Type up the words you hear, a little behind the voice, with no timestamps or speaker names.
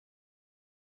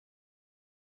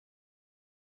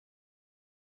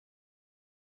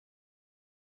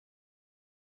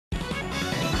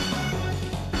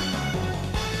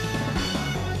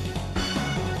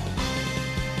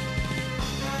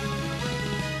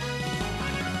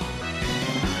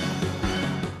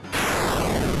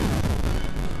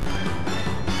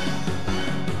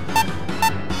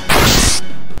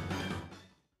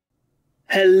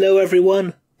Hello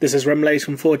everyone, this is Remleiz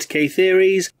from 40k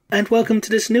Theories, and welcome to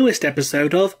this newest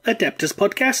episode of Adeptus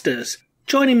Podcastus.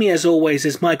 Joining me as always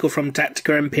is Michael from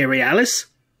Tactica Imperialis.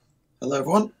 Hello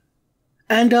everyone.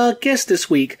 And our guest this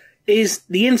week is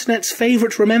the internet's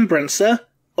favourite remembrancer,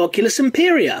 Oculus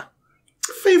Imperia.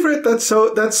 Favorite? That's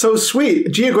so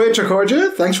sweet. Gia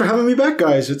Tracordia, thanks for having me back,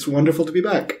 guys. It's wonderful to be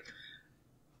back.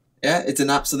 Yeah, it's an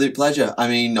absolute pleasure. I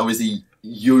mean, obviously,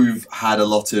 you've had a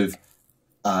lot of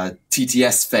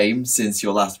TTS fame since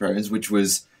your last appearance, which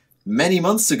was many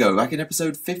months ago, back in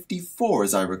episode 54,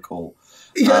 as I recall.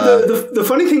 Yeah, the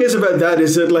funny thing is about that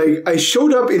is that, like, I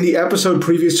showed up in the episode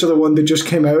previous to the one that just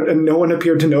came out and no one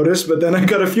appeared to notice, but then I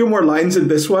got a few more lines in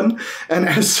this one, and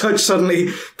as such, suddenly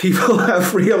people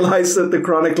have realized that the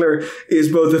Chronicler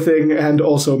is both a thing and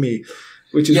also me,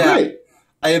 which is great.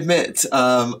 I admit,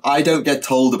 I don't get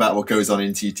told about what goes on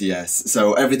in TTS,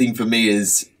 so everything for me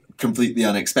is completely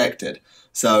unexpected.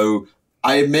 So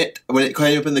I admit, when it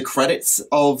came up in the credits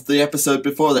of the episode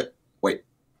before, that, wait,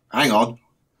 hang on.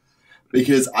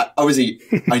 Because I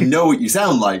know what you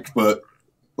sound like, but,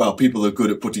 well, people are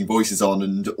good at putting voices on,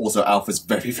 and also Alpha's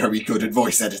very, very good at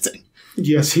voice editing.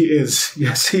 Yes, he is.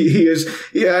 Yes, he is.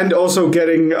 Yeah, and also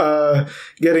getting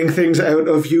things out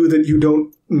of you that you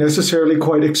don't necessarily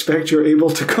quite expect you're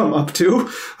able to come up to.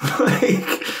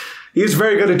 Like, he's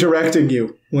very good at directing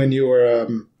you when you're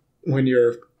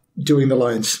doing the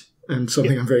lines, and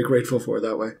something I'm very grateful for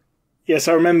that way. Yes,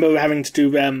 I remember having to do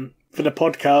for the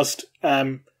podcast.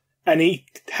 And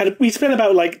we spent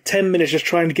about like 10 minutes just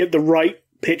trying to get the right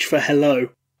pitch for hello.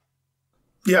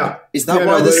 Yeah. Is that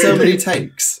why there's so many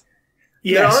takes?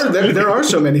 Yes. There are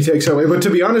so many takes that way, but to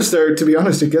be honest,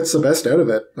 it gets the best out of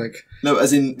it. Like, no,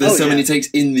 as in there's many takes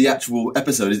in the actual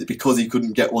episode. Is it because he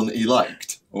couldn't get one that he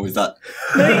liked? Or is that...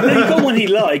 No, he got one he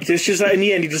liked. It's just that in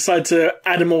the end he decided to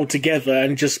add them all together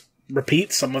and just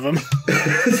repeat some of them.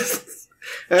 Just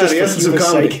the essence of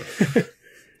comedy.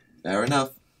 Fair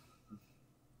enough.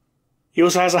 He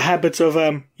also has a habit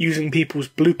of using people's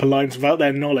blooper lines without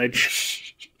their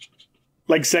knowledge.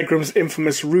 Like Zegram's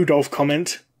infamous Rudolph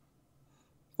comment.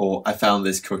 Or, I found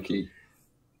this cookie.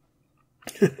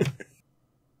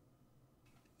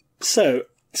 So,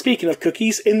 speaking of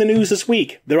cookies, in the news this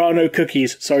week, there are no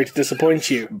cookies, sorry to disappoint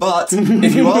you. But,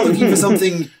 if you are looking for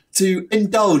something to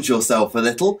indulge yourself a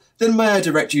little, then may I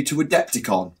direct you to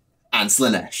Adepticon and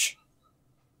Slaanesh.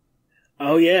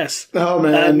 Oh, yes. Oh,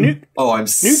 man. I'm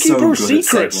so Keeper of good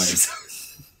Secrets.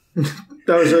 at segues.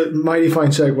 That was a mighty fine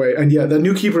segue. And yeah, the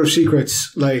new Keeper of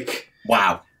Secrets, like...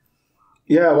 Wow.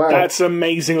 Yeah, wow. That's an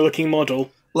amazing looking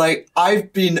model. Like,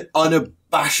 I've been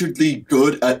unabashedly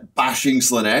good at bashing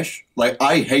Slaanesh. Like,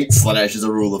 I hate Slaanesh as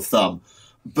a rule of thumb.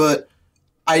 But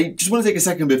I just want to take a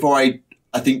second before I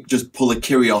think just pull a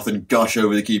Kirioth and gush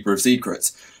over the Keeper of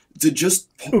Secrets. To just...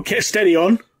 Okay, steady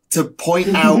on. To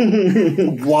point out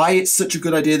why it's such a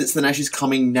good idea that Slaanesh is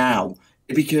coming now.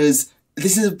 Because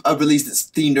this is a release that's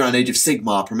themed around Age of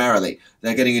Sigmar primarily.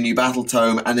 They're getting a new battle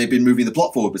tome, and they've been moving the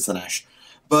plot forward with Slaanesh.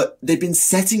 But they've been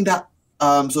setting that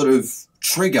sort of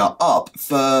trigger up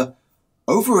for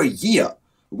over a year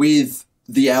with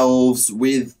the elves,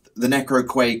 with the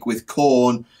Necroquake, with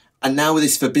Khorne, and now with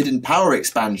this Forbidden Power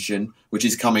expansion, which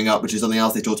is coming up, which is something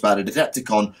else they talked about at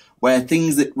Adepticon, where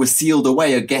things that were sealed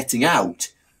away are getting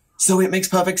out. So it makes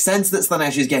perfect sense that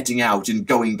Slaanesh is getting out and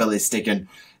going ballistic and...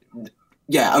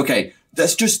 Yeah, okay.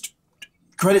 That's just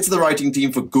credit to the writing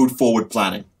team for good forward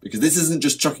planning. Because this isn't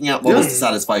just chucking out models to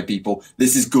satisfy people.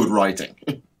 This is good writing.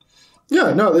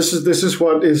 Yeah, no, this is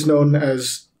what is known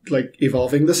as, like,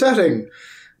 evolving the setting.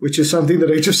 Which is something that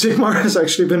Age of Sigmar has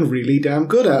actually been really damn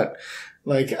good at.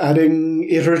 Like, adding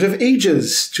iterative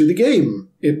ages to the game.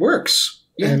 It works.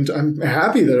 Yeah. And I'm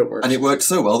happy that it works. And it worked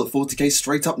so well that 40k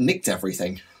straight up nicked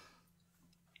everything.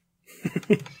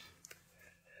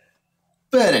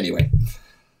 But anyway.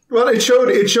 Well, it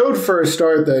showed for a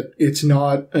start that it's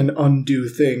not an undue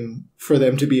thing for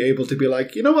them to be able to be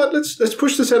like, you know what, let's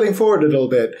push the setting forward a little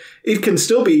bit. It can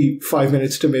still be 5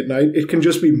 minutes to midnight. It can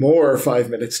just be more 5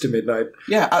 minutes to midnight.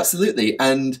 Yeah, absolutely.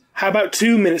 And how about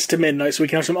 2 minutes to midnight so we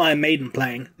can have some Iron Maiden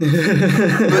playing?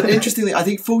 But interestingly, I don't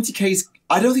think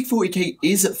 40k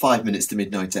is at 5 minutes to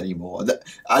midnight anymore.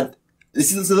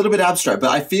 This is a little bit abstract,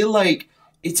 but I feel like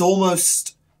it's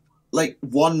almost like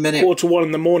 1 minute... 4:45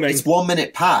 in the morning. It's 1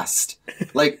 minute past.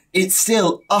 Like, it's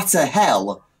still utter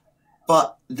hell,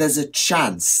 but there's a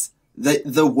chance that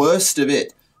the worst of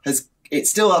it it's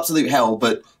still absolute hell,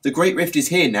 but the Great Rift is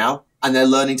here now, and they're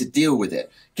learning to deal with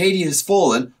it. Cadia has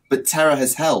fallen, but Terra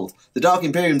has held. The Dark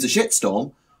Imperium's a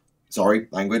shitstorm. Sorry,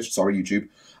 language. Sorry, YouTube.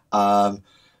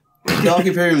 Dark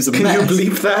Imperium's a Can mess. you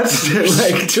bleep that?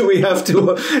 Like, do we have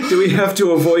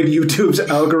to avoid YouTube's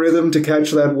algorithm to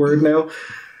catch that word now?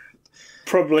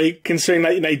 Probably, considering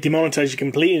that they demonetize you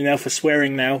completely now for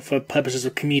swearing now for purposes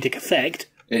of comedic effect.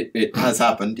 It has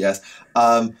happened, yes.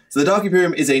 So the Dark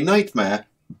Imperium is a nightmare,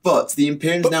 but the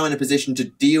Imperium's now in a position to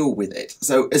deal with it.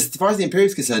 So as far as the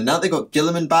Imperium's concerned, now they've got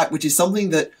Guilliman back, which is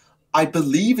something that I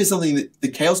believe is something that the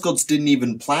Chaos Gods didn't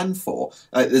even plan for.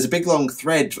 There's a big long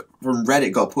thread from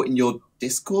Reddit got put in your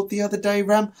Discord the other day,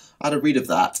 Ram. I had a read of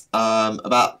that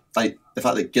about like the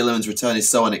fact that Guilliman's return is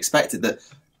so unexpected that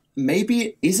maybe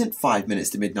it isn't 5 minutes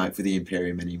to midnight for the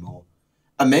Imperium anymore.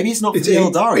 And maybe it's not for the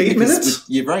Eldari, eight because minutes?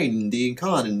 with Yvraine, the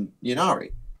Incarn, and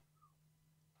Ynnari.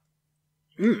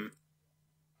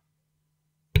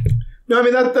 No, I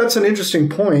mean that's an interesting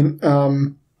point.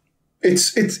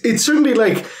 It's certainly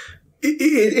like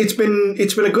it's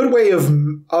been a good way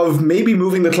of maybe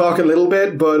moving the clock a little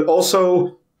bit, but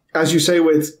also, as you say,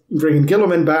 with bringing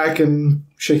Guilliman back and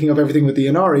shaking up everything with the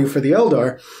Ynnari for the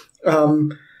Eldar,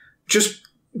 just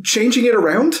changing it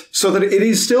around so that it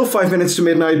is still 5 minutes to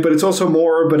midnight, but it's also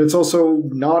more, but it's also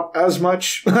not as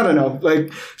much. I don't know,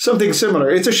 like something similar.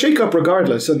 It's a shake-up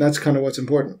regardless, and that's kind of what's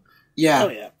important. Yeah. Oh,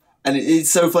 yeah. And it's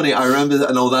so funny. I remember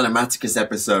an old Animaticus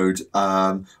episode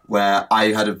where I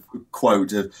had a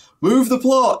quote of, "Move the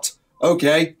plot."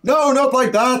 Okay. No, not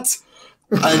like that.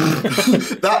 And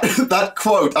that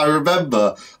quote I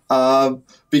remember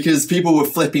because people were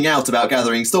flipping out about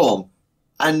Gathering Storm.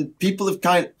 And people have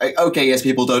okay, yes,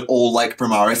 people don't all like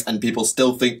Primaris, and people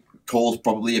still think Cole's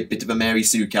probably a bit of a Mary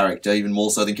Sue character, even more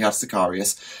so than Cass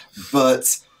Sicarius.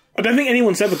 But I don't think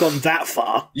anyone's ever gone that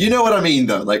far. you know what I mean,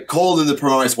 though. Like, Cole and the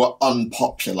Primaris were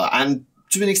unpopular, and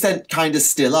to an extent kind of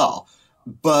still are.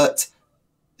 But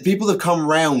people have come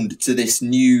round to this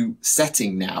new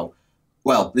setting now.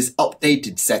 Well, this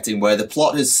updated setting where the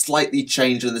plot has slightly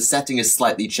changed and the setting has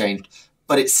slightly changed,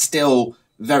 but it's still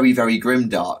very, very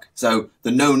grimdark. So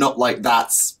the no, not like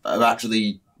that's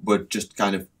actually were just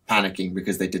kind of panicking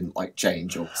because they didn't like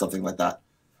change or something like that.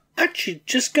 Actually,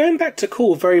 just going back to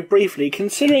Cole very briefly,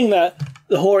 considering that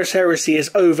the Horus Heresy is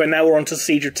over, now we're on to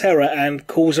Siege of Terror, and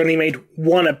Cole's only made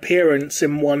one appearance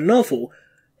in one novel,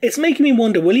 it's making me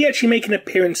wonder, will he actually make an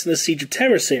appearance in the Siege of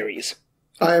Terror series?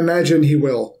 I imagine he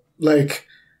will. Like,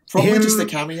 Probably just a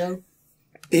cameo.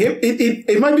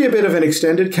 It might be a bit of an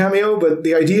extended cameo, but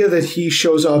the idea that he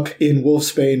shows up in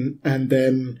Wolfsbane and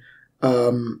then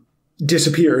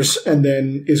disappears and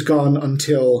then is gone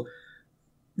until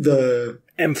the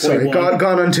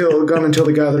gone until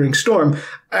the Gathering Storm.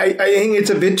 I think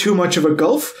it's a bit too much of a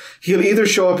gulf. He'll either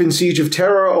show up in Siege of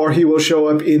Terror or he will show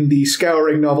up in the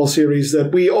Scouring novel series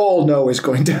that we all know is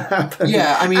going to happen.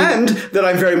 Yeah, I mean, and that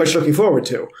I'm very much looking forward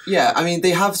to. Yeah, I mean, they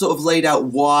have sort of laid out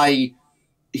why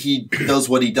he does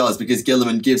what he does, because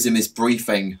Guilliman gives him this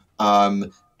briefing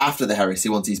after the Heresy,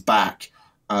 once he's back,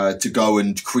 to go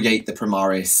and create the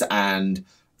Primaris and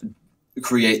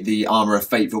create the Armour of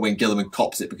Fate for when Guilliman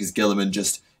cops it, because Guilliman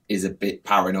just is a bit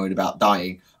paranoid about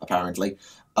dying, apparently.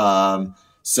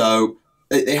 So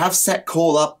they have set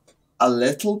Cole up a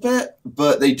little bit,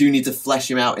 but they do need to flesh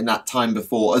him out in that time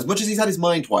before. As much as he's had his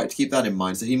mind wiped, keep that in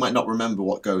mind, so he might not remember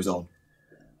what goes on.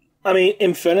 I mean,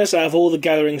 in fairness, out of all the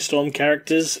Gathering Storm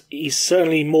characters, he's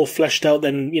certainly more fleshed out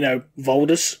than,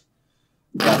 Voldus.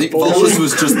 Yeah, I think Voldus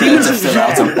was just there to fill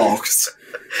out a box.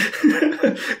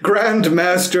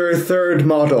 Grandmaster third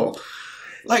model.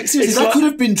 Like, seriously, that could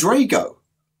have been Drago.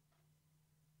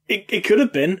 It could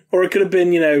have been, or it could have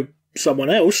been,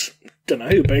 someone else. Don't know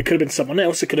who, but it could have been someone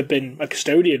else. It could have been a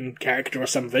custodian character or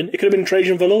something. It could have been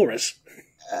Trajan Valoris.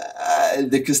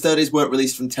 The Custodians weren't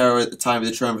released from Terror at the time of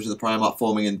the Triumvirate of the Primarch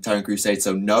forming in Terran Crusade,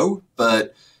 so no,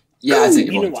 but yeah, I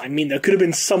take your point. You know what I mean? There could have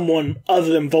been someone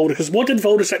other than Voldus, because what did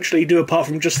Voldus actually do apart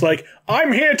from just like,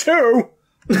 I'm here too?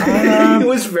 He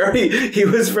was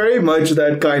very much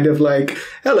that kind of like,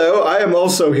 hello, I am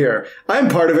also here. I'm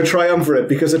part of a triumvirate,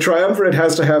 because a triumvirate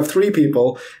has to have 3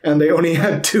 people, and they only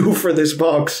had 2 for this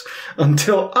box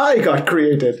until I got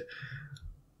created.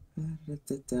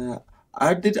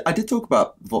 I did talk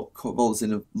about Voldus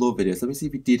in a lore video, so let me see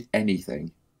if he did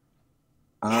anything.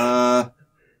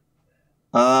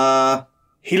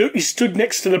 He stood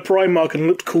next to the Primarch and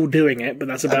looked cool doing it, but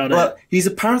that's about it. He's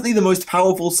apparently the most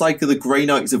powerful Psyker the Grey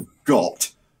Knights have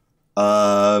got.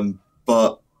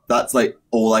 But that's like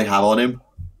all I have on him.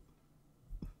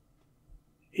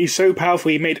 He's so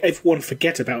powerful he made everyone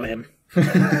forget about him.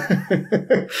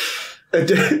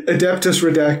 Adeptus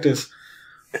Redactus.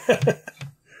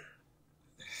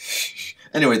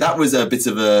 Anyway, that was a bit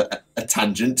of a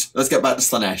tangent. Let's get back to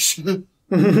Slaanesh.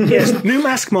 Yes, new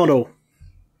mask model.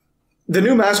 the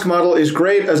new mask model is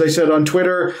great. As I said on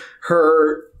Twitter,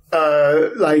 her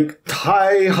like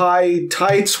high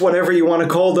tights, whatever you want to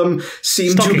call them,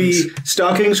 seem to be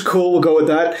stockings. Cool, we'll go with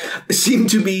that. Seem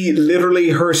to be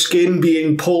literally her skin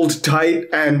being pulled tight,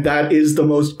 and that is the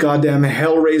most goddamn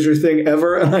Hellraiser thing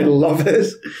ever, and I love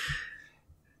it.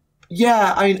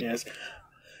 Yeah, yes.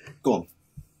 Go on.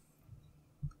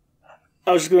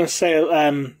 I was going to say,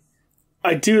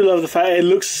 I do love the fact it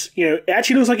looks, it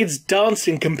actually looks like it's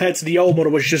dancing compared to the old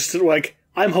model, which is just like,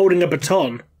 I'm holding a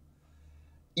baton.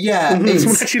 Yeah, This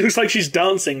one actually looks like she's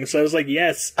dancing, so I was like,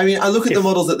 yes. I mean, I look at the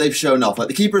models that they've shown off. Like,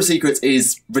 the Keeper of Secrets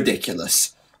is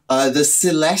ridiculous. The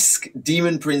Celeste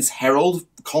Demon Prince Herald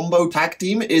combo tag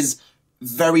team is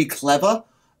very clever.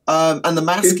 And the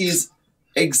mask is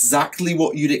exactly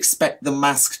what you'd expect the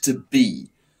mask to be.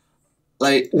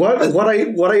 Like what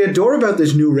I adore about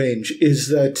this new range is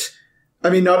that, I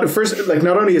mean, not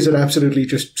only is it absolutely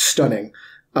just stunning,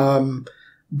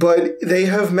 but they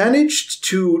have managed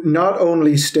to not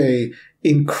only stay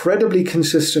incredibly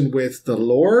consistent with the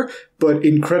lore, but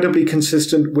incredibly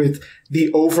consistent with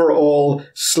the overall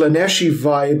Slaaneshi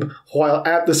vibe, while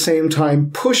at the same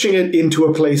time pushing it into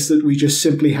a place that we just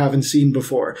simply haven't seen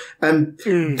before. And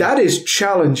that is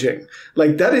challenging.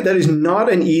 Like, that is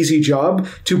not an easy job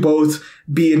to both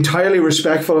be entirely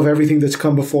respectful of everything that's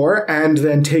come before and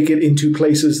then take it into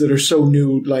places that are so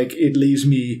new, like, it leaves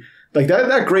me... Like,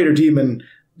 that Greater Demon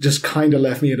just kind of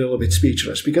left me a little bit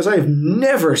speechless, because I've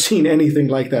never seen anything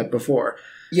like that before.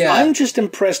 Yeah, I'm just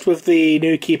impressed with the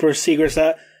new Keeper of Secrets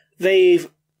that they've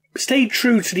stayed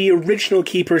true to the original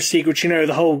Keeper of Secrets,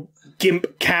 the whole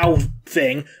gimp cow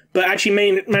thing, but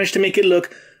actually managed to make it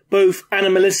look both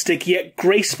animalistic yet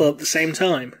graceful at the same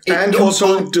time. And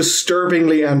also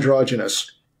disturbingly androgynous.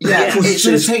 Yeah, it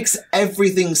sort of takes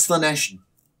everything Slaanesh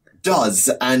does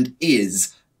and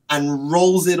is and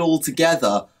rolls it all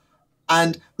together.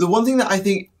 And the one thing that I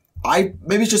think,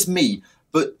 maybe it's just me,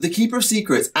 but the Keeper of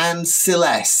Secrets and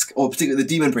Celeste, or particularly the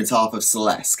Demon Prince half of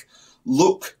Celeste,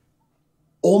 look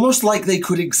almost like they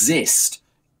could exist.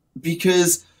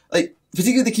 Because, like,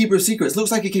 particularly the Keeper of Secrets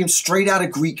looks like it came straight out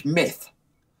of Greek myth.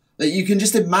 Like, you can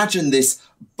just imagine this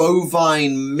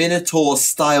bovine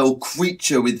Minotaur-style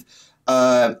creature with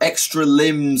extra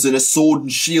limbs and a sword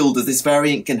and shield as this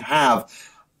variant can have.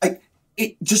 Like,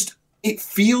 it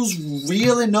feels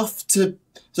real enough to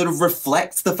sort of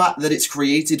reflect the fact that it's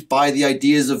created by the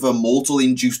ideas of a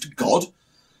mortal-induced god.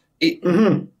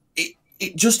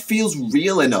 It just feels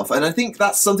real enough, and I think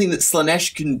that's something that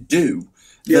Slaanesh can do.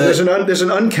 Yeah, there's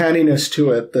an uncanniness to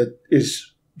it that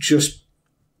is just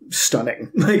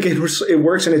stunning. Like, it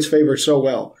works in its favor so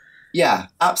well. Yeah,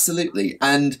 absolutely.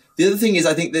 And the other thing is,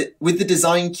 I think that with the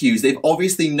design cues, they've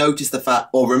obviously noticed the fact,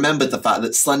 or remembered the fact,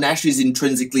 that Slaanesh is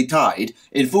intrinsically tied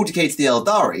in 40k to the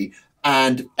Eldari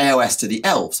and AOS to the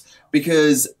Elves.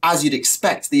 Because, as you'd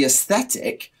expect, the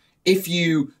aesthetic, if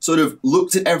you sort of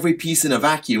looked at every piece in a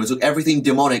vacuum and took everything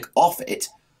demonic off it,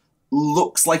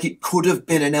 looks like it could have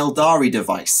been an Eldari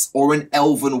device or an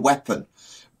elven weapon.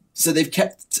 So they've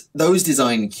kept those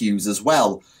design cues as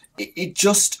well. It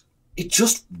just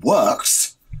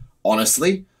works,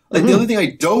 honestly. Like, the only thing I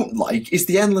don't like is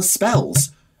the endless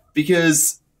spells.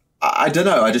 Because, I don't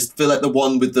know, I just feel like the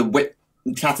one with the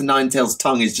cat and nine tails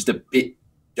tongue is just a bit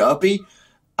derpy.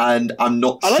 And I'm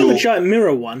not sure. I like the giant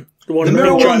mirror one. The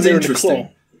mirror one's interesting.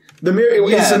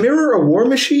 Is the mirror a war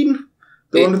machine?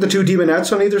 The one with the two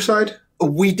demonettes on either side?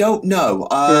 We don't know.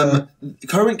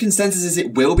 Current consensus is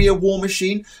it will be a war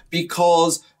machine,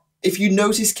 because if you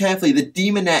notice carefully, the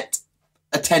demonette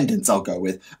attendants, I'll go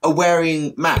with, are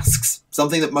wearing masks,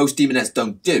 something that most demonettes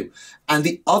don't do. And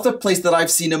the other place that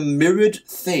I've seen a mirrored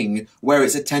thing where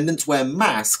its attendants wear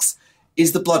masks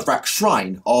is the Bloodrack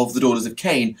Shrine of the Daughters of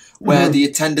Cain, where the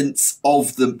attendants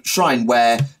of the shrine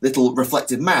wear little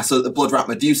reflective masks so that the Bloodrat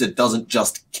Medusa doesn't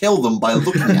just kill them by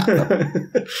looking at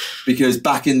them. Because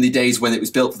back in the days when it was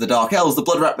built for the Dark Elves, the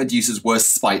Bloodrat Medusas were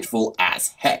spiteful as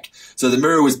heck. So the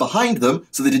mirror was behind them,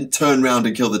 so they didn't turn around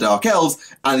and kill the Dark Elves,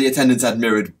 and the attendants had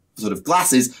mirrored sort of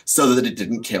glasses so that it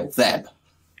didn't kill them.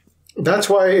 That's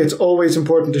why it's always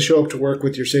important to show up to work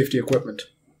with your safety equipment.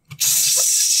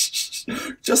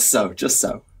 Just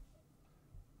so.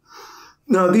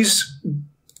 No, these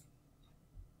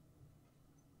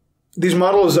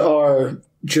models are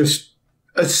just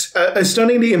a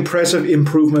stunningly impressive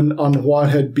improvement on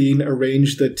what had been a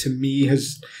range that to me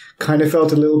has kind of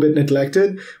felt a little bit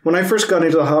neglected. When I first got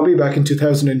into the hobby back in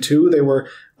 2002, they were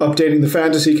updating the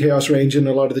Fantasy Chaos range and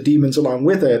a lot of the demons along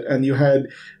with it, and you had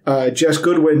Jess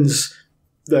Goodwin's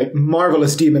like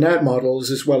marvelous demonette models,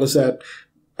 as well as that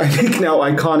I think now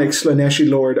iconic Slaaneshi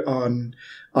Lord on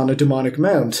a demonic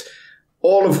mount.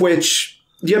 all of which,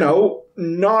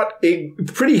 not a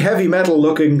pretty heavy metal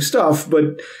looking stuff,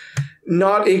 but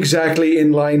not exactly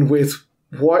in line with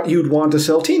what you'd want to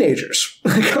sell teenagers,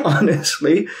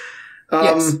 honestly.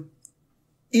 Yes.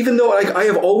 Even though I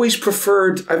have always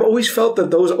felt that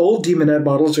those old Demonette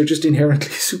models are just inherently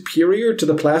superior to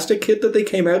the plastic kit that they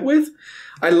came out with.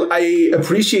 I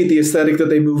appreciate the aesthetic that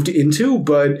they moved into,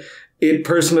 but it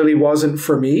personally wasn't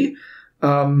for me.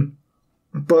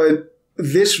 But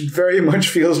this very much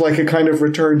feels like a kind of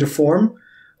return to form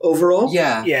overall.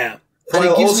 Yeah. Yeah.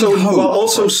 While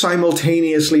also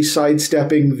simultaneously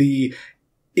sidestepping the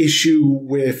issue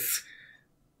with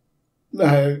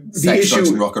Sex, drugs,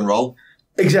 and rock and roll.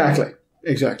 Exactly.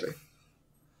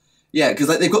 Yeah, because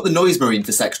they've got the Noise Marine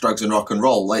for sex, drugs, and rock and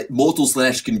roll. Mortal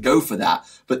Slaanesh can go for that,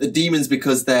 but the demons,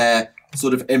 because they're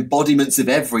sort of embodiments of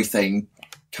everything,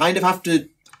 kind of have to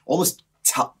almost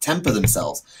temper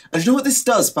themselves. And you know what this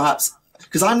does, perhaps?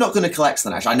 Because I'm not going to collect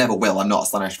Slaanesh. I never will. I'm not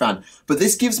a Slaanesh fan. But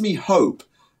this gives me hope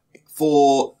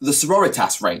for the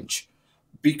Sororitas range.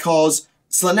 Because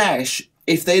Slaanesh,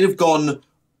 if they'd have gone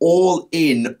all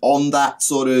in on that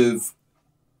sort of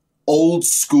old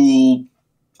school,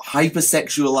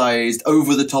 hypersexualized,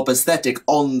 over-the-top aesthetic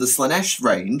on the Slaanesh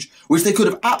range, which they could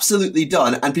have absolutely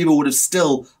done, and people would have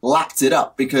still lapped it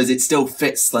up because it still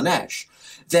fits Slaanesh,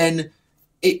 then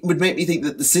it would make me think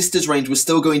that the Sisters range was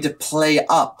still going to play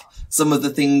up some of the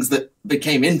things that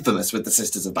became infamous with the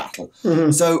Sisters of Battle.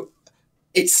 Mm-hmm. So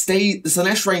the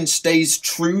Slaanesh range stays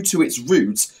true to its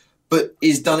roots, but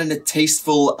is done in a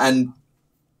tasteful and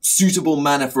suitable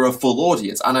manner for a full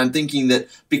audience. And I'm thinking that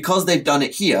because they've done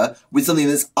it here with something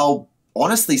that's, I'll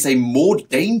honestly say, more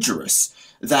dangerous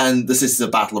than the Sisters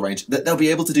of Battle range, that they'll be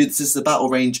able to do the Sisters of Battle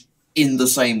range in the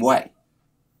same way.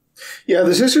 Yeah,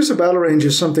 the Sisters of Battle range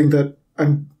is something that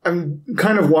I'm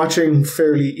kind of watching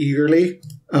fairly eagerly,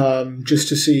 just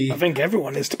to see. I think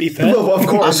everyone is, to be fair. Well, of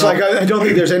course. I don't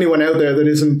think there's anyone out there that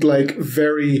isn't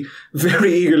very,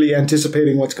 very eagerly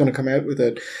anticipating what's going to come out with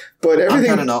it. But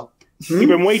everything. I'm kind of not. We've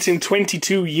been waiting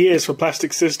 22 years for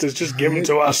Plastic Sisters. Just give them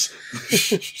to us.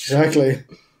 Exactly.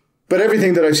 But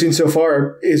everything that I've seen so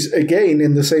far is, again,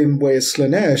 in the same way as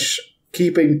Slaanesh,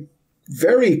 keeping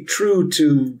very true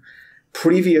to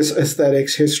previous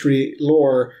aesthetics, history,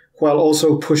 lore, while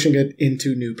also pushing it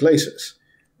into new places.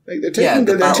 They're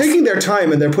taking their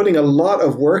time, and they're putting a lot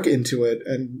of work into it.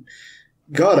 And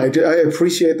God, I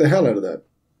appreciate the hell out of that.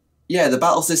 Yeah, the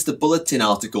Battle Sister Bulletin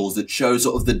articles that show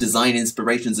sort of the design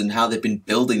inspirations and how they've been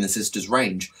building the Sisters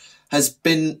range has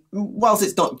been, whilst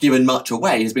it's not given much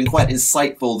away, has been quite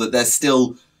insightful that they're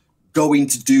still going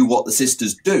to do what the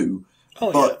Sisters do.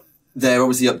 But they're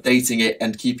obviously updating it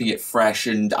and keeping it fresh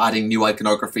and adding new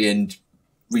iconography and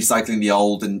recycling the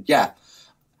old. And yeah.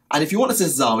 And if you want a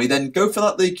Sisters army, then go fill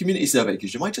out the community survey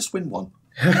because you might just win one.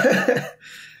 That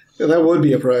would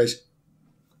be a prize.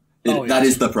 That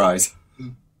is the prize.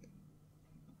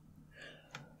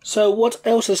 So what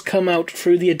else has come out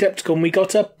through the Adepticon? We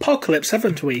got Apocalypse,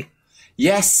 haven't we?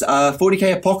 Yes,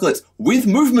 40k Apocalypse with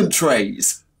movement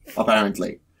trays,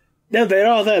 apparently. No, they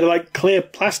are there. They're like clear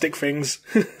plastic things.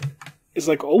 It's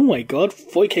like, oh my god,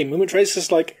 40k movement trays. It's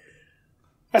just like,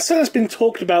 that's something that's been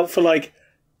talked about for like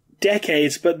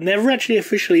decades, but never actually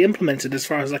officially implemented as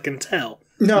far as I can tell.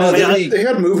 No, they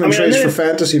had movement trays for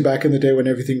fantasy back in the day when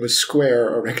everything was square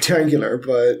or rectangular,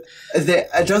 but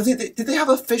I don't think did they have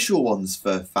official ones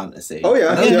for fantasy? Oh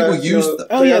yeah, people used them.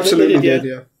 Oh yeah, absolutely did.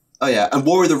 Yeah. Oh yeah, and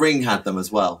War of the Ring had them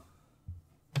as well.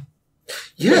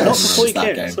 Yes, not for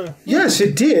 40K. So. Yes,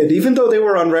 it did. Even though they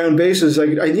were on round bases, I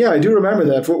do remember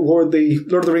that. Lord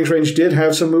of the Rings range did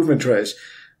have some movement trays,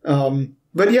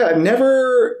 but yeah,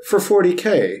 never for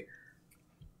 40k.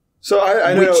 So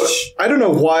I don't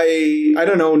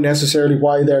know necessarily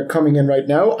why they're coming in right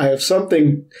now. I have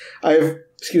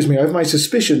my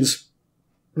suspicions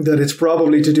that it's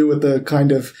probably to do with the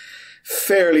kind of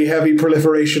fairly heavy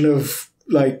proliferation of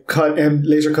like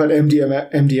laser cut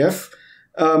MDF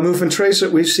movement trays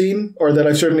that we've seen, or that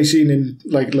I've certainly seen in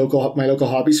like my local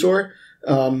hobby store.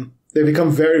 They've become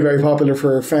very, very popular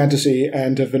for fantasy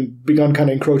and have begun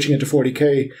kind of encroaching into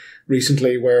 40k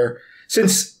recently, where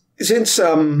since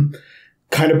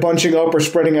kind of bunching up or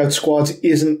spreading out squads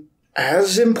isn't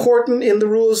as important in the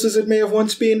rules as it may have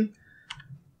once been.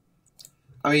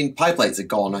 I mean, pie plates are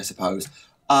gone, I suppose.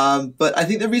 But I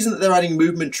think the reason that they're adding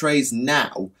movement trays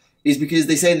now is because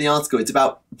they say in the article it's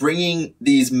about bringing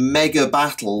these mega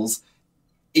battles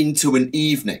into an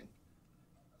evening.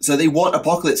 So they want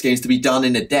Apocalypse games to be done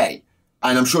in a day.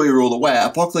 And I'm sure you're all aware,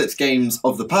 Apocalypse games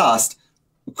of the past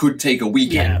could take a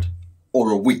weekend.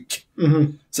 Or a week.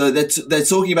 Mm-hmm. So they're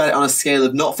talking about it on a scale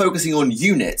of not focusing on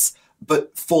units,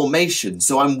 but formation.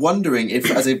 So I'm wondering if,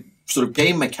 as a sort of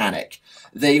game mechanic,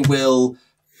 they will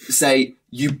say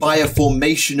you buy a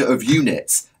formation of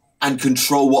units and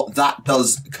control what that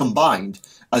does combined,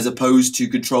 as opposed to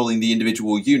controlling the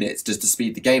individual units just to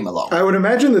speed the game along. I would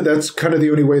imagine that that's kind of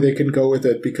the only way they can go with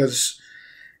it, because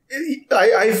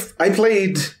I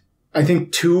played, I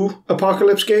think, 2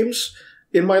 Apocalypse games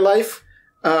in my life,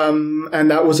 and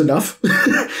that was enough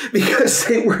because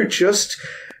they were just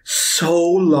so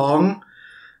long.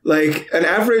 Like an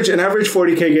average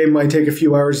 40k game might take a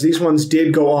few hours. These ones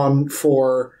did go on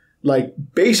for like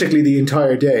basically the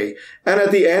entire day, and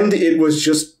at the end, it was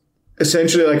just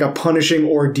essentially like a punishing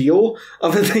ordeal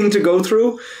of a thing to go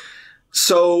through.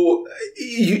 So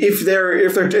if they're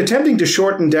attempting to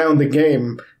shorten down the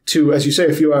game to, as you say,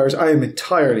 a few hours, I am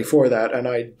entirely for that, and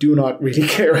I do not really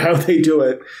care how they do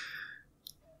it.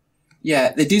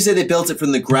 Yeah, they do say they built it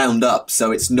from the ground up,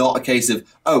 so it's not a case of,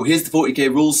 oh, here's the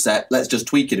 40k rule set, let's just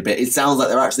tweak it a bit. It sounds like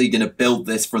they're actually going to build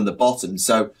this from the bottom,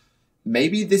 so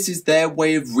maybe this is their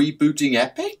way of rebooting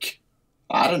Epic?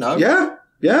 I don't know.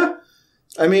 Yeah.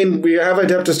 I mean, we have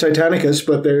Adeptus Titanicus,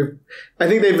 but I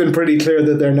think they've been pretty clear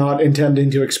that they're not intending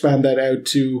to expand that out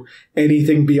to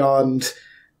anything beyond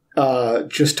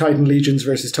just Titan Legions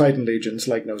versus Titan Legions.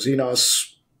 Like, no,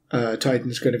 Xenos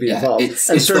Titan's going to be involved. It's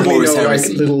certainly no like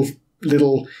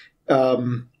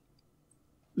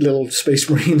little Space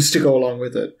Marines to go along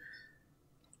with it.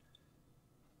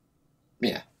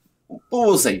 Yeah. Well,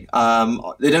 we'll see.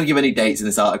 They don't give any dates in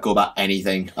this article about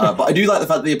anything. But I do like the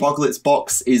fact that the Apocalypse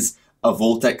box is a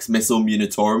Vortex Missile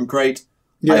Munitorum crate.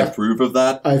 Yeah. I approve of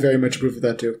that. I very much approve of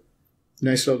that too.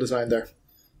 Nice little design there.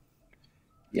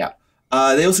 Yeah.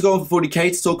 They also go on for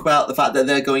 40k to talk about the fact that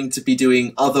they're going to be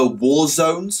doing other war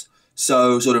zones.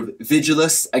 So sort of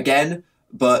Vigilus again,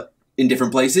 but in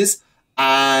different places.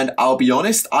 And I'll be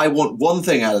honest, I want one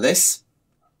thing out of this.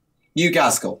 New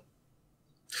Gaskell.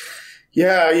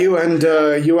 Yeah, you and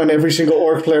every single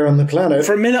orc player on the planet.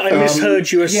 For a minute, I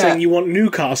misheard you were saying you want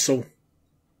Newcastle.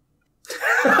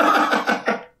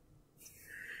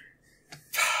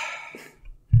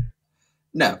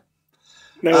 No.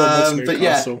 No one wants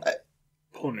Newcastle.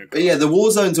 But yeah, the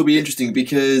war zones will be interesting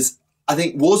because I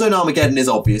think Warzone Armageddon is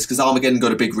obvious because Armageddon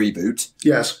got a big reboot.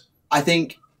 Yes. I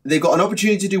think they've got an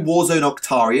opportunity to do Warzone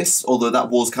Octarius, although that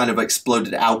war's kind of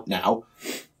exploded out now.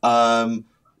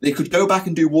 They could go back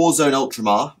and do Warzone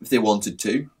Ultramar if they wanted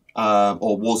to,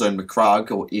 or Warzone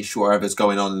Macragge or Ish, whatever's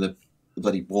going on in the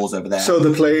bloody wars over there. So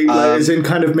the Plague, as in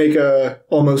kind of make a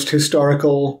almost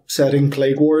historical setting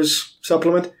Plague Wars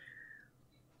supplement?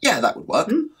 Yeah, that would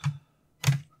work.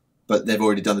 But they've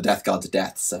already done the Death Guard to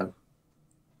death, so...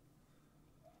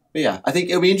 But yeah, I think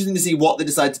it'll be interesting to see what they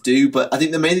decide to do, but I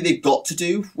think the main thing they've got to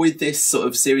do with this sort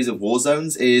of series of war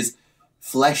zones is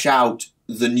flesh out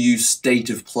the new state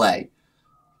of play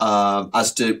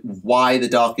as to why the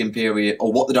Dark Imperium,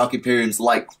 or what the Dark Imperium's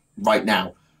like right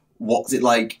now. What's it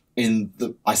like in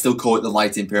the... I still call it the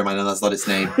Light Imperium, I know that's not its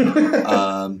name.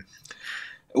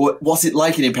 What's it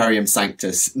like in Imperium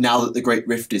Sanctus now that the Great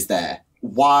Rift is there?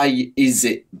 Why is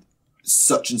it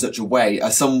such and such a way?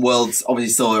 Some worlds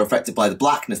obviously still are affected by the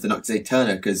blackness, the Noctis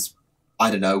Aeterna, because, I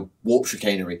don't know, warp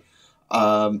chicanery.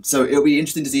 So it'll be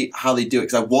interesting to see how they do it,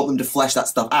 because I want them to flesh that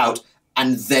stuff out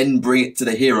and then bring it to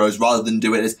the heroes, rather than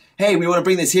do it as, hey, we want to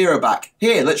bring this hero back.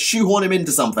 Here, let's shoehorn him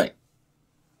into something.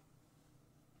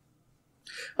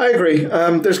 I agree.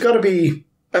 There's got to be...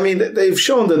 I mean, they've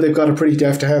shown that they've got a pretty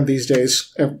deft hand these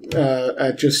days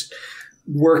at just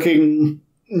working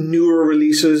newer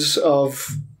releases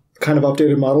of kind of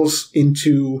updated models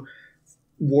into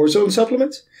Warzone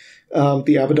supplements.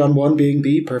 The Abaddon one being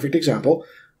the perfect example.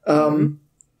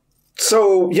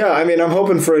 So, yeah, I mean, I'm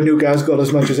hoping for a new Gaskell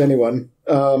as much as anyone.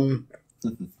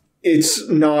 It's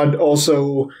not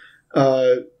also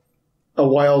a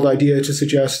wild idea to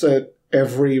suggest that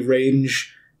every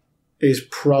range is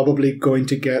probably going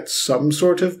to get some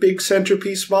sort of big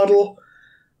centerpiece model.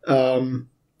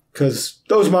 Because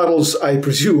those models, I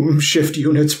presume, shift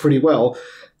units pretty well.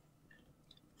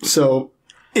 So,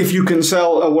 if you can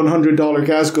sell a $100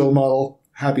 Gaskell model,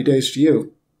 happy days to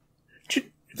you.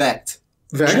 Vect.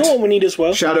 Do you know what we need as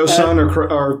well? Shadow Sun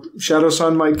or Shadow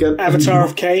Sun might get... Avatar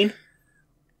of Cain.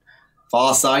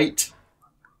 Farsight.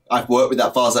 I've worked with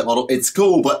that Farsight model. It's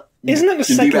cool, but... Isn't that the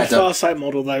second Farsight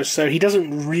model, though? So he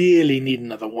doesn't really need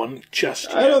another one just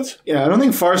yet. I don't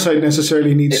think Farsight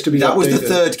necessarily needs to be That updated. was the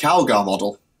third Calgar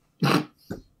model.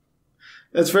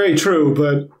 That's very true,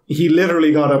 but he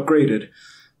literally got upgraded.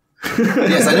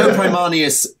 Yes, I know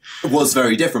Primanius was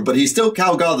very different, but he's still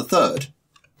Calgar the third.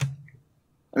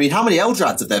 I mean, how many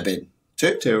Eldrads have there been?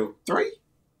 2? 2. 3?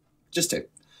 Just 2.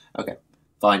 Okay,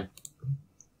 fine.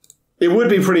 It would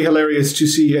be pretty hilarious to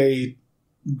see a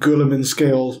Guilliman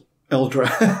scale Eldrad.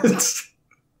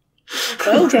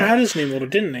 Eldrad had his new model,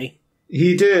 didn't he?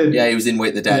 He did. Yeah, he was in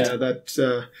Wait the Dead. Yeah,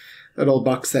 that old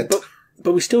box set.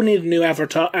 But we still need a new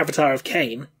avatar of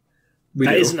Kane.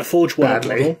 That isn't a Forge World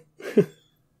model.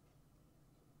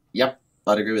 Yep,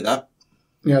 I'd agree with that.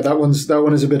 Yeah, that one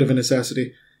is a bit of a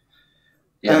necessity.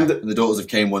 Yeah, and the Daughters of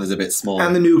Cain one is a bit small.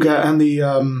 And the new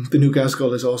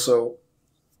Gaskull is also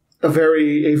a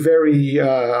very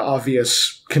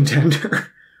obvious contender.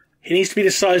 He needs to be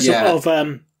the size of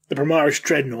the Primaris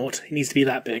Dreadnought. He needs to be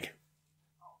that big.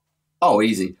 Oh,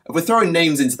 easy. If we're throwing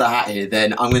names into the hat here,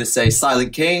 then I'm going to say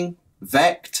Silent King,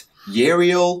 Vect,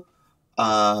 Yeriel,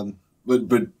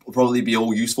 would probably be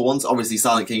all useful ones. Obviously,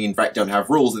 Silent King and Vect don't have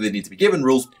rules, and they need to be given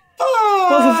rules.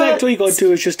 Well, for Vect, all you got to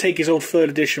do is just take his old 3rd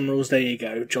edition rules. There you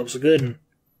go. Jobs are good.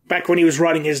 Back when he was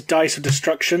riding his Dice of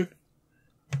Destruction.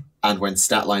 And when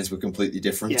stat lines were completely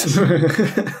different. Yes.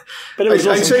 But it was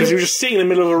awesome because he was just sitting in the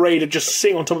middle of a raid and just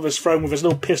sitting on top of his throne with his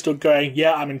little pistol going,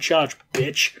 yeah, I'm in charge,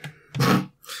 bitch.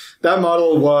 That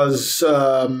model was,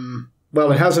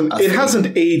 it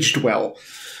hasn't aged well.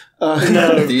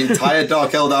 No. The entire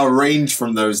Dark Eldar range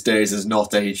from those days has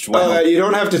not aged well. You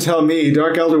don't have to tell me.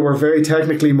 Dark Eldar were very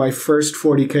technically my first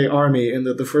 40k army, in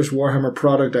that the first Warhammer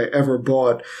product I ever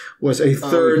bought was a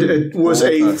third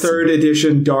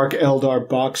edition Dark Eldar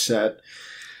box set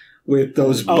with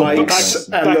those bikes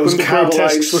and those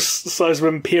cowboys. Was the size of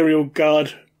Imperial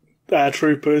Guard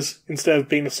troopers instead of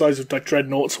being the size of like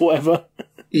dreadnoughts or whatever.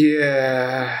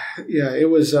 Yeah, it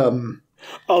was.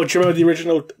 Oh, do you remember the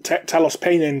original Talos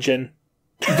Pain engine?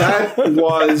 That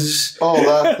was...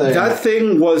 that thing. That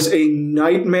thing was a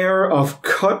nightmare of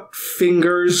cut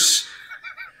fingers,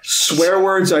 swear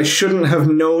words I shouldn't have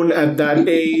known at that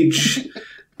age,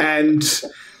 and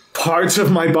parts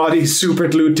of my body super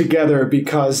glued together,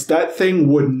 because that thing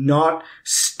would not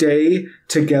stay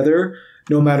together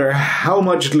no matter how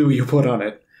much glue you put on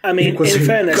it. I mean, in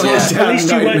fairness, at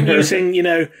least you weren't using,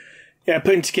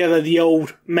 putting together the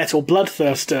old metal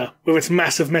Bloodthirster with its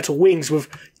massive metal wings with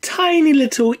tiny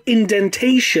little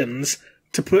indentations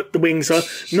to put the wings on.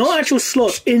 Not actual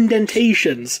slots,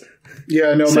 indentations.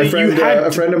 Yeah, no, so a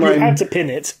friend of mine... You had to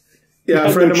pin it. Yeah,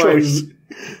 a friend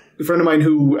of mine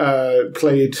who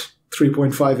played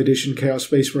 3.5 edition Chaos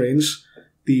Space Marines,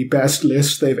 the best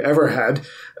list they've ever had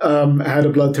a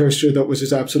Bloodthirster that was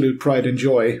his absolute pride and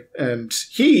joy. And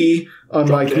he,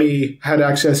 unlike me, had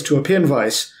access to a pin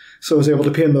vise. So I was able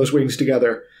to pin those wings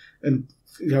together, and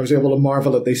I was able to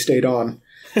marvel that they stayed on.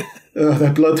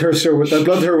 That Bloodthirster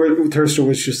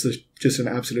was just an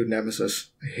absolute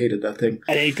nemesis. I hated that thing.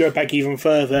 And you go back even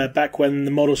further, back when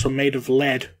the models were made of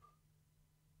lead.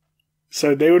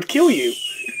 So they would kill you.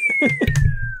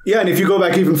 Yeah, and if you go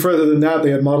back even further than that,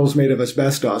 they had models made of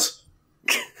asbestos.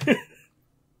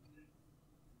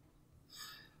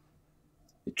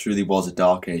 It truly was a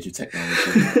dark age of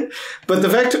technology. But a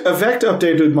Vect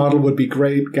updated model would be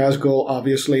great. Gaskull,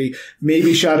 obviously.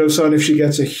 Maybe Shadow Sun if she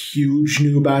gets a huge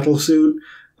new battle suit.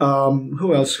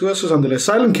 Who else? Who else was on the list?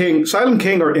 Silent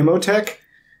King or Imhotep.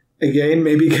 Again,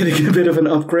 maybe getting a bit of an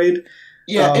upgrade.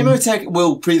 Yeah, Imhotep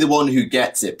will be the one who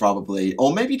gets it, probably.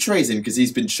 Or maybe Trazyn, because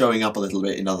he's been showing up a little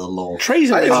bit in other lore. Trazyn is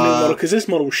a new model, because this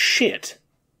model's shit.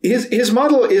 His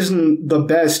model isn't the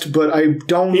best, but I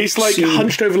don't He's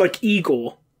hunched over like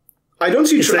Igor. I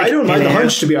don't mind the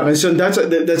hunch, to be honest, and that's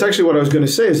actually what I was going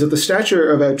to say, is that the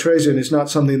stature of Trazyn is not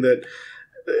something that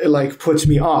puts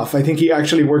me off. I think he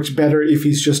actually works better if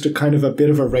he's just a kind of a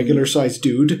bit of a regular sized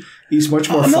dude. He's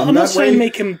much more fun I'm not that way. saying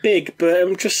make him big, but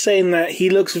I'm just saying that he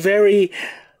looks very...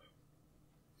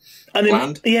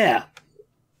 bland? Yeah.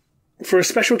 For a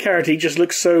special character, he just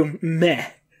looks so meh.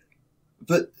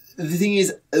 But the thing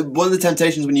is, one of the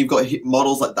temptations when you've got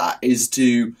models like that is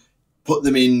to put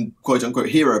them in quote-unquote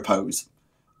hero pose.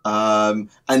 And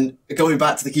going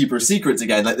back to the Keeper of Secrets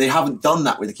again, they haven't done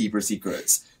that with the Keeper of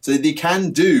Secrets. So they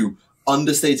can do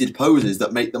understated poses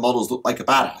that make the models look like a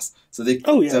badass. So they...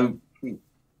 Oh, yeah. So,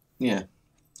 yeah.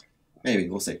 Maybe,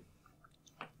 we'll see.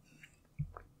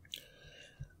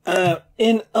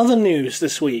 In other news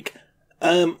this week,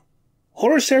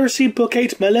 Horus Heresy Book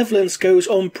 8 Malevolence goes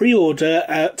on pre-order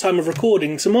at time of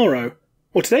recording tomorrow.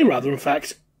 Or today, rather, in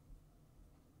fact.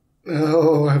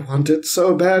 Oh, I want it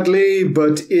so badly,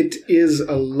 but it is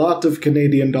a lot of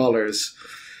Canadian dollars.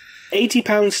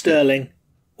 £80 sterling.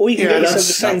 Or you can get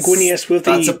yourself the Sanguinius with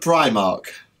That's a Primark.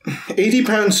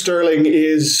 £80 sterling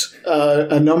is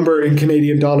a number in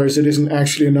Canadian dollars. It isn't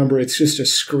actually a number, it's just a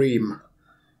scream.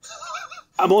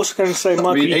 I'm also going to say,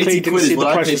 Michael, you clearly didn't see the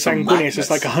price of Sanguinius. It's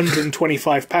like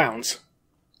 £125.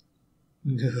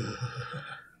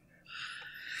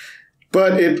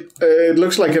 But it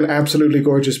looks like an absolutely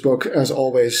gorgeous book, as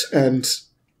always. And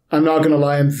I'm not going to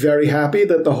lie, I'm very happy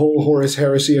that the whole Horus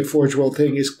Heresy at Forge World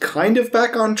thing is kind of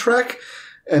back on track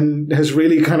and has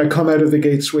really kind of come out of the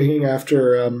gate swinging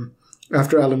after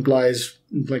Alan Bly's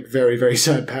like very, very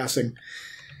sad passing.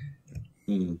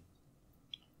 Mm.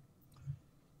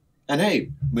 And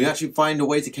hey, we actually find a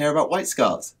way to care about White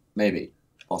Scars. Maybe.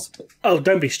 Possibly. Oh,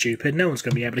 don't be stupid. No one's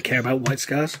going to be able to care about White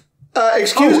Scars.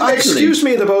 Excuse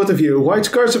me, the both of you. White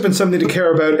Scars have been something to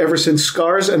care about ever since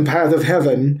Scars and Path of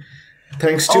Heaven.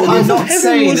 Thanks to I'm not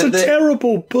saying was that a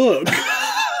terrible book.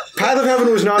 Path of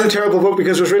Heaven was not a terrible book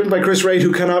because it was written by Chris Wright,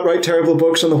 who cannot write terrible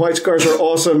books, and the White Scars are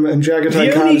awesome, and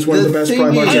Jagatai Khan is one of the best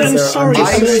Primarchs out there. I'm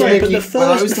sorry, but the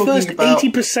first talking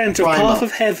 80% of Path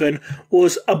of Heaven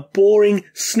was a boring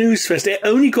snooze fest. It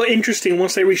only got interesting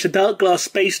once they reached the Dark Glass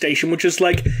space station, which is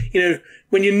like,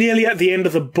 when you're nearly at the end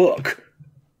of the book.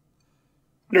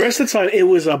 The rest of the time, it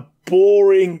was a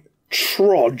boring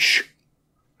trudge.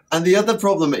 And the other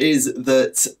problem is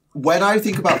that when I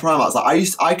think about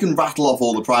Primarchs, I can rattle off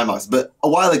all the Primarchs, but a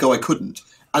while ago I couldn't.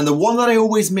 And the one that I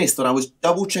always missed when I was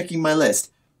double-checking my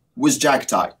list was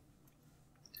Jagtai.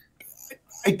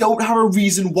 I don't have a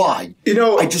reason why.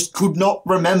 I just could not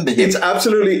remember him. It's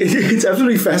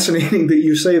absolutely fascinating that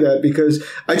you say that, because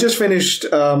I just finished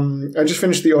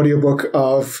the audiobook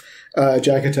of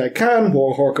Jagatai Khan,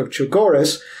 Warhawk of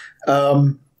Chogoris,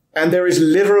 and there is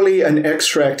literally an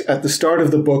extract at the start of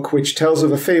the book which tells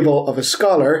of a fable of a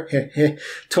scholar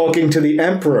talking to the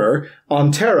Emperor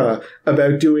on Terra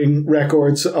about doing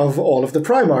records of all of the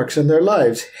Primarchs and their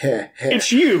lives.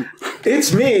 It's you!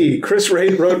 It's me! Chris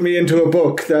Wright wrote me into a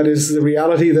book. That is the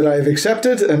reality that I've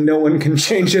accepted, and no one can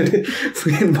change it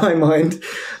in my mind.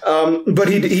 But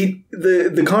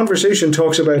the conversation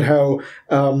talks about how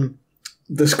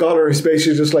the scholar is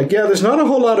basically just like, yeah, there's not a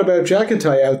whole lot about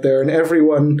Jagatai out there, and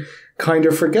everyone kind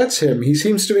of forgets him. He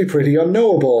seems to be pretty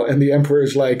unknowable. And the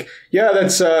Emperor's like, yeah,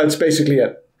 that's basically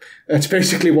it. That's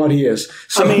basically what he is.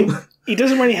 So, I mean, he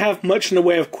doesn't really have much in the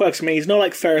way of quirks. I mean, he's not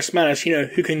like Ferrus Manus,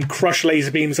 who can crush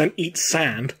laser beams and eat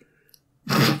sand.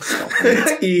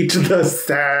 Eat the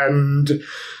sand.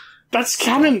 That's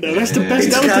canon, though. That's the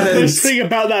best. That was the best thing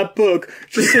about that book.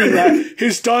 Just seeing that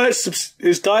his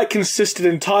diet consisted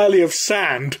entirely of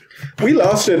sand. We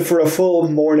lost it for a full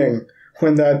morning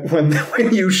when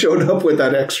you showed up with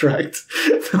that extract.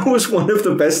 That was one of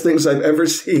the best things I've ever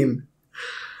seen.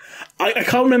 I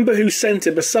can't remember who sent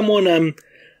it, but someone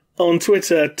on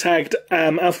Twitter tagged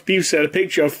Alpha Busa a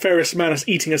picture of Ferrus Manus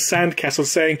eating a sandcastle,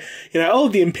 saying,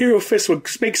 the Imperial Fist would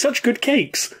make such good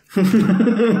cakes.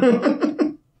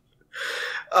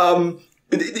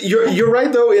 You're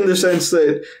right, though, in the sense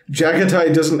that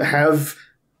Jagatai doesn't have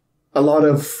a lot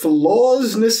of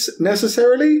flaws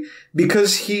necessarily,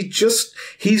 because he's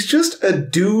just a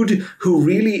dude who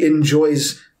really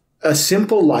enjoys a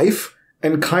simple life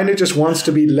and kind of just wants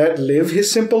to be let live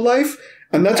his simple life,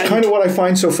 and that's kind of what I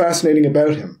find so fascinating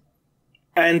about him.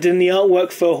 And in the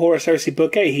artwork for Horus Heresy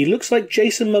Book A, he looks like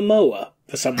Jason Momoa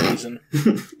for some reason.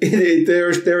 There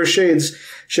are shades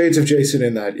of Jason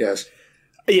in that, yes.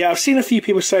 Yeah, I've seen a few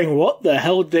people saying, what the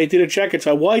hell did they do to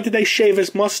Jagatai? Why did they shave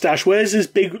his mustache? Where's his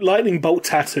big lightning bolt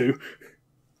tattoo?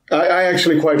 I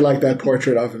actually quite like that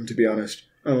portrait of him, to be honest.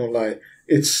 I won't lie.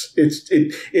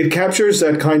 It captures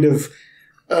that kind of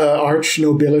arch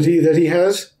nobility that he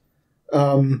has.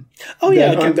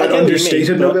 That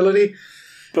understated nobility.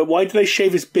 But why did they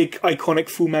shave his big, iconic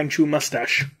Fu Manchu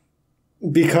mustache?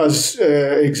 Because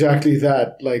exactly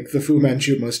that, like the Fu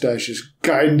Manchu mustache is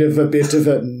kind of a bit of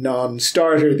a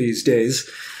non-starter these days,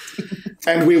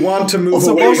 and we want to move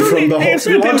away from the whole.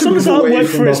 We want to move away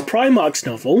from his Primarchs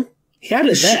novel. He had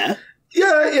it there.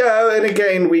 Yeah, and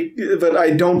again, but I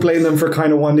don't blame them for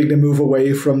kind of wanting to move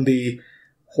away from the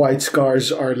White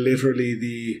Scars are literally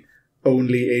the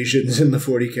only Asians in the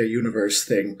 40k universe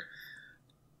thing.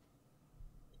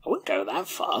 I wouldn't go that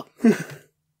far.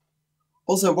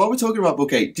 Also, while we're talking about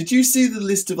Book 8, did you see the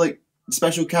list of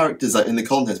special characters in the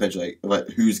contents page, like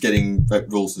who's getting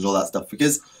rules and all that stuff?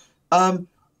 Because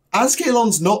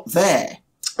Ascalon's not there.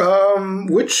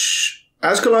 Which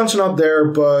Ascalon's not there,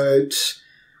 but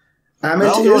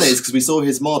Amit is because we saw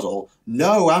his model.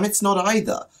 No, Amit's not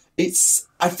either.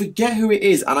 I forget who it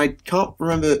is, and I can't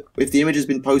remember if the image has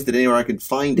been posted anywhere I could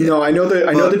find it. No, I know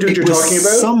the dude you're talking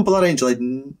about. Some Blood Angel.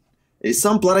 It's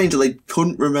some blood angel I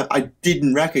couldn't remember. I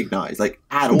didn't recognize at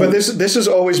all. But this has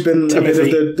always been a bit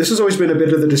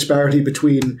of the disparity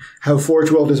between how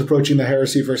Forge World is approaching the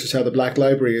heresy versus how the Black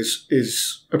Library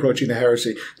is approaching the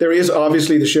heresy. There is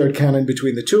obviously the shared canon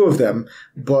between the two of them,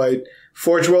 but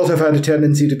Forge World have had a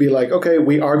tendency to be like, okay,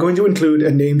 we are going to include a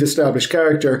named established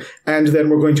character, and then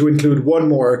we're going to include one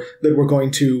more that we're going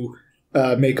to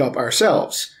make up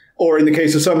ourselves. Or in the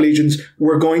case of some legions,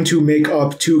 we're going to make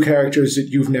up two characters that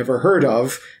you've never heard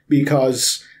of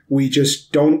because we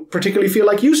just don't particularly feel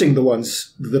like using the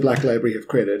ones the Black Library have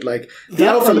created. Like for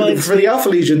the Alpha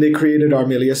Legion, they created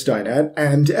Armilius, Dynat,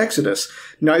 and Exodus,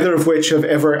 neither of which have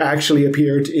ever actually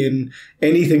appeared in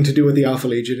anything to do with the Alpha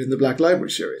Legion in the Black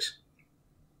Library series.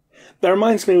 That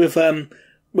reminds me with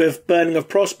Burning of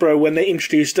Prospero when they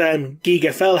introduced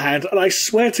Giga Fellhand, and I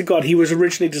swear to God he was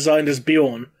originally designed as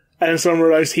Bjorn. And then someone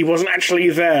realised he wasn't actually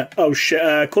there. Oh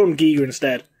shit, call him Giga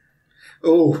instead.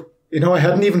 Oh, I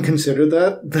hadn't even considered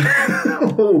that.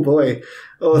 Oh boy.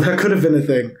 Oh, that could have been a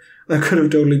thing. That could have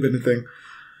totally been a thing.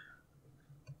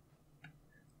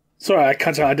 Sorry, I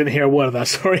didn't hear a word of that,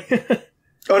 sorry.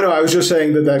 Oh no, I was just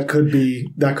saying that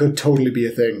could totally be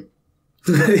a thing.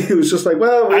 He was just like,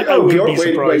 well, wait,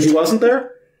 he wasn't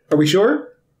there? Are we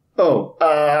sure? Oh,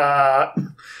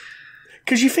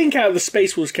 because you think out of the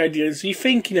Space Wars characters, you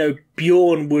think,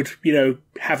 Bjorn would,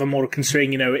 have a model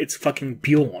considering, it's fucking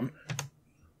Bjorn.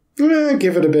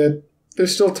 Give it a bit.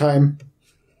 There's still time.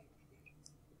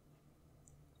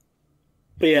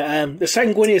 But yeah, the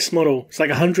Sanguinius model is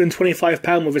like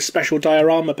 £125 with a special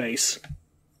diorama base.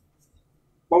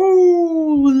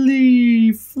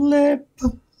 Holy flip.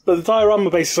 But the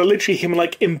diorama base is literally him,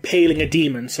 impaling a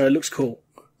demon, so it looks cool.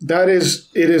 It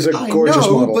is a gorgeous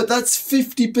model. But that's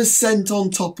 50% on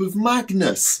top of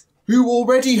Magnus, who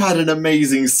already had an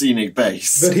amazing scenic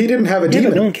base. But he didn't have a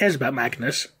demon. But no one cares about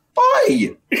Magnus.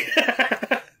 Why?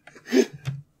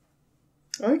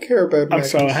 I care about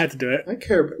Magnus. I'm sorry, I had to do it. I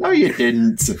care about No, you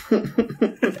didn't.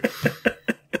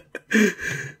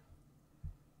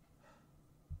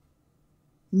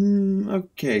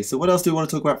 Okay, so what else do we want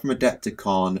to talk about from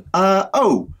Adepticon?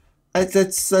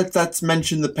 Let's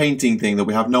mention the painting thing that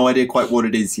we have no idea quite what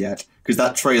it is yet, because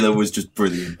that trailer was just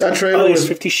brilliant. That trailer was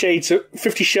 50 Shades of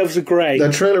Grey.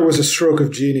 That trailer was a stroke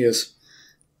of genius.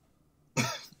 And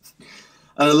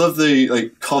I love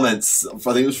the comments. I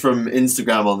think it was from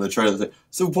Instagram on the trailer.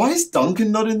 So why is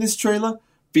Duncan not in this trailer?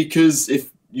 Because if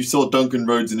you saw Duncan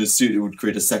Rhodes in a suit, it would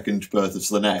create a second birth of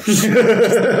Slanesh.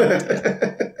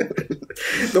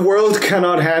 The world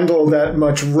cannot handle that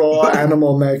much raw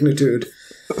animal magnitude.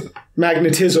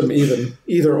 Magnetism, even.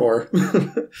 Either or.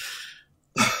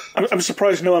 I'm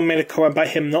surprised no one made a comment about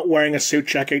him not wearing a suit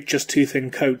jacket, just two thin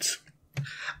coats.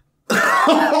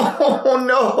 Oh,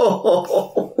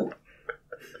 no!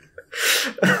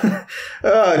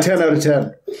 10 out of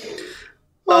 10.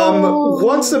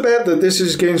 What's the bet that this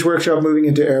is Games Workshop moving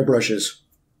into airbrushes?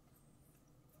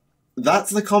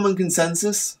 That's the common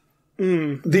consensus.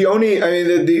 I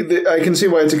can see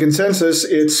why it's a consensus.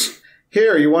 It's,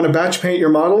 here, you want to batch paint your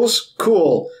models?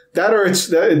 Cool. That or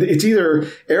it's either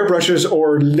airbrushes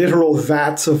or literal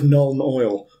vats of Nuln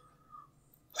oil.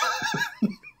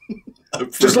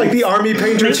 Just like the army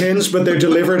painter tins, but they're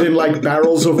delivered in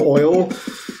barrels of oil.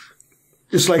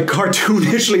 Just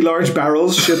cartoonishly large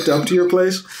barrels shipped up to your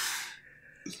place.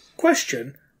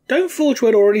 Question. Don't Forge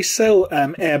World already sell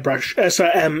airbrush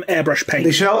paint?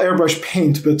 They sell airbrush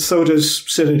paint, but so does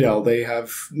Citadel. They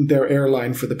have their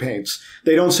airline for the paints.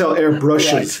 They don't sell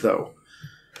airbrushes, though.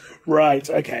 Right,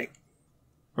 okay.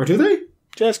 Or do they?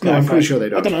 Just no, I'm pretty sure they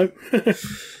don't. I don't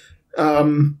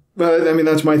know. But,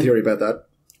 that's my theory about that.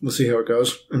 We'll see how it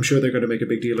goes. I'm sure they're going to make a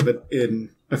big deal of it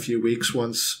in a few weeks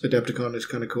once Adepticon is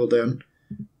kind of cooled down.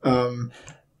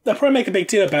 They'll probably make a big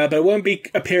deal about it, but it won't be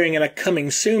appearing in a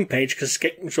coming soon page because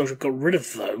Games Workshop got rid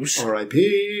of those.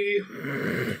 R.I.P.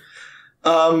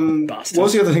 What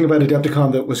was the other thing about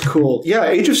Adepticon that was cool? Yeah,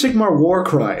 Age of Sigmar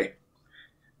Warcry.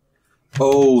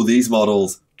 Oh, these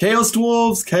models. Chaos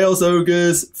Dwarves, Chaos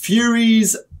Ogres,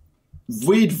 Furies,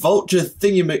 weird vulture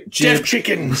thingamajig. Death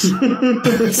chickens!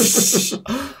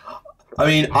 I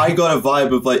mean, I got a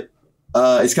vibe of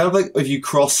it's kind of like if you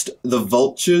crossed the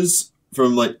vultures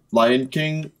from Lion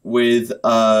King with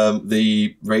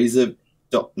the Razor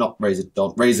Gore,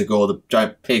 the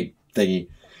giant pig thingy.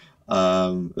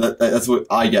 That's what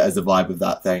I get as the vibe of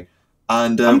that thing.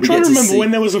 And I'm trying to remember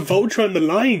when there was a vulture in the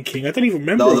Lion King. I don't even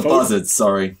remember. No, the buzzards.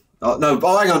 Sorry. Oh, no,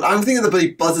 hang on. I'm thinking of the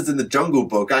bloody buzzards in the Jungle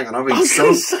Book. Hang on, I was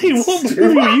going to say, what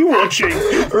movie are you watching?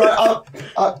 Right,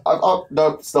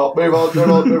 no, stop. Move on.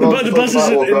 But the buzzards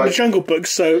in the Jungle Book,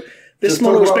 so This Just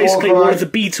model talk was about basically Warcry. one of the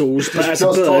Beatles, but as a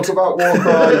Just bird. talk about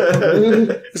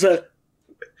Warcry. So,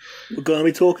 we're going to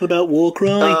be talking about Warcry.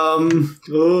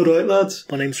 Oh, right, lads.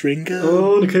 My name's Ringo.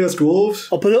 Oh, the Chaos Dwarves.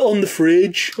 I'll put it on the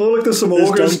fridge. Oh, look, there's some There's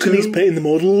ogres Duncan, he's too. painting the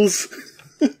models.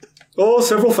 Oh,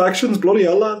 several factions. Bloody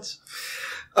hell, lads.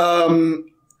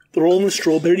 They're all in the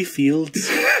strawberry fields.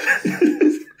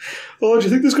 Oh, do you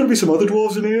think there's going to be some other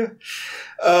dwarves in here?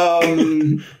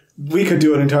 We could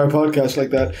do an entire podcast like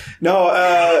that. No,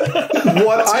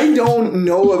 what I don't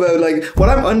know about, like, what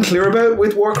I'm unclear about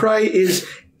with Warcry is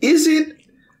it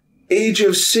Age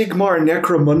of Sigmar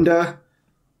Necromunda?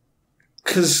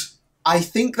 Because I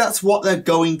think that's what they're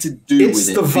going to do it's with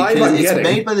it. the vibe because I'm it's getting.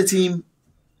 made by the team.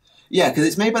 Yeah, because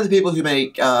it's made by the people who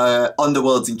make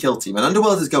Underworlds and Kill Team, and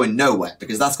Underworlds is going nowhere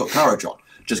because that's got Caradron.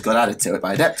 Just got added to it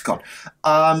by Adepticon.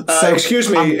 excuse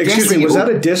me, was that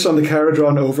a diss on the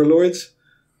Caradron Overlords?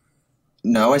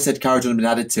 No, I said Caradron had been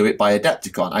added to it by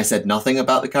Adepticon. I said nothing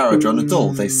about the Caradron at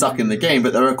all. They suck in the game,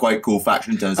 but they're a quite cool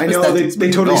faction in terms of I know, aesthetics.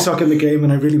 they totally suck in the game,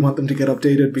 and I really want them to get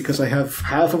updated because I have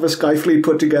half of a Skyfleet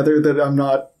put together that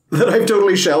I've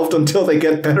totally shelved until they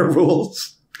get better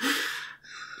rules.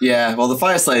 Yeah, well, the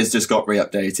Fireslayers just got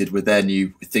re-updated with their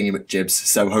new thingy-jibs,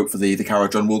 so hopefully the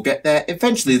Caradron will get there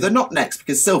eventually. They're not next,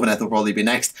 because Sylvaneth will probably be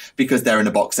next, because they're in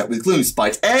a box set with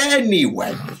Gloomspite.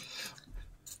 Anyway.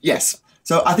 Yes.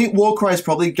 So I think Warcry is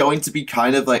probably going to be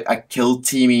kind of like a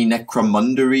kill-teamy,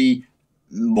 necromundery,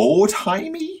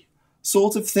 Mordheimy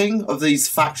sort of thing, of these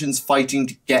factions fighting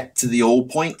to get to the all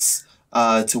points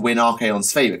to win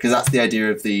Archaon's favour, because that's the idea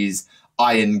of these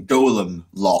Iron Golem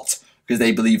lot, because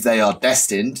they believe they are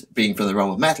destined, being from the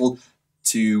realm of metal,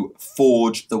 to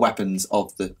forge the weapons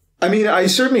of the... I mean, I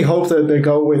certainly hope that they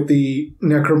go with the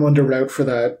Necromunda route for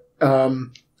that.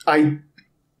 I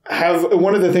have...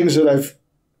 One of the things that I've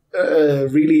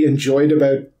really enjoyed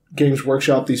about Games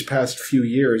Workshop these past few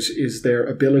years is their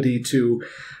ability to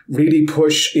really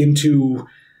push into...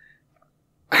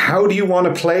 How do you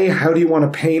want to play? How do you want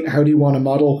to paint? How do you want to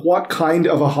model? What kind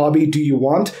of a hobby do you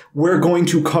want? We're going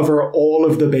to cover all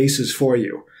of the bases for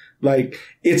you. Like,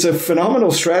 it's a phenomenal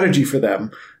strategy for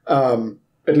them,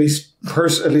 at least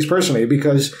personally,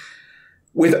 because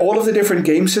with all of the different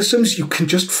game systems, you can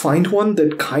just find one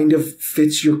that kind of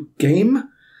fits your game.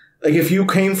 Like, if you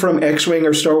came from X-Wing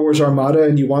or Star Wars Armada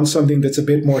and you want something that's a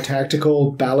bit more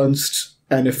tactical, balanced,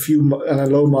 and a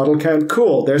low model count,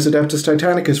 cool. There's Adeptus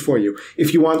Titanicus for you.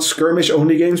 If you want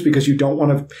skirmish-only games because you don't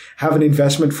want to have an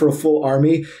investment for a full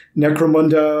army,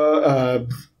 Necromunda,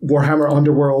 Warhammer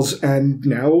Underworlds, and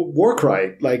now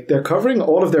Warcry. Like, they're covering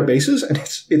all of their bases, and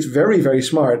it's very, very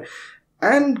smart.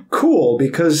 And cool,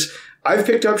 because I've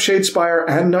picked up Shadespire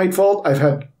and Nightvault. I've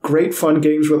had great fun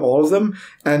games with all of them,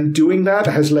 and doing that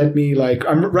has led me, like,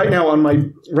 I'm right now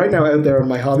out there on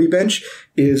my hobby bench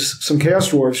is some Chaos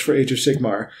Dwarves for Age of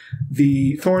Sigmar,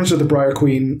 the Thorns of the Briar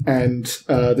Queen, and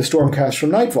the Stormcast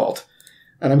from Nightvault.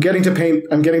 And I'm getting to paint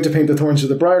the Thorns of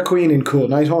the Briar Queen in cool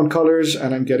Nighthaunt colors,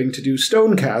 and I'm getting to do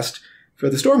Stonecast for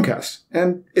the Stormcast.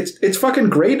 And it's fucking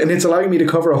great, and it's allowing me to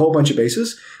cover a whole bunch of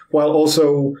bases while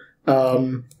also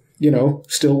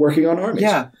still working on armies.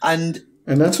 Yeah, and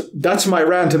that's my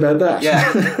rant about that.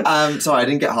 Yeah. Sorry, I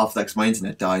didn't get half that because my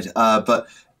internet died. But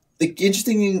the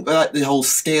interesting thing about the whole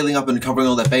scaling up and covering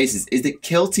all their bases is that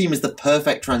Kill Team is the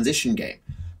perfect transition game.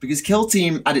 Because Kill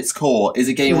Team, at its core, is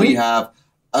a game where you have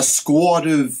a squad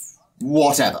of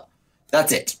whatever.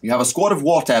 That's it. You have a squad of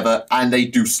whatever, and they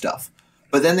do stuff.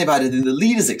 But then they've added in the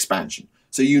Leaders expansion.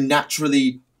 So you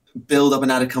naturally build up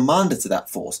and add a commander to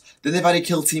that force. Then they've added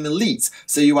Kill Team Elites,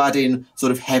 so you add in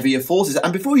sort of heavier forces.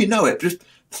 And before you know it, just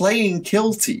playing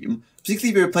Kill Team, particularly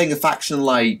if you're playing a faction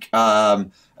like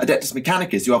Adeptus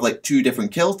Mechanicus, you have like 2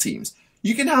 different Kill Teams,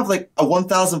 you can have like a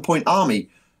 1,000 point army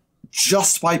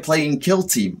just by playing Kill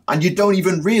Team, and you don't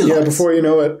even realize. Yeah, before you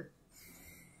know it.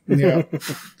 Yeah.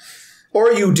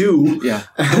 Or you do. Yeah.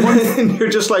 And you're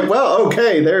just like, well,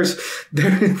 okay, there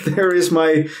is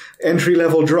my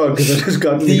entry-level drug that has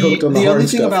gotten me hooked on the hard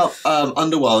stuff. The only thing about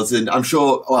Underworlds, and I'm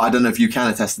sure, well, I don't know if you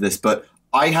can attest to this, but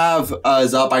I have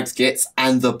Zarbag's kits,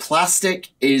 and the plastic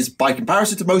is, by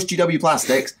comparison to most GW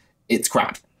plastics, it's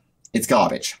crap. It's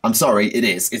garbage. I'm sorry, it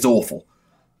is. It's awful.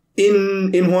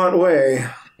 In what way?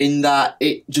 In that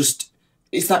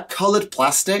it's that coloured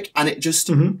plastic, and it just,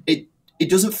 it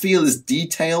doesn't feel as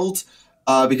detailed.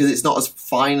 Because it's not as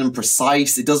fine and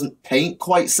precise. It doesn't paint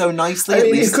quite so nicely. I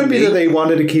mean, it could be that they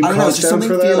wanted to keep costs down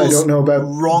for that. I don't know about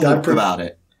wrong about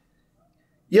it.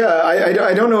 Yeah,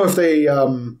 I don't know if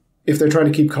they're trying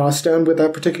to keep costs down with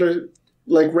that particular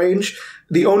range.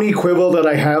 The only quibble that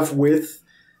I have with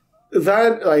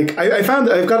that, I found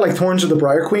I've got Thorns of the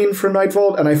Briar Queen from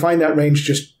Nightvault, and I find that range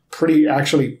just pretty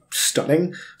actually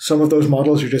stunning. Some of those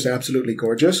models are just absolutely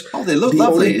gorgeous. Oh, they look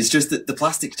lovely. It's just that the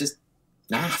plastic's just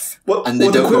naff. And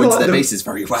they don't go into their bases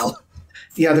very well.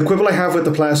 Yeah, the quibble I have with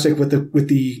the plastic, with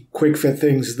the quick fit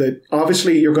things, that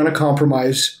obviously you're going to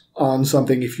compromise on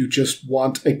something if you just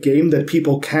want a game that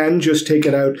people can just take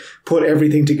it out, put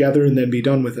everything together, and then be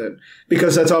done with it.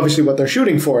 Because that's obviously what they're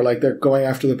shooting for. Like, they're going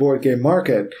after the board game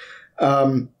market.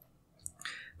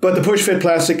 But the push fit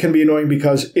plastic can be annoying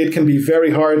because it can be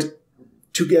very hard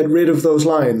to get rid of those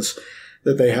lines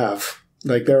that they have.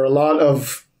 Like, there are a lot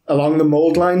of, along the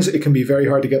mold lines, it can be very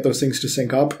hard to get those things to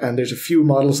sync up. And there's a few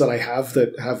models that I have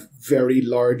that have very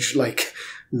large, like,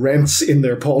 rents in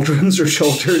their pauldrons or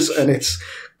shoulders, and it's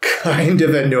kind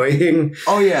of annoying.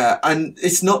 Oh yeah, and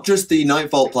it's not just the 9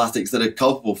 volt plastics that are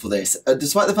culpable for this.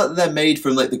 Despite the fact that they're made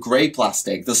from, like, the grey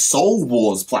plastic, the Soul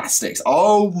Wars plastics,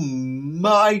 oh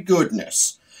my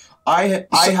goodness. I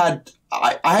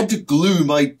had to glue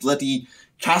my bloody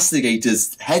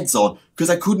castigators' heads on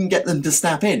because I couldn't get them to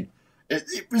snap in.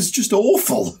 It was just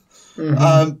awful.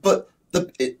 Mm-hmm. But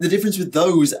the difference with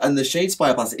those and the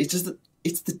Shadespire plastic, it's just that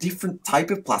it's the different type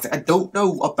of plastic. I don't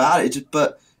know about it,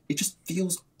 but it just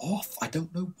feels off. I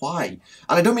don't know why.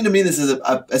 And I don't mean this as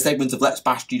a segment of Let's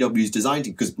Bash GW's design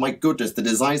team, because my goodness, the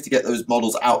designs to get those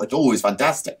models out at all is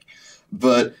fantastic.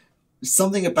 But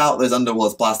something about those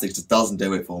Underworlds plastics just doesn't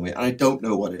do it for me, and I don't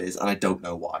know what it is, and I don't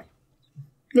know why.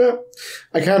 Yeah,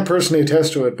 I can't personally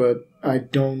attest to it, but I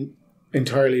don't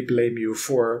entirely blame you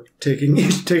for taking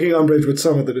umbrage with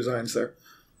some of the designs there.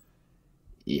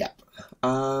 Yep.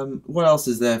 What else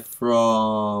is there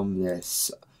from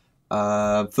this?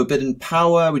 Forbidden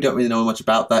Power, we don't really know much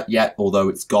about that yet, although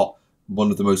it's got one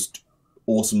of the most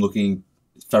awesome looking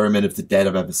Ferrymen of the Dead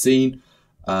I've ever seen.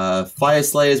 Fire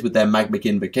Slayers with their magmic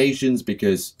invocations,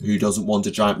 because who doesn't want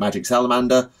a giant magic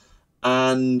salamander?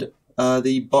 And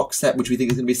the box set, which we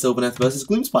think is going to be Sylvaneth versus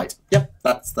Gloomspite. Yep,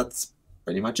 that's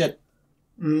pretty much it.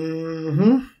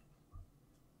 Mm-hmm.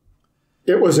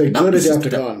 It was a good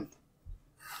Adepticon.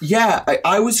 Yeah,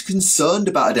 I was concerned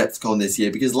about Adepticon this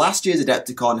year because last year's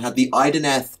Adepticon had the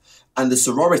Ideneth and the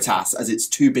Sororitas as its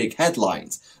two big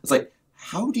headlines. It's like,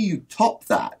 how do you top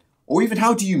that? Or even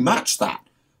how do you match that?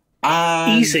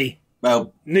 And, easy.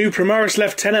 Well, new Primaris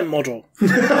Lieutenant model.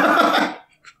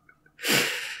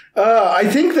 I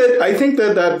think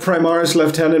that Primaris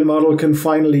Lieutenant model can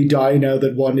finally die now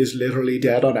that one is literally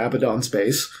dead on Abaddon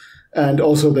space, and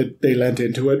also that they lent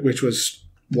into it, which was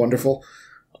wonderful.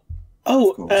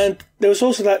 Oh, and there was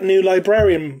also that new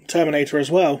Librarian Terminator as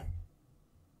well.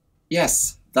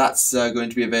 Yes, that's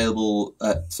going to be available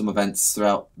at some events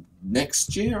throughout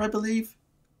next year, I believe.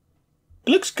 It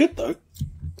looks good, though.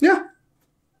 Yeah.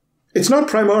 It's not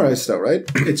Primaris, though, right?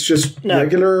 It's just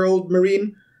regular old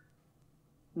Marine?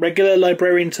 Regular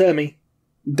Librarian Termi.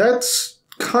 That's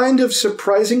kind of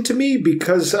surprising to me,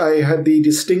 because I had the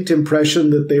distinct impression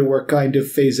that they were kind of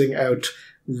phasing out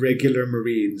regular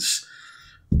Marines.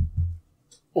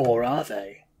 Or are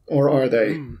they? Or are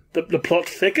they? The plot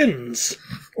thickens.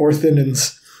 Or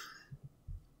thinnens.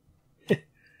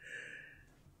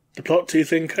 The plot too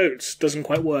thin coats. Doesn't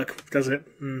quite work, does it?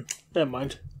 Never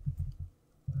mind.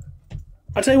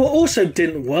 I'll tell you what also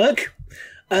didn't work.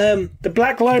 The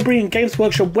Black Library and Games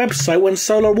Workshop website when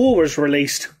Solar War was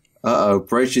released. Uh-oh,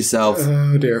 brace yourself.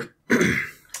 Oh, dear.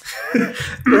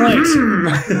 Right.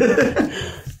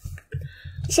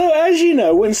 So, as you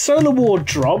know, when Solar War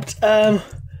dropped, the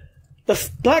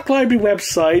Black Library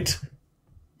website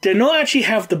did not actually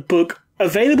have the book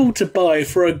available to buy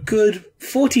for a good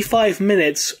 45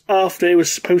 minutes after it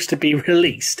was supposed to be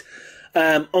released.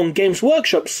 On Games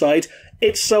Workshop's side,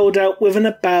 it sold out within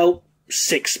about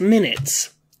 6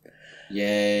 minutes.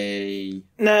 Yay.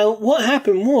 Now, what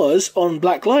happened was, on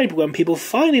Black Library, when people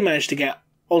finally managed to get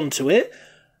onto it,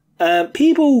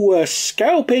 people were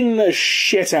scalping the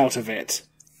shit out of it.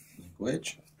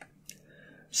 Which?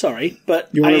 Sorry, but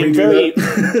I am very...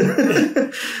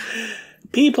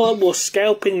 People were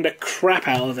scalping the crap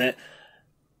out of it.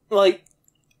 Like,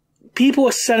 people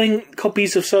are selling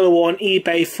copies of Solar War on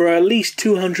eBay for at least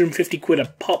 250 quid a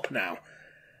pop now.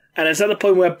 And it's at the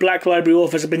point where Black Library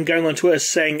authors have been going on Twitter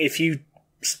saying, if you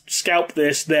scalp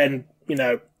this, then, you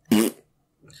know...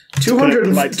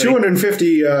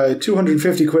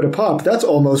 250 quid a pop, that's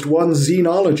almost one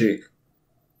xenology.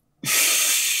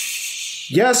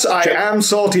 Yes, I am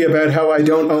salty about how I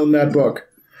don't own that book.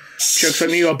 Joke's on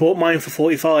you, I bought mine for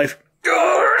 45.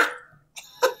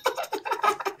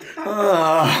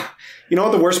 You know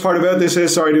what the worst part about this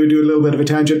is? Sorry to do a little bit of a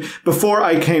tangent. Before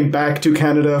I came back to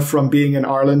Canada from being in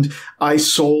Ireland, I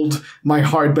sold my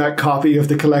hardback copy of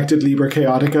the collected Liber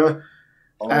Chaotica.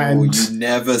 And you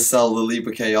never sell the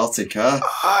Liber Chaotica.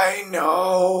 I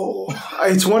know.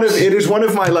 It is one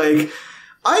of my, like,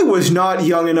 I was not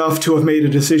young enough to have made a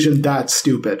decision that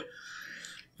stupid.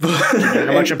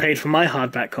 How much I paid for my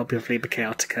hardback copy of Liber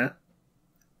Chaotica?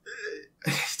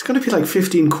 It's going to be like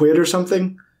 15 quid or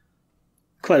something.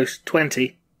 Close,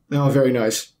 20. Oh, very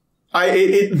nice.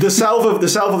 The salve of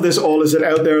this all is that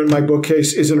out there in my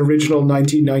bookcase is an original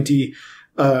 1990,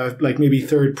 like maybe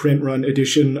third print run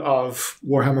edition of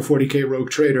Warhammer 40k Rogue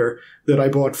Trader that I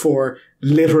bought for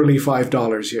literally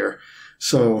 $5 here.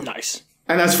 So nice.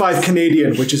 And that's $5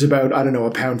 Canadian, which is about, I don't know,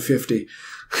 £1.50.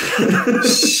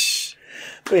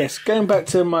 But yes, going back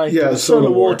to my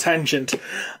Solar War tangent.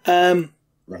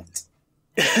 Right.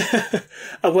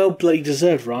 A well bloody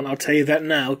deserved run, I'll tell you that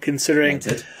now, considering.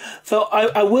 So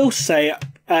I will say,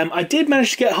 I did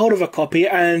manage to get hold of a copy,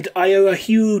 and I owe a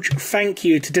huge thank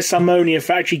you to Disharmonia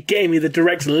for actually getting me the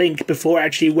direct link before it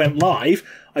actually went live.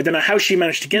 I don't know how she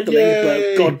managed to get the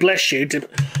link, but God bless you.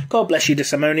 God bless you,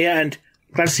 Disharmonia, and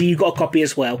glad to see you got a copy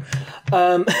as well.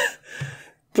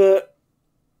 But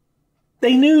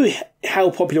they knew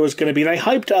how popular it was going to be. They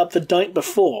hyped it up the night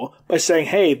before by saying,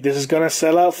 hey, this is going to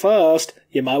sell out fast.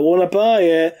 You might want to buy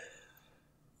it.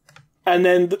 And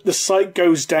then the site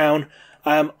goes down.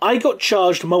 I got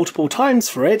charged multiple times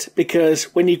for it because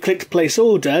when you clicked place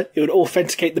order, it would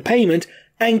authenticate the payment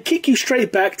and kick you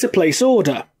straight back to place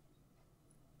order.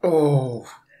 Oh.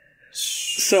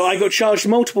 So I got charged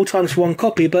multiple times for one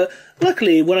copy, but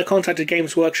luckily when I contacted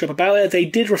Games Workshop about it, they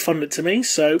did refund it to me,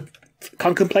 so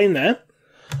can't complain there.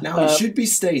 Now, it should be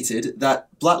stated that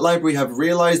Black Library have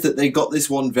realised that they got this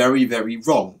one very, very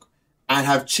wrong and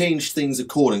have changed things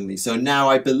accordingly. So now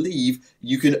I believe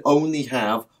you can only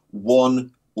have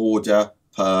one order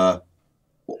per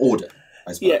order,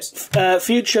 I suppose. Yes.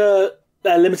 Future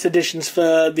limited editions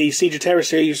for the Siege of Terror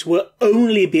series will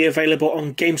only be available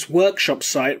on Games Workshop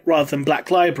site rather than Black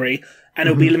Library, and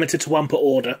it'll be limited to one per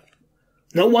order.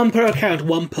 Not one per account,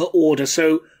 one per order.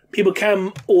 So people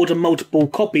can order multiple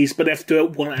copies, but they have to do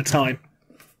it one at a time.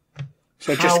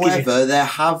 So however, there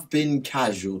have been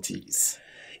casualties.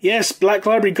 Yes, Black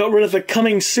Library got rid of the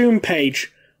coming soon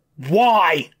page.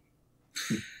 Why?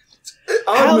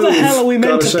 How the hell are we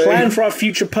meant to plan for our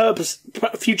future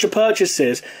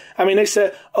purchases? I mean, they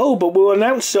said, oh, but we'll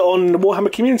announce it on the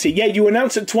Warhammer community. Yeah, you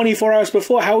announced it 24 hours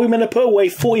before. How are we meant to put away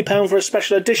 £40 for a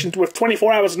special edition with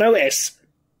 24 hours notice?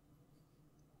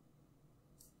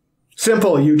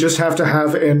 Simple. You just have to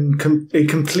have a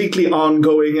completely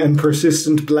ongoing and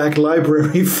persistent Black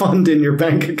Library fund in your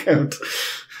bank account.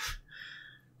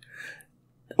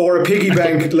 Or a piggy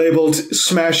bank labeled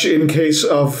smash in case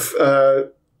of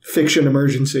fiction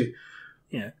emergency.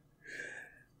 Yeah.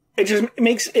 It just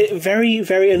makes it very,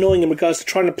 very annoying in regards to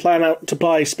trying to plan out to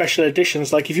buy special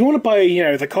editions. Like, if you want to buy,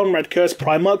 the Conrad Kurz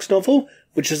Primarchs novel,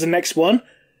 which is the next one,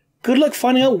 good luck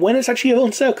finding out when it's actually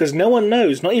on sale, because no one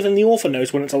knows. Not even the author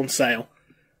knows when it's on sale.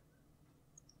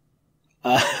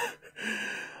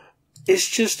 It's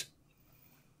just...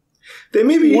 They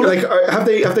maybe have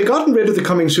they gotten rid of the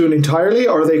coming soon entirely,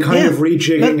 or are they kind of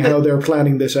rejigging how they're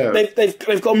planning this out?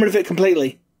 They've gotten rid of it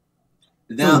completely.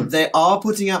 Now they are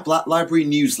putting out Black Library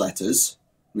newsletters,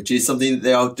 which is something that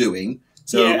they are doing.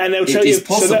 So and they'll tell you.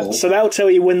 So they'll tell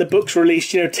you when the book's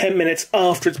released. 10 minutes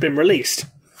after it's been released.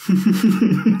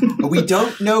 We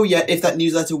don't know yet if that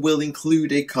newsletter will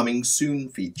include a coming soon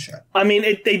feature. I mean,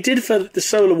 they did for the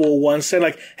Solar War one,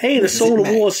 so hey, the Solar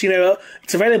Wars,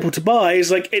 it's available to buy.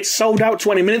 It's it's sold out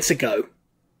 20 minutes ago.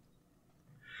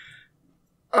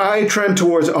 I trend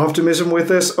towards optimism with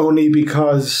this only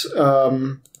because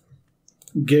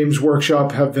Games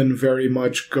Workshop have been very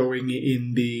much going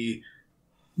in the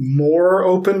more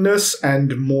openness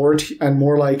and more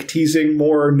like teasing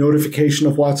more notification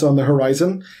of what's on the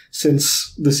horizon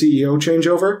since the CEO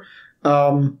changeover.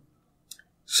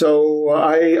 So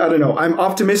I don't know. I'm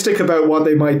optimistic about what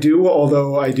they might do,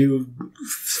 although I do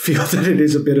feel that it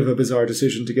is a bit of a bizarre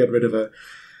decision to get rid of a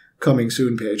coming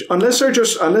soon page. Unless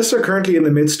they're currently in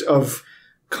the midst of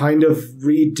kind of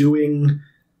redoing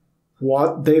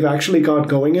what they've actually got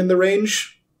going in the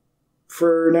range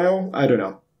for now. I don't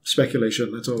know.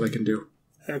 Speculation, that's all I can do.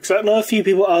 Because I know a few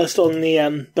people asked on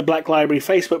the Black Library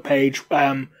Facebook page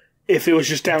if it was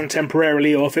just down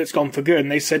temporarily or if it's gone for good,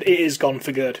 and they said it is gone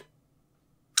for good.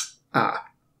 Ah.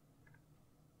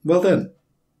 Well then.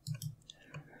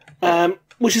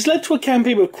 Which has led to a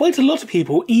campaign with quite a lot of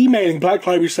people emailing Black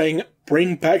Library saying,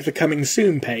 bring back the coming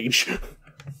soon page.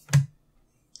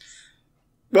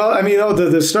 Well, I mean,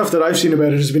 the stuff that I've seen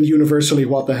about it has been universally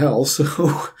what the hell,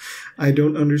 so I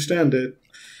don't understand it.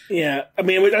 Yeah, I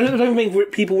mean, I don't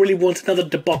think people really want another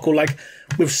debacle like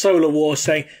with Solar War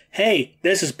saying, hey,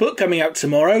 there's this book coming out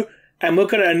tomorrow, and we're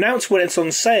going to announce when it's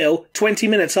on sale 20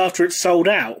 minutes after it's sold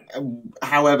out.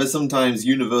 However, sometimes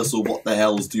universal what the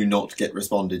hells do not get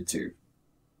responded to.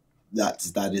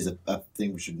 That is a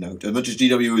thing we should note. As much as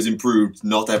GW has improved,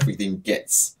 not everything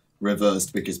gets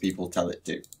reversed because people tell it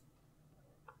to.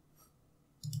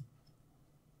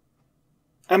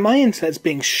 And my internet's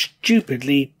being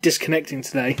stupidly disconnecting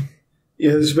today.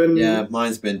 Yeah, Yeah,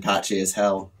 mine's been patchy as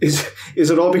hell. Is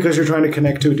it all because you're trying to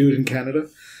connect to a dude in Canada?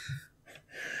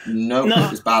 No,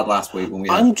 it was bad last week when we.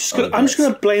 I'm just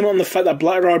gonna blame it on the fact that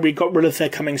Black Library got rid of their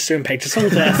coming soon page. It's all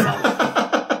their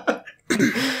fault.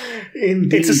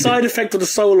 Indeed. It's a side effect of the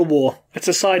Solar War. It's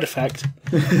a side effect.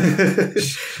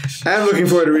 I'm looking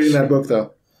forward to reading that book,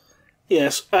 though.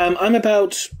 Yes, I'm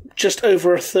about just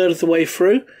over a third of the way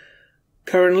through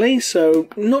currently, so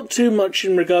not too much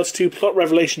in regards to plot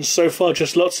revelations so far.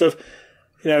 Just lots of,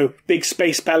 big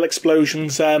space battle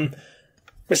explosions.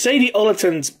 Mercedes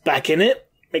Ollerton's back in it.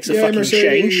 Makes a fucking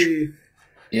Mercedes. change.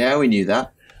 Yeah, we knew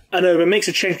that. I know, but it makes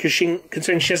a change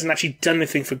considering she hasn't actually done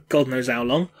anything for God knows how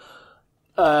long.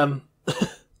 I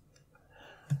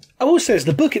will say this,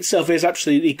 the book itself is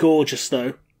absolutely gorgeous,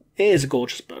 though. It is a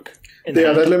gorgeous book.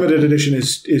 Yeah, that limited edition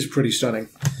is pretty stunning.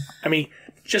 I mean,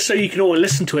 just so you can all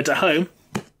listen to it at home,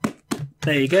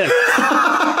 there you go.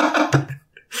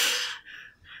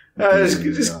 Just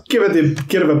give it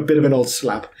a bit of an old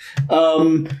slap.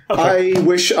 Okay. I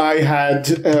wish I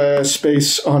had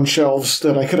space on shelves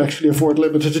that I could actually afford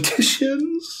limited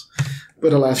editions,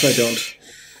 but alas, I don't.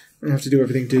 I have to do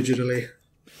everything digitally.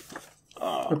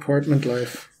 Apartment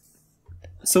life.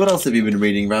 So what else have you been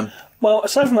reading, Ram? Well,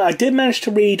 aside from that, I did manage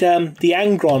to read the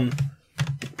Angron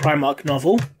Primarch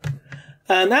novel,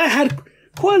 and that had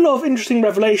quite a lot of interesting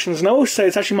revelations, and I will say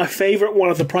it's actually my favourite one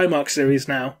of the Primarch series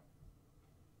now.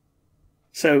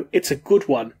 So, it's a good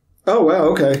one. Oh, wow,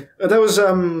 okay. That was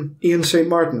Ian St.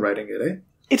 Martin writing it, eh?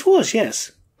 It was,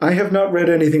 yes. I have not read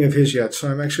anything of his yet, so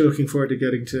I'm actually looking forward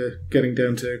to getting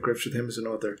down to grips with him as an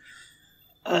author.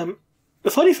 The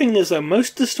funny thing is, though,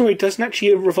 most of the story doesn't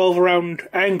actually revolve around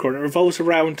Angron. It revolves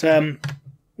around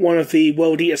one of the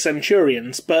World Eater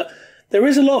Centurions, but there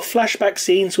is a lot of flashback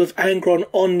scenes with Angron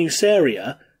on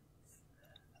Nuceria.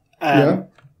 Yeah.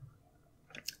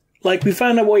 Like, we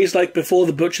found out what he's like before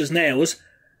the Butcher's Nails,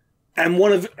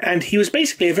 and he was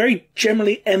basically a very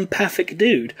generally empathic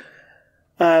dude.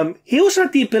 He also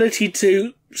had the ability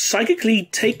to psychically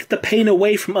take the pain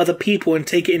away from other people and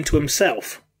take it into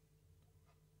himself.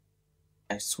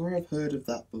 I swear I've heard of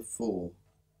that before.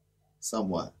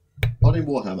 Somewhere. Not in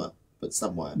Warhammer, but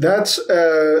somewhere.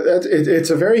 It's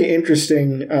a very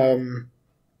interesting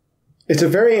it's a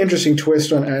very interesting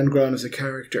twist on Angron as a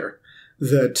character,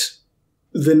 that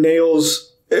the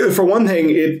nails, for one thing,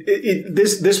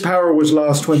 this power was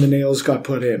lost when the nails got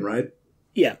put in, right?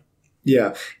 Yeah.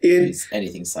 Yeah. It's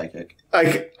anything psychic.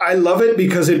 I love it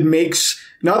because it makes,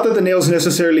 not that the nails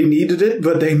necessarily needed it,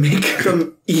 but they make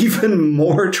them even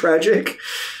more tragic.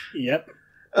 Yep.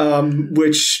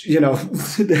 Which,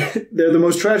 they're the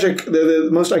most tragic, they're the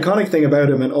most iconic thing about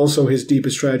him, and also his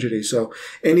deepest tragedy. So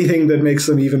anything that makes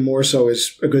them even more so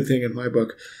is a good thing in my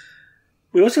book.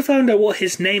 We also found out what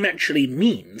his name actually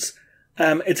means.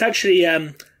 It's actually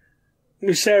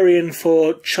Nucerian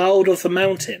for Child of the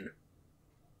Mountain.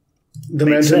 The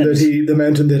mountain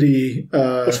that he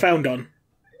was found on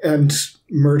and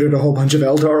murdered a whole bunch of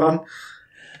Eldar on.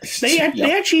 They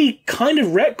actually kind of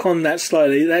retconned that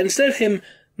slightly. That instead of him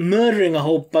murdering a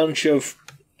whole bunch of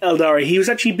Eldari, he was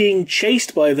actually being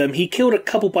chased by them. He killed a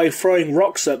couple by throwing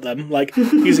rocks at them, like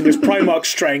using his Primarch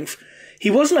strength. He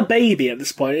wasn't a baby at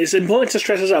this point. It's important to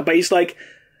stress this out, but he's like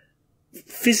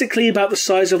physically about the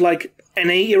size of like an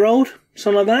 8-year-old,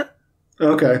 something like that.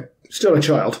 Okay, still a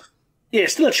child. Yeah,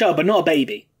 still a child, but not a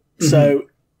baby. Mm-hmm.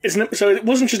 So it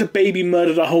wasn't just a baby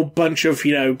murdered a whole bunch of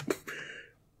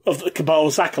of the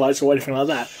Cabal's acolytes or anything like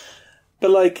that.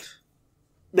 But like,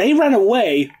 they ran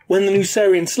away when the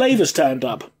Nucerian slavers turned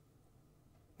up.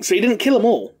 So he didn't kill them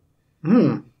all.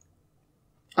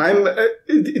 I'm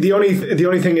the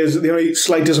only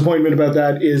slight disappointment about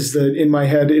that is that in my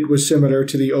head it was similar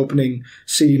to the opening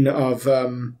scene of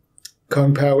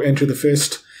Kung Pao Enter the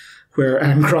Fist, where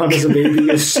Angron as a baby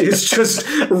is just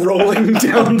rolling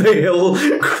down the hill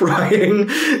crying,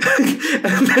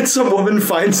 and then some woman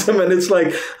finds him and it's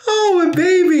like, oh, a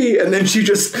baby, and then she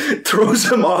just throws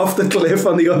him off the cliff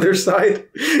on the other side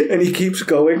and he keeps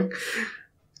going.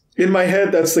 In my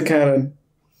head, that's the canon.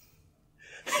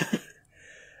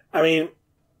 I mean,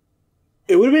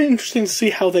 it would have been interesting to see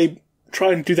how they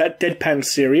try and do that deadpan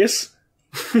serious.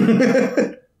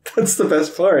 That's the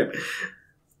best part.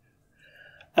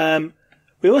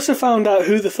 We also found out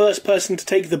who the first person to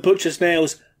take the butcher's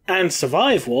nails and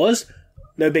survive was.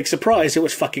 No big surprise, it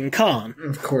was fucking Khan.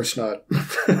 Of course not.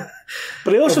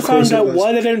 But I also found out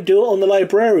why they don't do it on the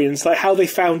librarians, like how they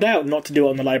found out not to do it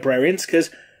on the librarians, because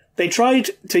they tried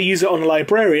to use it on the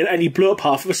librarian and he blew up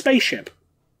half of a spaceship.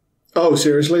 Oh,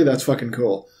 seriously? That's fucking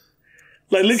cool.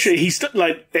 Like, literally,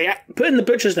 they put in the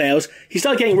butcher's nails, he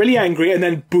started getting really angry, and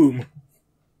then boom.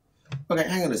 Okay,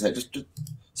 hang on a sec.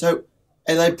 So,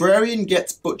 a librarian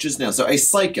gets butcher's nails. So, a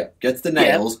psyker gets the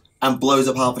nails and blows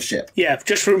up half a ship. Yeah,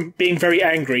 just from being very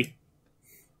angry.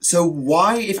 So,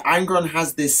 why, if Angron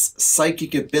has this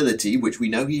psychic ability, which we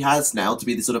know he has now, to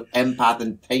be the sort of empath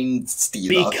and pain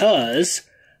stealer... Because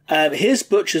his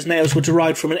butcher's nails were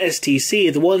derived from an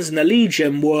STC. The ones in the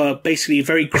Legion were basically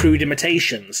very crude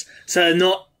imitations. So, they're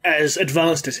not as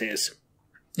advanced as his.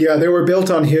 Yeah, they were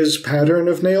built on his pattern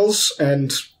of nails,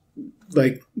 and...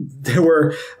 Like, there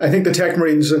were, I think the Tech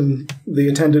Marines and the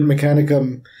Attendant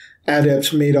Mechanicum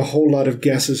adepts made a whole lot of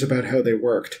guesses about how they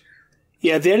worked.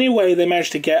 Yeah, the only way they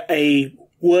managed to get a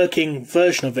working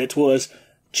version of it was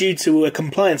due to a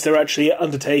compliance they were actually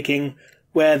undertaking,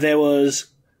 where there was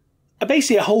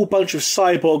basically a whole bunch of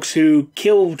cyborgs who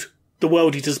killed the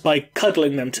World Eaters by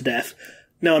cuddling them to death.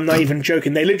 No, I'm not even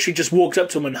joking. They literally just walked up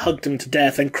to them and hugged them to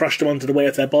death and crushed them onto the way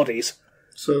of their bodies.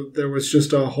 So there was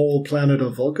just a whole planet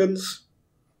of Vulcans?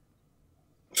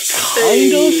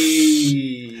 Kind of.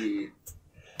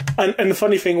 And the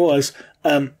funny thing was,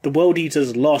 the World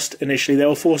Eaters lost initially. They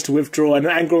were forced to withdraw, and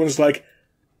Angron was like,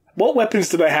 what weapons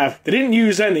do they have? They didn't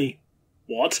use any.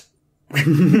 What?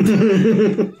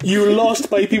 You lost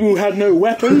by people who had no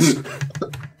weapons?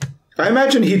 I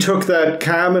imagine he took that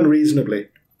calm and reasonably.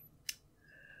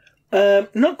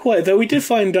 Not quite, though. We did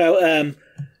find out...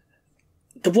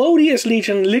 the World Eaters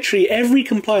Legion, literally every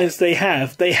compliance they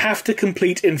have to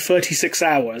complete in 36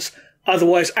 hours.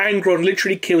 Otherwise, Angron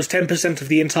literally kills 10% of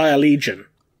the entire Legion.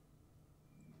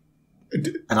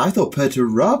 And I thought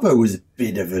Perturabo was a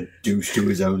bit of a douche to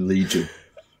his own Legion.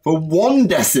 For one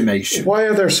decimation. Why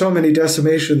are there so many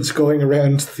decimations going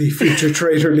around the future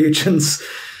traitor legions?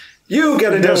 You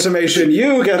get a decimation,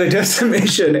 you get a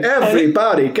decimation,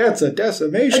 everybody gets a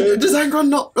decimation. And does Angron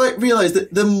not realise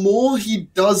that the more he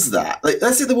does that,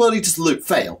 let's say the World Eaters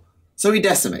fail, so he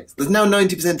decimates. There's now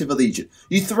 90% of a legion.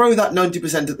 You throw that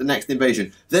 90% at the next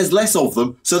invasion, there's less of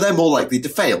them, so they're more likely to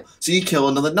fail. So you kill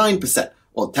another 9%,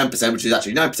 or 10%, which is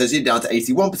actually 9%, so you're down to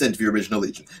 81% of your original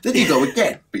legion. Then you go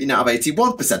again, but you now have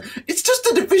 81%. It's just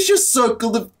a vicious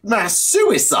circle of mass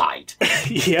suicide.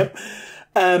 Yep.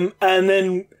 And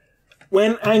then...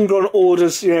 when Angron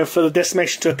orders, for the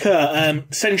decimation to occur,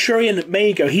 Centurion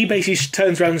Mago, he basically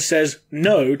turns around and says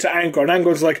no to Angron.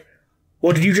 Angron's like,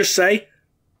 what did you just say?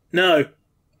 No.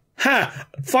 Ha!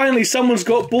 Finally, someone's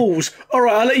got balls.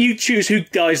 Alright, I'll let you choose who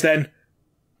dies then.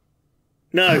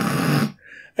 No.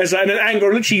 And then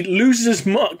Angron literally loses his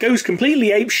mind, goes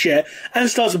completely apeshit, and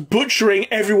starts butchering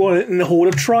everyone in the Hall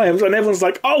of Triumph, and everyone's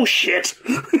like, oh shit!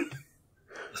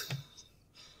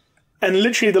 And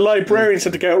literally, the librarians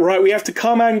had to go, right, we have to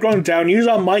calm Angron down, use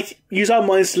our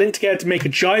minds to link together to make a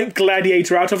giant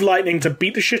gladiator out of lightning to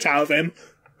beat the shit out of him.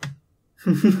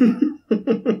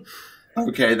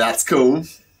 Okay, that's cool.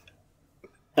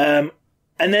 And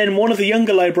then one of the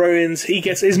younger librarians,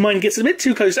 his mind gets a bit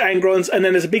too close to Angron's, and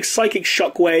then there's a big psychic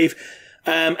shockwave,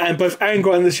 and both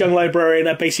Angron and this young librarian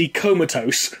are basically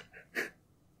comatose.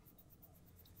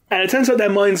 And it turns out their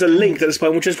minds are linked at this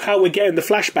point, which is how we're getting the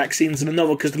flashback scenes in the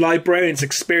novel, because the librarians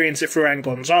experience it through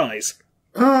Angron's eyes.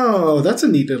 Oh, that's a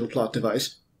neat little plot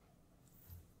device.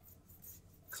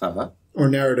 Clever. Or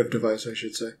narrative device, I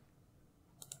should say.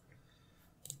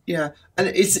 Yeah, and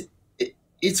it's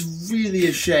really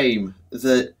a shame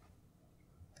that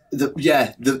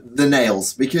the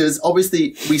nails, because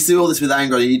obviously we see all this with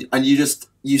Angron, and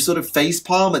you sort of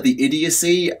facepalm at the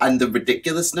idiocy and the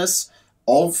ridiculousness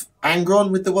of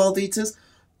Angron with the World Eaters,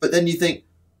 but then you think,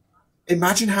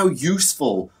 imagine how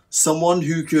useful someone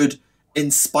who could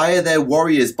inspire their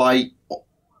warriors by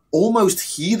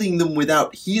almost healing them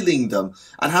without healing them,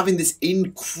 and having this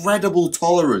incredible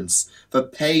tolerance for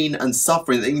pain and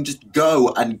suffering that they can just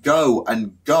go and go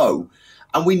and go.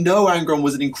 And we know Angron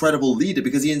was an incredible leader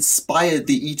because he inspired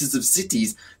the Eaters of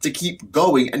Cities to keep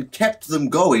going and kept them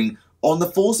going on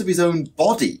the force of his own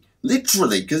body,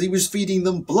 literally, because he was feeding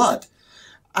them blood.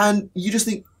 And you just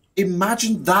think,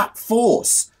 imagine that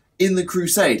force in the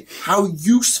Crusade, how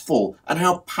useful and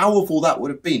how powerful that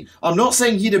would have been. I'm not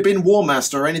saying he'd have been War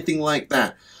Master or anything like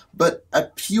that, but a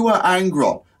pure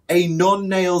Angron, a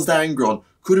non-nails Angron,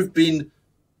 could have been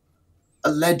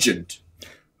a legend.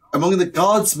 among the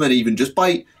guardsmen even, just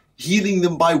by healing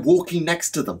them by walking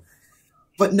next to them.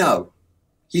 But no,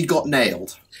 he got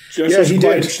nailed. So it's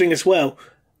quite interesting as well.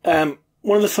 One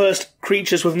of the first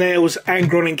creatures with nails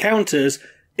Angron encounters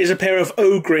is a pair of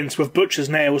ogrins with butcher's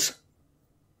nails.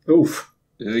 Oof.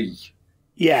 Oy.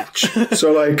 Yeah.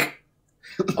 So, like,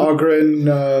 Ogren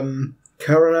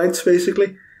Karanites,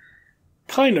 basically?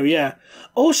 Kind of, yeah.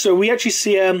 Also, we actually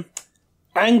see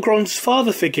Angron's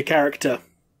father figure character.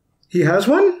 He has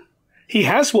one? He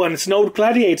has one. It's an old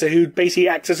gladiator who basically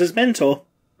acts as his mentor.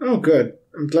 Oh, good.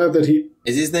 I'm glad that he...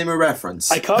 Is his name a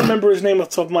reference? I can't remember his name off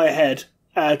the top of my head.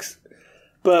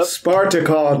 But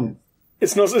Spartacon.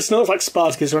 It's not like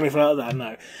Spartacus or anything like that,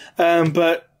 no.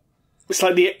 But it's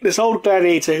like this old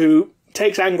gladiator who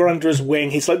takes Angron under his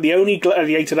wing. He's like the only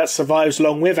gladiator that survives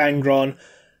along with Angron.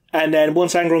 And then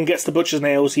once Angron gets the butcher's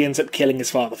nails, he ends up killing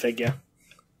his father figure.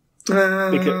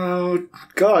 Oh,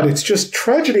 God, it's just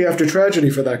tragedy after tragedy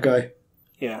for that guy.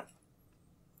 Yeah.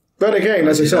 But again,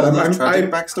 as I said,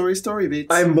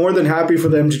 I'm more than happy for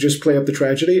them to just play up the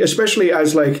tragedy, especially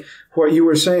as, like, what you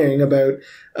were saying about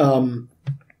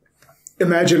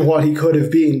imagine what he could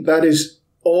have been. That is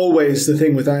always the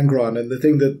thing with Angron, and the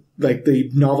thing that, like, the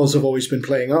novels have always been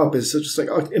playing up is just like,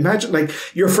 oh, imagine, like,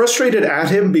 you're frustrated at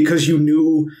him because you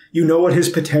know what his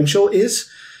potential is,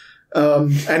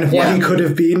 and what he could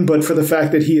have been, but for the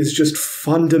fact that he is just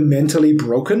fundamentally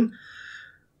broken.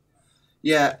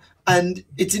 Yeah. And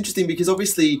it's interesting because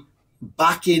obviously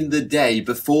back in the day,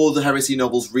 before the Heresy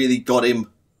novels really got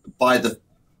him by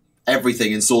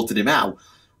everything and sorted him out,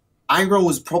 Angron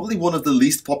was probably one of the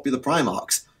least popular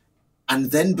Primarchs. And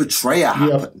then Betrayer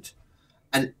happened.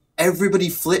 And everybody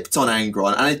flipped on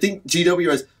Angron. And I think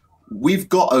GW has, we've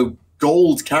got a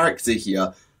gold character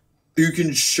here who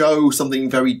can show something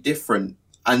very different.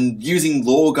 And using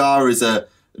Lorgar as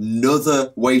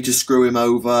another way to screw him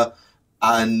over.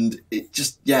 And it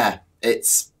just,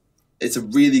 it's a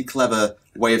really clever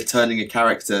way of turning a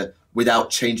character without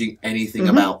changing anything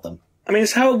about them. I mean,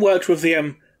 it's how it worked with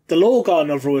the Lorgar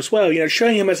novel as well. You know,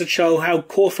 showing him as a child how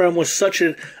Corferan was such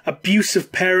an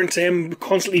abusive parent to him,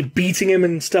 constantly beating him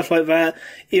and stuff like that.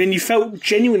 And you felt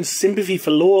genuine sympathy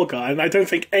for Lorgar, and I don't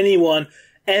think anyone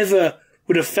ever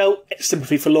would have felt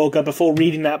sympathy for Lorgar before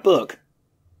reading that book.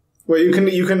 Well, you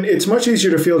can. It's much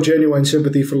easier to feel genuine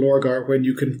sympathy for Lorgar when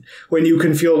you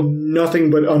can feel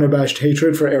nothing but unabashed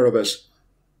hatred for Erebus.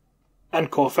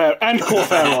 And Corferan. And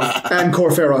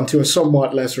Corferan to a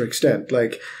somewhat lesser extent.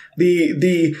 Like, I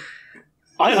hate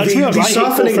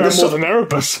Corferan more than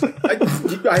Erebus.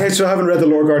 I still haven't read the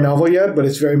Lorgar novel yet, but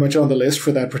it's very much on the list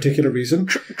for that particular reason.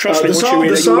 Trust me, once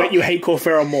you read it, you hate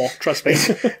Corferan more. Trust me.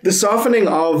 The softening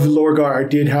of Lorgar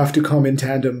did have to come in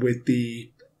tandem with the,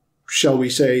 shall we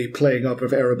say, playing up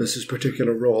of Erebus's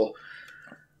particular role.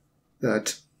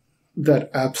 That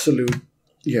absolute,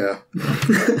 yeah.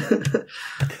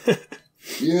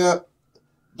 Yeah.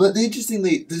 But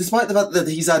interestingly, despite the fact that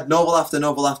he's had novel after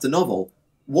novel after novel,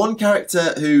 one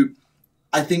character who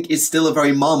I think is still a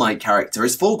very Marmite character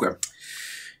is Fulgrim.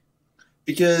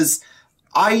 Because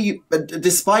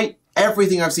despite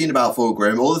everything I've seen about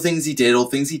Fulgrim, all the things he did, all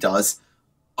the things he does,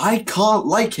 I can't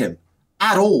like him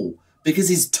at all. Because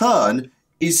his turn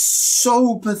is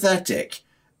so pathetic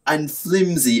and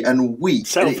flimsy and weak.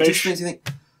 Selfish. And it just makes you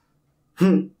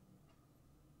think,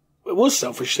 It was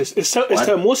selfish. His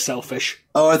turn was selfish.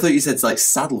 Oh, I thought you said it's like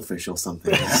saddlefish or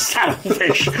something.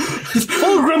 Saddlefish.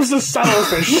 Fulgrim's the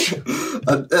saddlefish.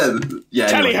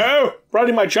 Tally-ho!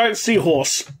 Riding my giant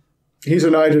seahorse. He's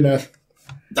an Ideneth.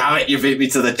 Damn it, you beat me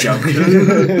to the joke.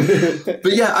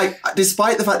 But yeah,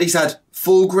 despite the fact that he's had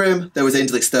Fulgrim, there was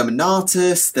Angel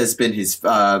Exterminatus, there's been his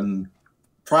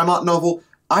Primarch novel,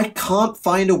 I can't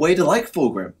find a way to like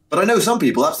Fulgrim. But I know some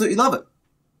people absolutely love it.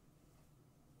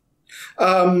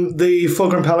 The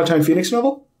Fulgrim Palatine Phoenix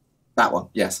novel? That one,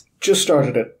 yes. Just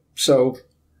started it, so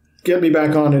get me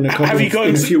back on in a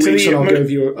few weeks and I'll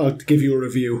give you a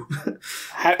review.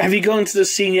 Have you gone to the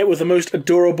scene yet with the most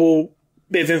adorable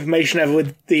bit of information ever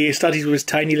with the studies with his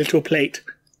tiny little plate?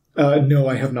 No,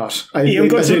 I have not. You haven't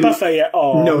gone to the buffet yet?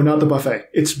 Oh. No, not the buffet.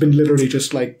 It's been literally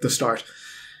just like the start.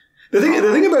 The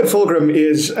thing about Fulgrim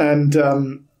is, and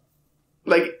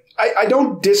I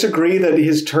don't disagree that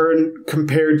his turn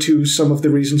compared to some of the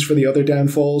reasons for the other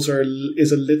downfalls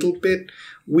is a little bit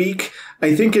weak.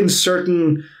 I think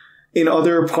in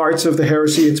other parts of the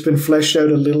heresy it's been fleshed out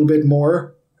a little bit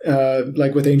more,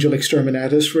 like with Angel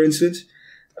Exterminatus, for instance.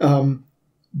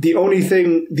 The only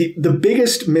thing, the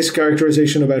biggest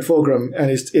mischaracterization about Fulgrim, and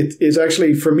it is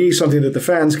actually for me something that the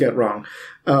fans get wrong,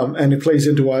 and it plays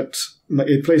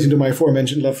into my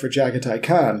aforementioned love for Jagatai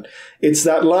Khan. It's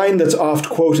that line that's oft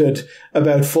quoted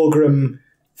about Fulgrim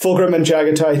Fulgrim and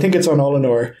Jagatai, I think it's on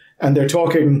Olenor, and they're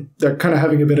kind of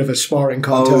having a bit of a sparring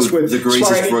contest with... the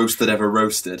greatest roast that ever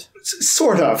roasted.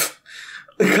 Sort of.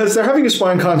 Because they're having a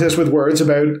sparring contest with words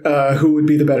about who would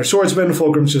be the better swordsman.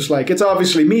 Fulgrim's just like, it's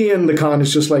obviously me, and the Khan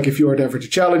is just like, if you were ever to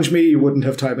challenge me, you wouldn't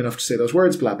have time enough to say those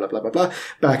words, blah, blah, blah, blah, blah,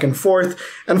 back and forth.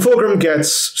 And Fulgrim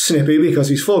gets snippy because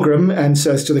he's Fulgrim and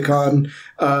says to the Khan,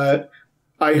 I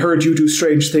heard you do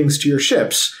strange things to your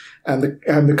ships. And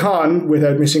the Khan,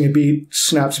 without missing a beat,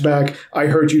 snaps back, I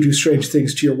heard you do strange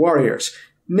things to your warriors.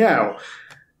 Now...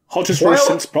 Hottest roast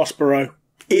since Prospero.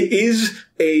 It is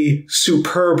a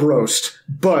superb roast,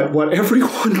 but what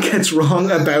everyone gets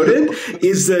wrong about it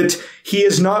is that he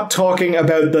is not talking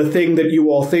about the thing that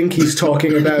you all think he's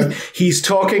talking about. He's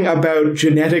talking about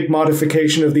genetic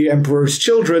modification of the Emperor's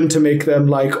children to make them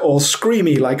like all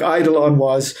screamy, like Eidolon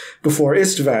was before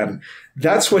Istvan.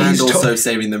 That's what and he's also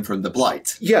saving them from the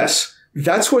Blight. Yes.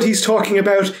 That's what he's talking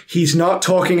about. He's not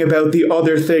talking about the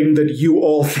other thing that you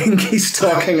all think he's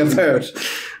talking about.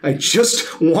 I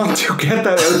just want to get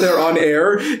that out there on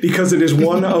air because it's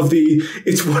one of the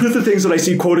things that I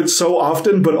see quoted so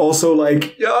often, but also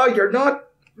like, that's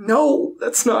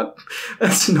not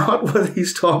what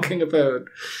he's talking about.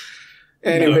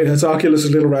 Anyway, that's Oculus'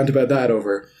 little rant about that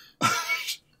over.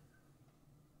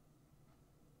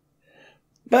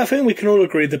 But I think we can all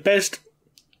agree the best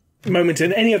moment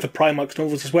in any of the Primarch's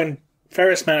novels is when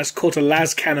Ferrus Manus caught a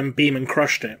las cannon beam and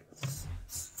crushed it.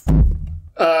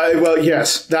 Well,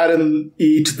 yes, that and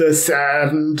eat the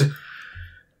sand.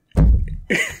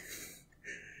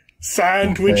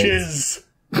 Sandwiches.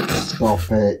 Stop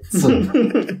it.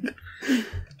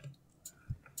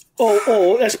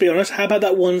 Or, let's be honest, how about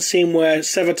that one scene where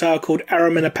Sevatar called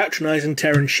Aramin a patronising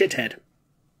Terran shithead?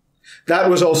 That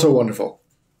was also wonderful.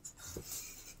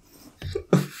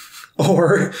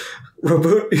 Or,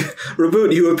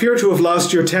 Reboot, you appear to have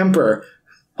lost your temper.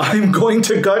 I'm going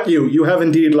to gut you. You have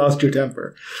indeed lost your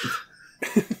temper.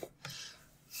 Who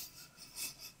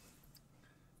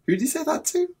did you say that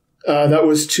to? That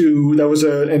was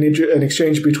an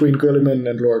exchange between Guilliman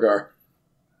and Lorgar.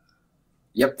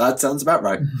 Yep, that sounds about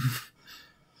right.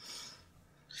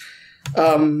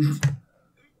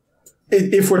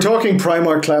 If we're talking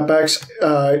Primarch clapbacks,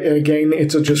 again,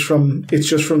 it's just from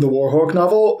the Warhawk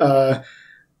novel.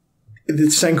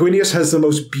 Sanguinius has the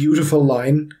most beautiful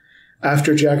line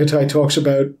after Jagatai talks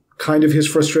about kind of his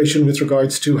frustration with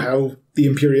regards to how the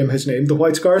Imperium has named the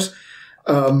White Scars.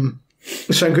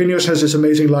 Sanguinius has this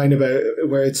amazing line about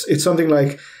where it's something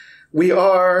like, "We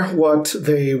are what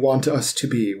they want us to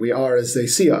be. We are as they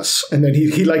see us." And then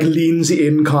he like leans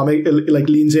in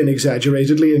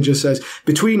exaggeratedly and just says,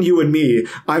 "Between you and me,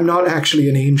 I'm not actually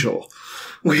an angel."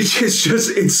 Which is just,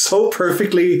 it's so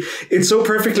perfectly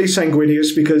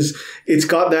Sanguinius because it's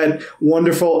got that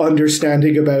wonderful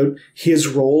understanding about his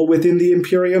role within the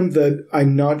Imperium that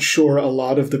I'm not sure a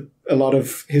lot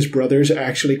of his brothers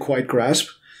actually quite grasp.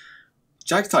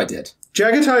 Jagatai did.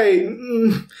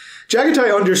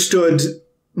 Jagatai understood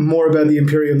more about the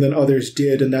Imperium than others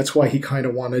did, and that's why he kind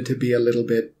of wanted to be a little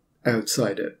bit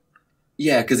outside it.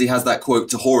 Yeah, because he has that quote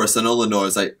to Horus and Olenor,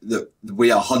 is like, that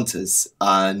we are hunters,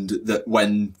 and that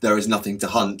when there is nothing to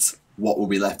hunt, what will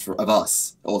be left of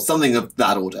us? Or something of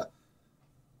that order.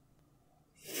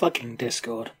 Fucking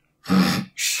Discord.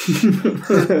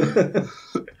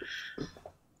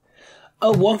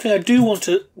 Oh, one thing I do want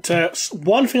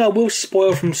one thing I will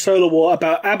spoil from Solar War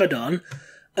about Abaddon,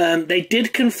 they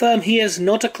did confirm he is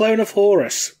not a clone of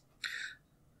Horus.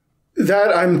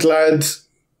 That I'm glad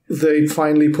they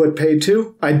finally put paid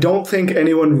to. I don't think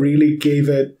anyone really gave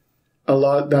it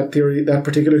that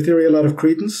particular theory, a lot of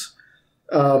credence.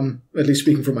 At least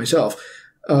speaking for myself.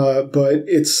 But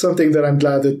it's something that I'm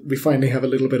glad that we finally have a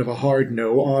little bit of a hard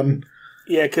no on.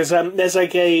 Yeah, because there's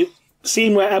like a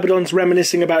scene where Abaddon's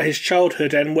reminiscing about his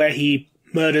childhood and where he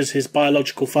murders his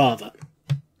biological father.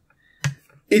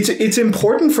 It's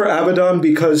important for Abaddon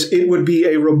because it would be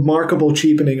a remarkable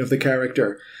cheapening of the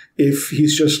character if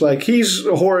he's just like, he's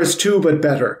Horus too, but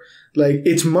better. Like,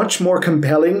 it's much more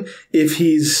compelling if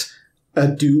he's a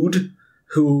dude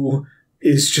who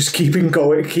is just keep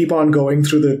on going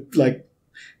through the, like,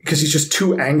 because he's just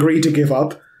too angry to give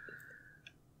up.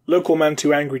 Local man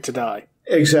too angry to die.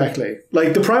 Exactly.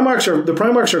 Like, the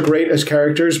Primarchs are great as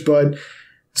characters, but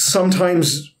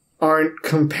sometimes aren't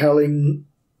compelling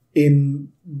in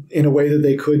a way that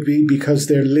they could be because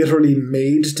they're literally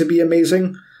made to be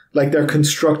amazing. Like, they're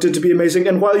constructed to be amazing.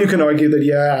 And while you can argue that,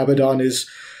 yeah, Abaddon is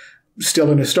still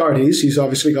an Astartes, he's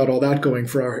obviously got all that going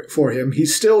for him,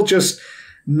 he's still just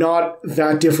not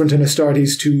that different an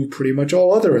Astartes to pretty much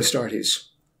all other Astartes.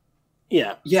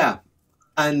 Yeah. Yeah.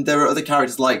 And there are other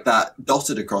characters like that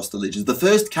dotted across the legions. The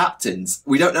first captains,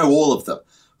 we don't know all of them,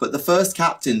 but the first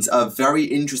captains are very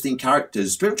interesting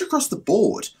characters pretty much across the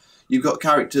board. You've got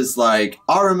characters like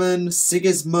Ahriman,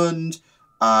 Sigismund,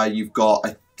 you've got,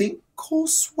 I think,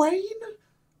 Corswain?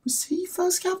 Was he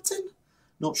first captain?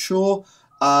 Not sure.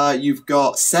 You've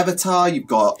got Sevatar, you've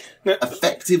got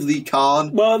effectively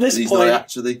Khan. Well, at this point, not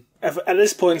actually. At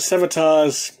this point,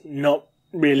 Sevatar's not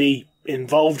really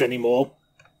involved anymore.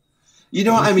 You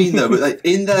know what I mean, though? But like,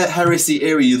 in the Heresy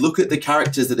era, you look at the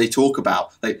characters that they talk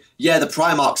about. Like, yeah, the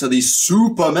Primarchs are these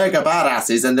super mega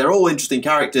badasses, and they're all interesting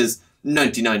characters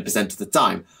 99% of the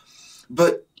time.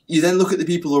 But you then look at the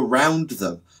people around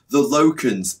them, the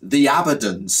Locans, the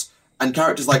Abaddons, and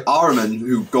characters like Ahriman,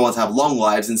 who go on to have long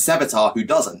lives, and Sevatar, who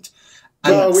doesn't.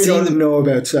 And well, we don't know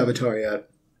about Sevatar yet.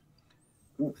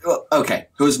 Well, okay,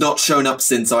 who's not shown up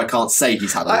since, so I can't say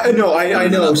he's had a... I know.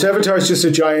 Sevatar's just a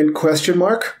giant question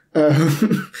mark.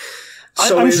 I'm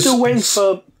still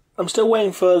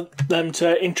waiting for them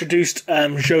to introduce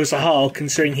Joe Zahal,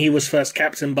 considering he was first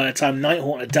captain by the time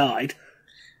Nighthawk had died.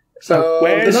 So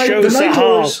where's Joe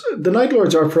Zahal? The Night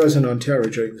Lords are present on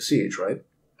Terra during the siege, right?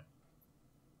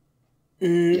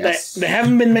 Yes. They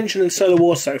haven't been mentioned in Solar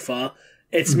War so far.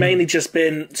 It's mainly just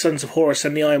been Sons of Horus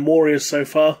and the Iron Warriors so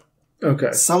far.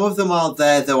 Okay. Some of them are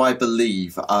there, though, I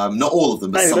believe. Not all of them,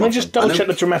 but some of them. Let me just double-check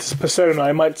the Dramatis Persona.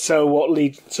 I might tell what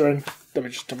leads are in. Let me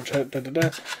just double-check.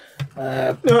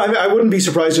 No, I wouldn't be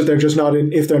surprised if they're just not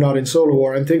in. If they're not in Solar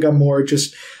War, I think I'm more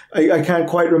just. I can't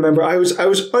quite remember. I was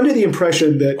under the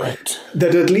impression that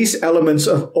that at least elements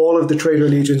of all of the Traitor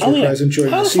Legions were present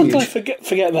during the siege. How the fuck did I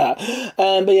forget that?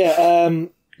 But yeah, you're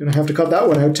gonna have to cut that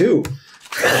one out too.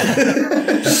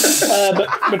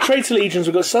 but Traitor Legions,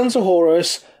 we've got Sons of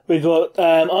Horus. We've got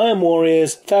Iron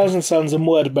Warriors, Thousand Sons, and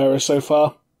Word Bearers so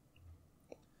far.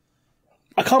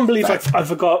 I can't believe I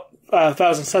forgot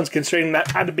Thousand Sons, considering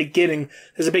that at the beginning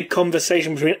there's a big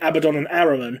conversation between Abaddon and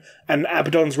Ahriman, and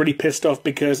Abaddon's really pissed off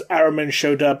because Ahriman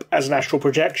showed up as an astral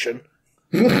projection.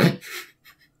 I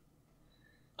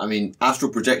mean,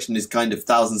 astral projection is kind of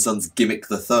Thousand Sons gimmick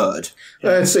the third.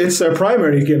 It's their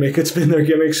primary gimmick. It's been their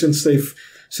gimmick since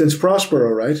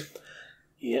Prospero, right?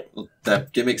 Yep. Well, their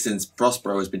gimmick since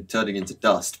Prospero has been turning into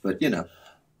dust, but you know.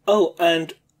 Oh,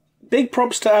 and big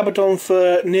props to Abaddon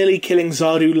for nearly killing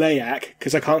Zardu Layak,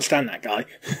 because I can't stand that guy.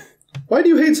 Why do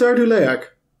you hate Zardu Layak?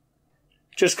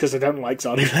 Just because I don't like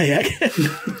Zardu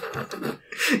Layak.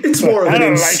 It's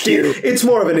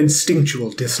more of an instinctual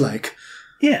dislike.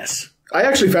 Yes. I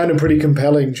actually found him pretty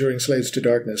compelling during Slaves to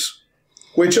Darkness,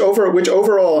 which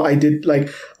overall I did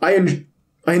like. I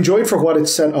enjoyed for what it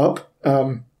set up.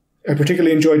 I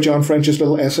particularly enjoyed John French's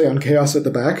little essay on chaos at the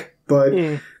back,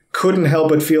 but couldn't help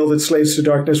but feel that Slaves to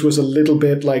Darkness was a little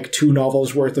bit like 2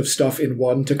 novels worth of stuff in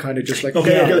one to kind of just like,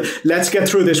 okay, let's get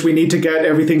through this. We need to get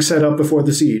everything set up before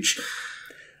the siege.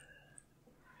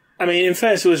 I mean, in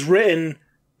fairness, it was written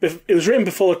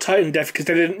before Titan Death because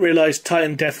they didn't realise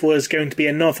Titan Death was going to be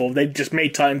a novel. They just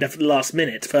made Titan Death at the last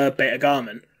minute for Beta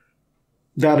Garmin.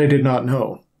 That I did not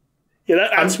know. Yeah,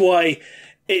 that's why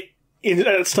at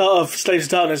the start of Slaves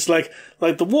to Darkness, like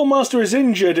the War Master is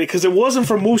injured because it wasn't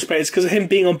from Wolfsbane, it's because of him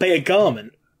being on Beta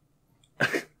Garmin.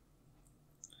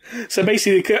 So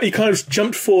basically, you kind of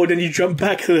jumped forward and you jumped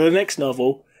back to the next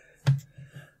novel.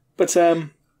 But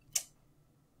and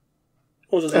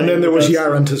then there was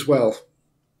Yarant as well.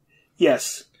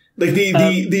 Yes, like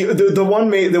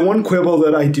the one quibble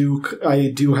that I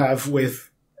do have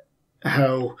with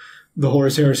how the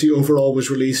Horus Heresy overall was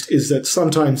released is that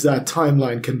sometimes that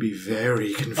timeline can be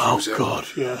very confusing. Oh God,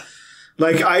 yeah.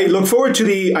 Like I look forward to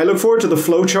the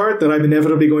flowchart that I'm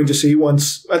inevitably going to see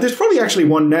once. There's probably actually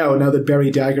one now that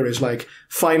Berry Dagger is like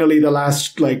finally the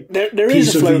last like there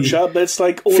is a flowchart, but it's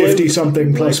like all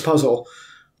 50-something plus puzzle.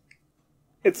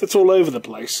 It's all over the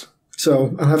place.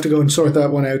 So I'll have to go and sort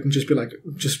that one out and just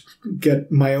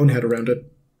get my own head around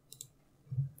it.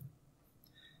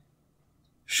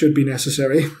 Should be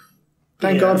necessary.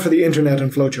 Thank God for the internet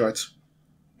and flowcharts.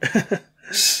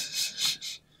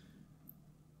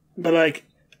 But like,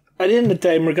 at the end of the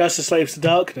day, in regards to Slaves to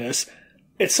Darkness,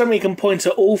 it's something you can point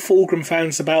to all Fulgrim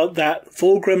fans about that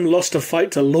Fulgrim lost a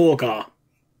fight to Lorgar.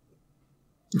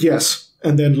 Yes,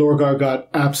 and then Lorgar got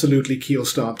absolutely keel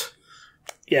stomped.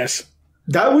 Yes.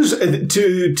 That was,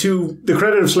 to the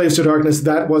credit of Slaves to Darkness,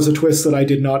 that was a twist that I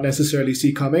did not necessarily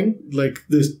see coming. Like,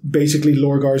 this basically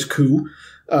Lorgar's coup.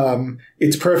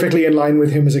 It's perfectly in line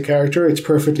with him as a character. It's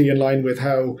perfectly in line with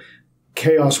how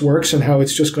chaos works and how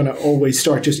it's just going to always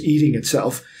start just eating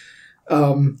itself.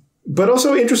 But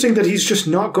also interesting that he's just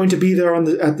not going to be there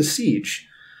at the siege.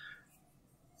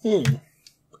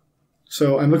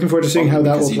 So I'm looking forward to seeing how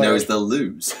that will play. Because he knows they'll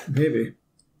lose. Maybe.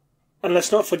 And let's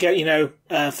not forget,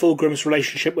 Fulgrim's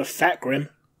relationship with Fatgrim.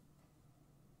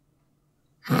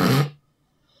 The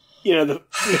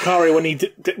Nikari when he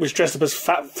was dressed up as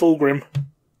Fat Fulgrim.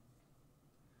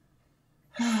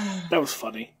 That was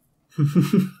funny.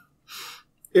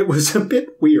 It was a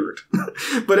bit weird.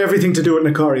 But everything to do with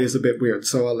Nikari is a bit weird,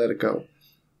 so I'll let it go.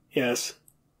 Yes.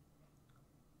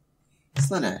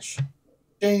 Slanesh.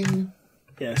 Ding.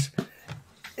 Yes.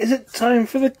 Is it time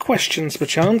for the questions,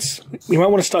 perchance? We might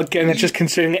want to start getting it just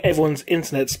considering everyone's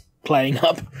internet's playing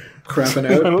up. Crapping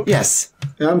out. Yes.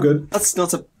 Yeah, I'm good. That's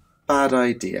not a bad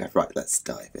idea. Right, let's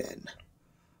dive in.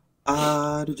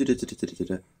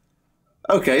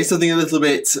 Okay, something a little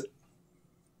bit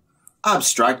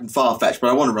abstract and far-fetched,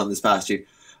 but I want to run this past you.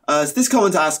 So this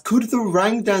comment asks, could the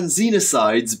Rangdan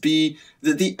Xenocides be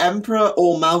that the Emperor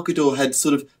or Malkador had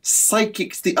sort of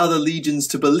psychicked the other legions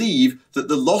to believe that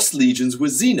the Lost Legions were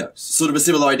Xenos? Sort of a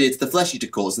similar idea to the Flesh Eater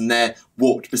cause and their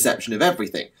warped perception of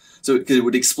everything. So it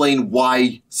would explain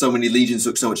why so many legions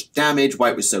took so much damage, why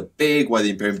it was so big, why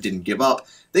the Imperium didn't give up.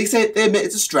 They admit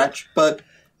it's a stretch, but...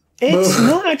 It's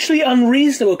not actually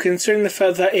unreasonable considering the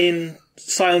fact that in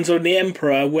Silence on the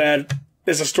Emperor, where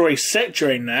there's a story set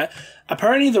during that,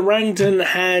 apparently the Rangdan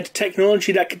had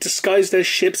technology that could disguise their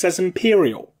ships as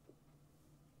Imperial.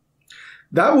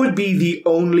 That would be the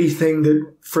only thing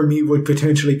that, for me, would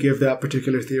potentially give that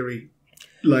particular theory,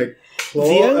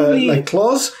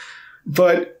 claws.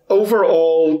 But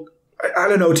overall, I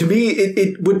don't know, to me,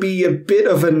 it would be a bit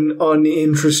of an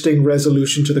uninteresting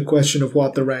resolution to the question of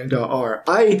what the Rangda are.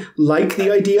 I like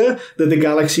the idea that the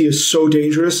galaxy is so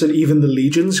dangerous that even the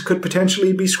legions could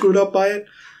potentially be screwed up by it.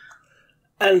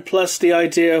 And plus the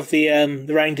idea of the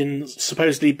Rangdan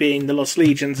supposedly being the Lost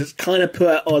Legions, it's kind of put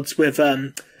at odds with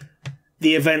the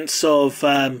events of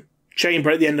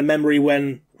Chamber at the End of Memory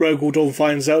when Rogue Dawn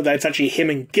finds out that it's actually him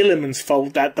and Gilliman's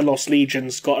fault that the Lost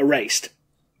Legions got erased.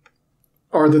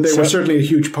 Or that they were certainly a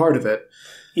huge part of it.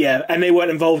 Yeah, and they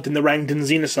weren't involved in the Rangdan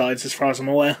Xenocides, as far as I'm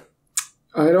aware.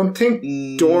 I don't think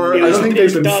I don't think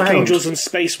they've been Dark found. Angels and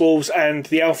Space Wolves and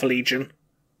the Alpha Legion.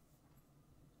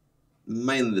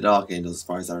 Mainly the Dark Angels, as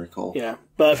far as I recall. Yeah,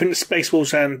 but I think the Space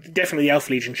Wolves and definitely the Alpha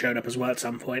Legion showed up as well at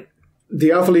some point.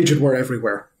 The Alpha Legion were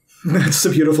everywhere. That's the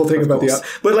beautiful thing about the Alpha.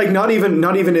 But not even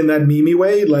in that memey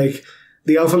way.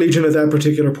 The Alpha Legion at that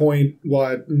particular point,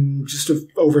 just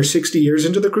over 60 years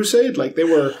into the Crusade, they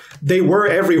were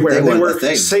everywhere.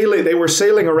 They were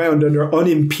sailing around under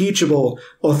unimpeachable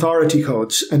authority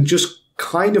codes and just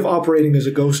kind of operating as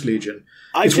a ghost legion.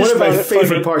 It's one of my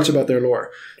favorite parts about their lore.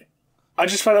 I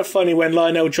just found it funny when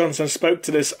Lionel Johnson spoke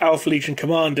to this Alpha Legion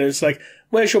commander. It's like,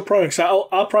 where's your Primarch? So,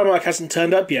 our Primarch hasn't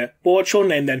turned up yet. Well, what's your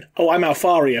name then? Oh, I'm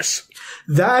Alfarius.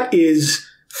 That is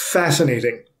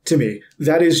fascinating to me.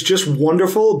 That is just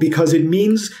wonderful because it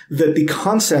means that the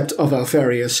concept of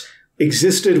Alfarius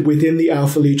existed within the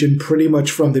Alpha Legion pretty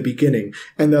much from the beginning,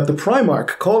 and that the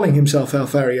Primarch, calling himself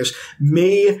Alfarius,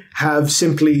 may have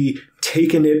simply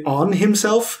taken it on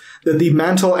himself, that the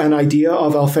mantle and idea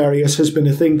of Alfarius has been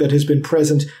a thing that has been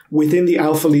present within the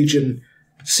Alpha Legion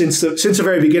since the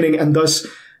very beginning, and thus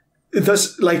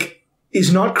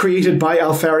is not created by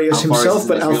Alfarius himself,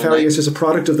 but Alfarius is a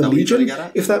product of the Legion,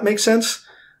 if that makes sense.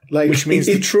 Which means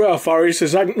the true Alfarius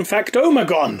is in fact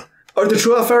Omegon. Or the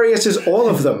true Alfarius is all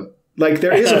of them.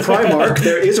 There is a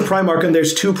Primarch, and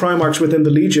there's two Primarchs within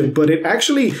the Legion, but it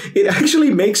actually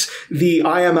makes the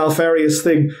I am Alfarius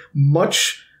thing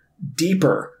much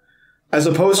deeper. As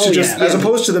opposed to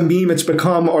the meme it's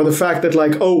become, or the fact that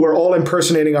we're all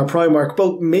impersonating our Primarch.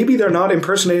 Well, maybe they're not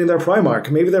impersonating their Primarch.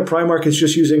 Maybe their Primarch is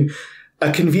just using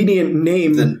a convenient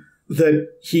name that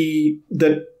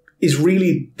is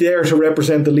really there to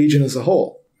represent the Legion as a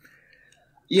whole.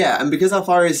 Yeah, and because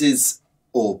Alfarius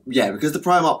because the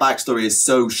Primarch backstory is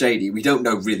so shady, we don't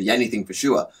know really anything for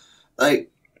sure.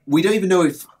 We don't even know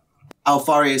if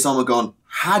Alfarius Omegon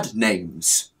had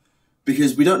names.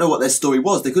 Because we don't know what their story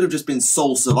was. They could have just been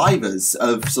sole survivors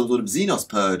of some sort of Xenos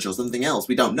purge or something else.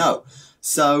 We don't know.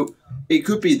 So it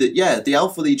could be that, the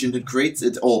Alpha Legion had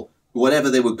created, or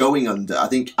whatever they were going under, I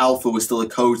think Alpha was still a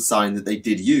code sign that they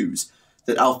did use,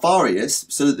 that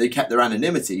Alfarius, so that they kept their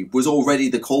anonymity, was already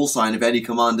the call sign of any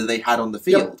commander they had on the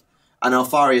field. Yep. And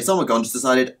Alfarius Omegon just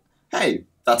decided, hey,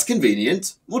 that's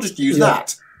convenient. We'll just use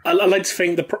that. I like to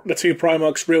think the two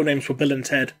Primarchs' real names were Bill and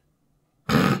Ted.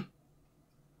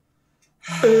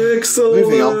 Excellent.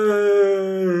 Moving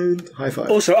on. High five.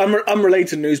 Also,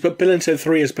 unrelated news, but Bill and Ted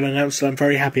 3 has been announced, so I'm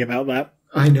very happy about that.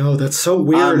 I know, that's so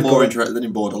weird. I'm more interested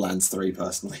in Borderlands 3,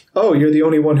 personally. Oh, you're the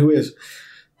only one who is.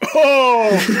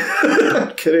 Oh!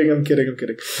 I'm kidding.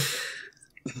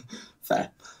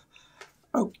 Fair.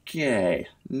 Okay,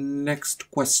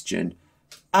 next question.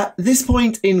 At this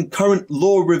point in current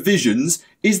lore revisions,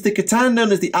 is the Catan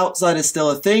known as the Outsider still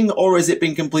a thing, or has it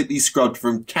been completely scrubbed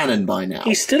from canon by now?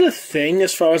 He's still a thing,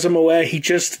 as far as I'm aware. He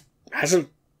just hasn't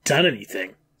done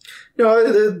anything.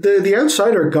 No, the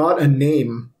Outsider got a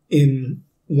name in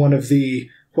one of the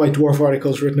White Dwarf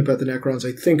articles written about the Necrons,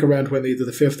 I think around when either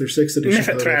the 5th or 6th edition.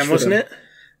 Mephitran, wasn't it?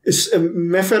 It's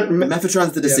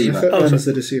Mephitran's the Deceiver. Yeah, Mephitran's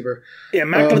the Deceiver. Yeah,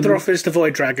 Magladroth is the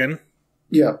Void Dragon.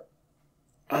 Yeah.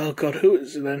 Oh god, who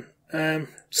is it then?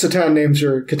 Catan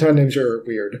names are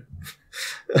weird.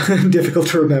 Difficult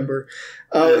to remember.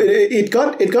 It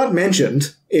got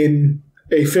mentioned in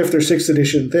a 5th or 6th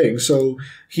edition thing, so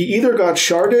he either got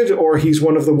sharded or he's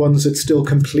one of the ones that's still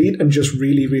complete and just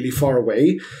really, really far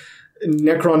away.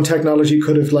 Necron technology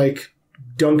could have,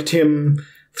 dunked him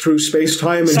through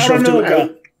space-time and shoved him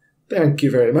out. Thank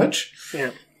you very much.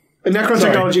 Yeah. Necron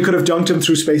technology could have dunked him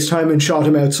through space-time and shot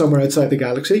him out somewhere outside the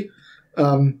galaxy.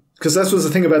 Because that was the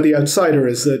thing about the Outsider,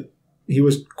 is that he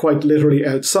was quite literally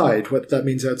outside. What that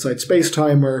means outside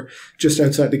space-time or just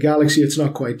outside the galaxy, it's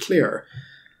not quite clear.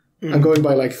 I'm going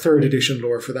by 3rd edition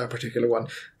lore for that particular one.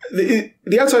 The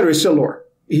Outsider is still lore.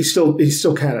 He's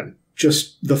still canon.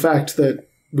 Just the fact that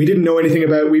we barely knew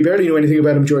anything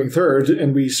about him during 3rd,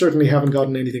 and we certainly haven't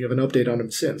gotten anything of an update on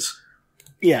him since.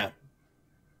 Yeah.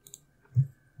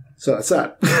 So that's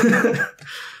that.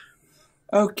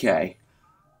 Okay.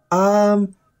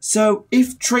 So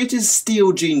if traitors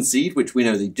steal gene seed, which we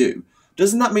know they do,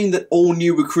 doesn't that mean that all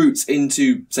new recruits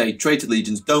into, say, traitor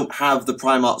legions don't have the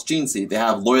Primarch's gene seed? They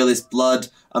have loyalist blood,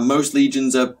 and most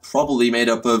legions are probably made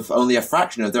up of only a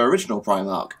fraction of their original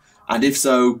Primarch. And if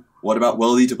so, what about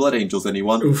World Eater Blood Angels,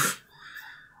 anyone? Oof.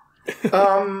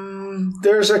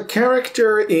 There's a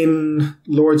character in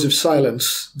Lords of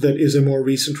Silence that is a more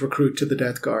recent recruit to the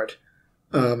Death Guard,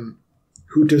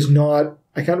 who does not...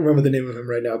 I can't remember the name of him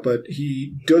right now, but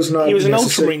he does not... He was an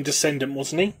Ultramarine descendant,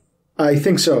 wasn't he? I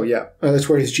think so, yeah. That's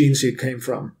where his gene seed came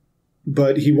from.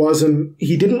 But he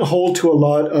didn't hold to a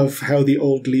lot of how the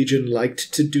old Legion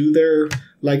liked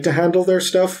to handle their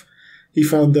stuff. He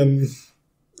found them...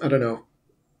 I don't know.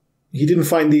 He didn't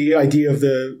find the idea of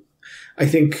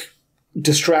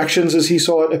distractions as he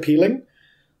saw it appealing.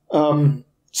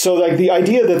 So the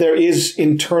idea that there is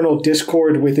internal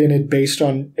discord within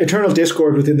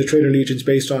the traitor legions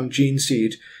based on gene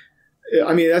seed.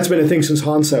 I mean, that's been a thing since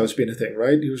Hansau's been a thing,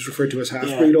 right? He was referred to as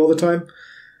half-breed all the time.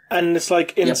 And it's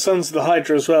in Sons of the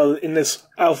Hydra as well, in this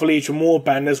Alpha Legion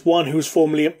warband, there's one who's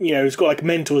formerly, who's got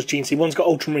Mentor's gene seed, one's got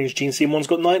Ultramarines gene seed, one's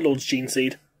got Night Lord's gene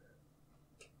seed.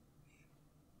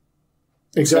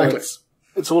 Exactly. So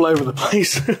it's all over the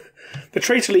place. The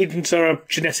traitor legions are a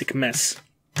genetic mess.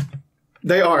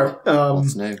 They are.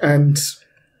 And,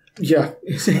 yeah,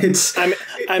 it's...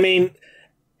 I mean,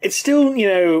 it's still,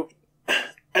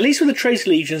 at least with the traitor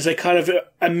legions, they kind of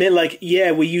admit,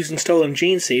 we're using stolen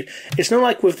gene seed. It's not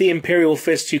like with the Imperial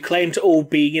Fists, who claim to all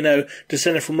be,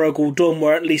 descended from Rogel Dawn,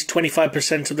 where at least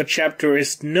 25% of the chapter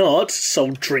is not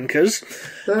soul drinkers.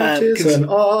 That is an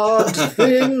odd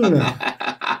thing.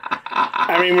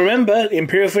 I mean, remember, the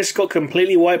Imperial Fists got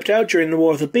completely wiped out during the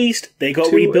War of the Beast. They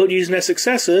got rebuilt using their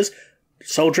successors.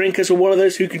 Soul drinkers were one of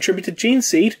those who contributed gene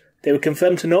seed. They were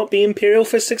confirmed to not be Imperial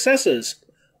Fist successors.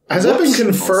 Has that been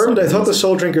confirmed? I thought the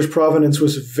Soul Drinker's provenance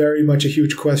was very much a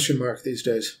huge question mark these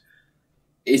days.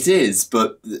 It is,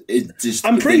 but it just...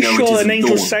 I'm pretty sure an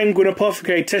Angel Sanguine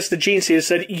Apothecary tested the gene seed and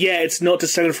said, it's not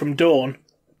descended from Dawn.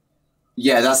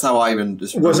 Yeah, that's how I even...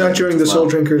 Was that during the Soul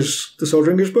Drinkers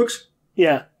books?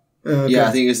 Yeah. Okay. Yeah,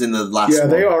 I think it was in the last one. Yeah,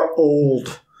 they are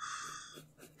old.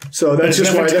 So that's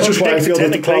just why I feel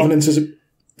that their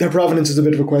provenance is a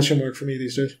bit of a question mark for me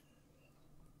these days.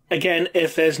 Again,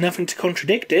 if there's nothing to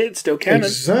contradict it, it's still canon.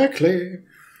 Exactly.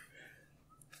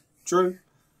 True.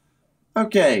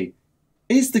 Okay.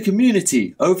 Is the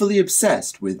community overly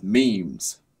obsessed with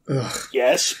memes? Ugh.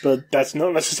 Yes, but that's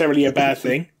not necessarily a bad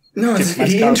thing. No,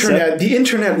 the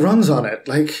internet runs on it.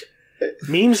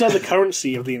 Memes are the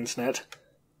currency of the internet.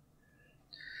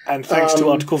 And thanks to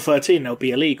Article 13, they'll be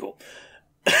illegal.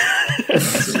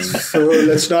 So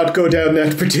let's not go down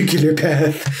that particular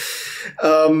path.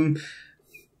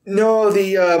 No,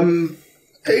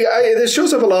 this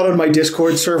shows up a lot on my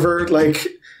Discord server.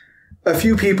 A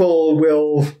few people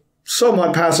will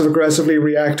somewhat passive-aggressively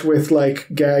react with,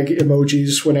 gag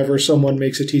emojis whenever someone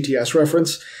makes a TTS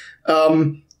reference.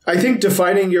 I think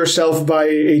defining yourself by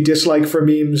a dislike for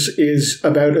memes is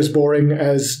about as boring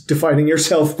as defining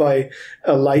yourself by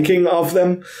a liking of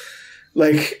them.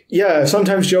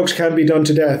 Sometimes jokes can be done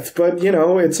to death, but,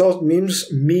 it's all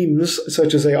memes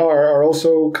such as they are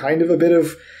also kind of a bit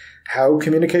of how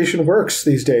communication works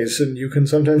these days, and you can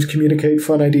sometimes communicate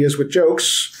fun ideas with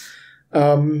jokes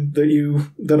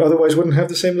that otherwise wouldn't have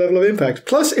the same level of impact.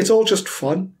 Plus, it's all just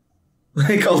fun.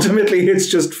 Like, ultimately, it's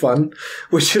just fun,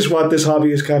 which is what this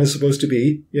hobby is kind of supposed to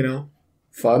be,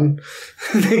 fun.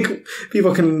 I think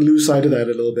people can lose sight of that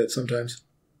a little bit sometimes.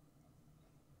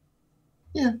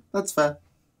 Yeah, that's fair.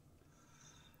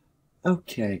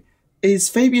 Okay. Is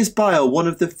Fabius Bile one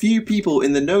of the few people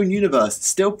in the known universe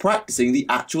still practicing the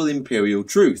actual Imperial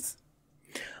truth?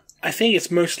 I think it's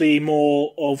mostly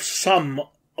more of some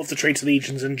of the traitor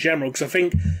legions in general, because I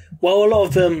think, while a lot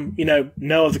of them,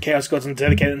 know of the Chaos Gods and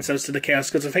dedicate themselves to the Chaos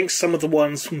Gods, I think some of the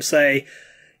ones from, say,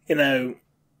 the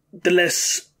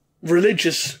less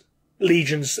religious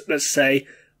legions, let's say,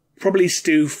 probably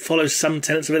still follow some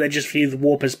tenets of it. They just view the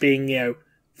warp as being,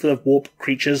 full of warp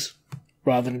creatures,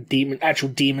 rather than actual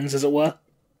demons, as it were.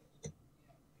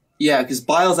 Yeah, because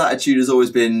Bile's attitude has always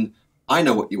been, I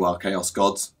know what you are, Chaos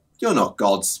Gods. You're not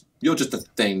gods. You're just a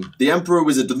thing. The Emperor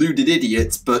was a deluded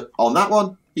idiot, but on that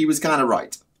one, he was kind of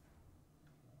right.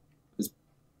 That's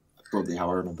probably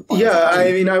how I remember Bile's attitude.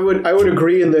 I mean, I would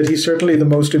agree in that he's certainly the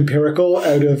most empirical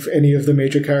out of any of the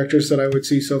major characters that I would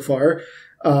see so far.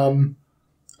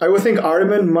 I would think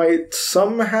Ahriman might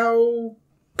somehow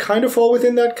kind of fall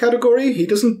within that category. He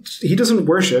doesn't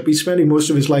worship. He's spending most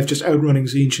of his life just outrunning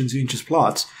Tzeentch and Tzeentch's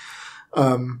plots.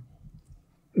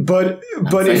 But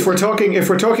if we're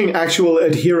talking actual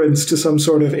adherence to some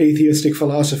sort of atheistic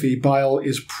philosophy, Bile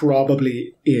is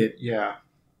probably it. Yeah.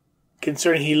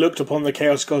 Considering he looked upon the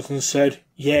Chaos Gods and said,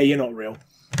 "Yeah, you're not real.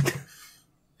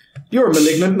 You're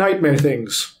malignant nightmare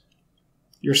things.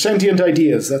 You're sentient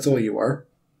ideas. That's all you are."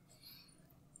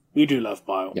 We do love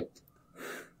Bile. Yep.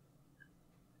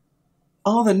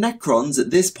 Are the Necrons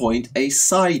at this point a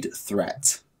side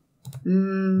threat?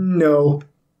 No.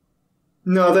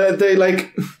 No,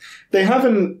 they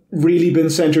haven't really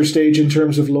been center stage in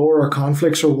terms of lore or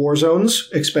conflicts or war zones.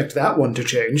 Expect that one to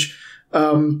change.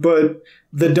 But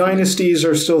the dynasties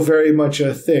are still very much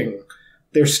a thing.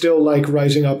 They're still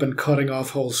rising up and cutting off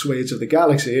whole swathes of the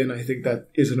galaxy, and I think that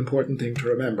is an important thing to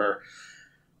remember.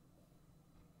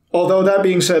 Although that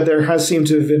being said, there has seemed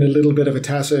to have been a little bit of a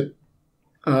tacit,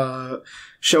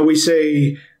 shall we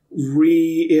say,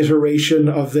 reiteration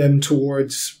of them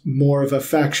towards more of a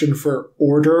faction for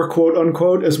order, quote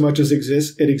unquote, as much as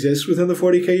it exists within the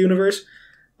 40k universe.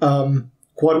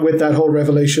 What with that whole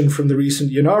revelation from the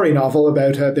recent Yunari novel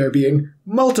about how there being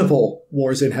multiple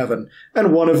wars in heaven,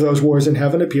 and one of those wars in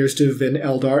heaven appears to have been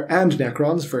Eldar and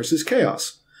Necrons versus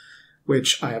Chaos,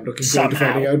 which I am looking forward to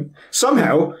finding out.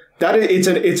 Somehow,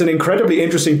 it's an incredibly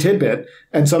interesting tidbit,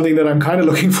 and something that I'm kind of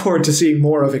looking forward to seeing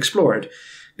more of explored,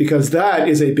 because that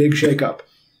is a big shakeup.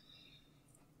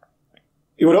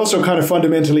 It would also kind of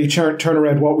fundamentally turn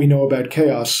around what we know about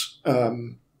Chaos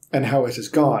and how it has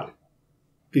gone,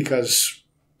 because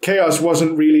Chaos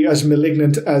wasn't really as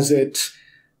malignant as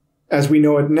we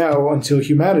know it now until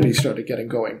humanity started getting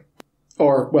going.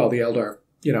 Or, well, the Eldar,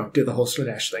 did the whole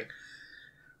Slaanesh thing.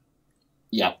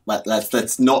 Yeah,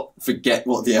 let's not forget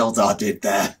what the Eldar did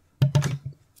there.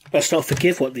 Let's not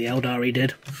forgive what the Eldari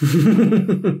did.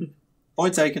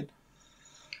 Point taken.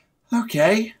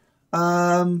 Okay.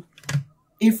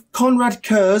 If Conrad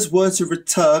Kurz were to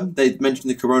return, they mentioned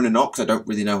the Corona Nox. I don't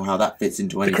really know how that fits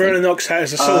into anything. The Corona Nox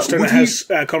has a soul stone that has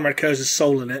Conrad Kurz's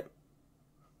soul in it.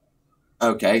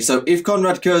 Okay, so if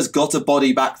Conrad Kurz got a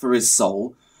body back for his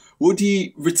soul, would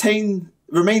he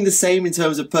remain the same in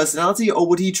terms of personality, or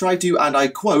would he try to, and I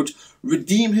quote,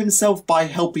 redeem himself by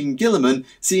helping Guilliman,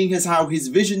 seeing as how his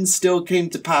visions still came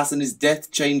to pass and his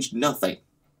death changed nothing?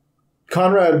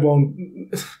 Conrad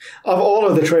won't... Of all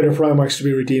of the traitor Primarchs to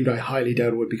be redeemed, I highly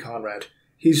doubt it would be Conrad.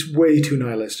 He's way too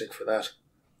nihilistic for that.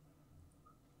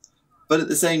 But at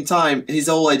the same time, his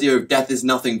whole idea of death is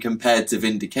nothing compared to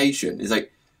vindication. It's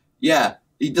yeah,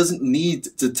 he doesn't need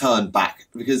to turn back,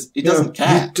 because he doesn't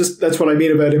care. That's what I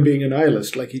mean about him being a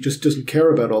nihilist. He just doesn't care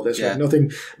about all this. Yeah.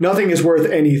 Nothing is worth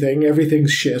anything.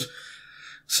 Everything's shit.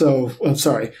 So, I'm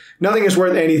sorry. Nothing is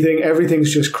worth anything.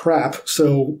 Everything's just crap.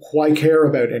 So why care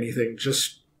about anything?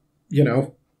 Just,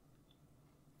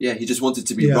 Yeah, he just wanted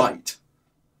to be right.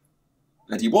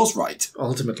 And he was right.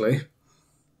 Ultimately.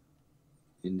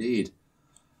 Indeed.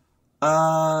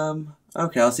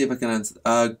 Okay, I'll see if I can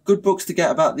answer. Good books to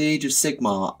get about the Age of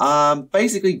Sigmar.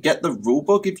 Basically, get the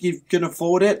rulebook if you can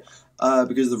afford it.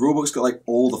 Because the rulebook's got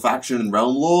all the faction and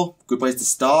realm lore. Good place to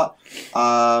start.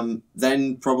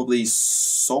 Then probably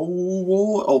Soul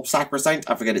War or Sacrosanct.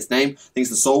 I forget its name. I think it's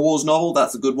the Soul Wars novel.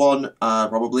 That's a good one.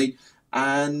 Probably.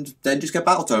 and then just get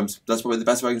battle tomes. That's probably the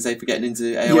best way I can say for getting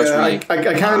into AOS. Yeah,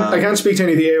 I can't speak to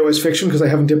any of the AOS fiction because I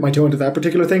haven't dipped my toe into that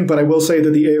particular thing, but I will say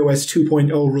that the AOS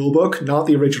 2.0 rulebook, not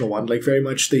the original one, like very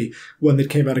much the one that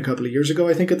came out a couple of years ago,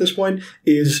 I think at this point,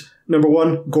 is number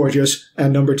one, gorgeous,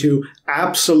 and number two,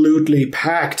 absolutely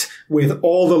packed with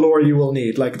all the lore you will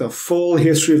need, like the full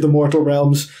history of the mortal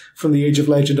realms from the Age of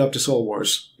Legend up to Soul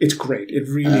Wars. It's great. It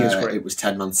really is great. It was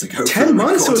 10 months ago. 10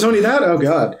 months? It was only that? Oh,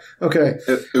 God. Okay.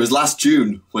 It was last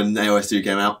June when AOS 2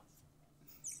 came out.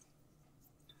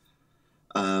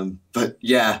 But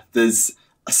yeah, there's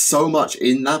so much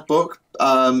in that book,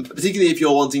 particularly if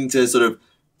you're wanting to sort of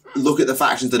look at the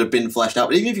factions that have been fleshed out.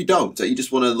 But even if you don't, you just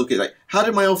want to look at, like, how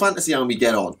did my old fantasy army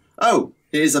get on? Oh,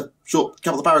 here's a short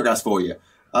couple of paragraphs for you.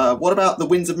 What about the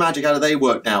Winds of Magic? How do they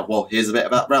work now? Well, here's a bit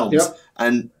about realms. Yep.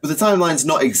 And the timeline's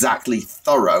not exactly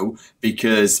thorough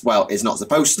because, well, it's not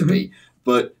supposed to be,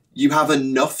 but you have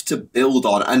enough to build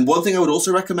on. And one thing I would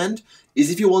also recommend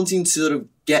is if you're wanting to sort of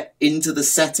get into the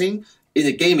setting in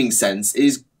a gaming sense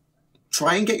is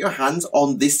try and get your hands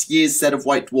on this year's set of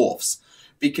White Dwarfs,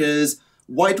 because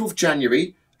White Dwarf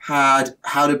January had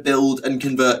how to build and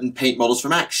convert and paint models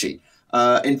from Akshi.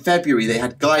 In February, they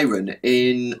had Glyron.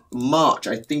 In March,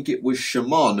 I think it was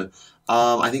Shamon.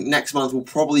 I think next month will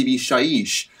probably be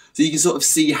Shaiish. So you can sort of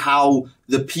see how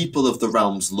the people of the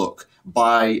realms look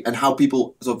and how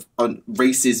people sort of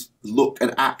races look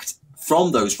and act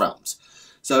from those realms.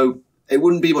 So it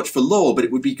wouldn't be much for lore, but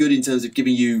it would be good in terms of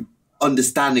giving you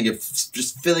understanding of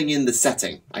just filling in the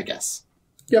setting, I guess.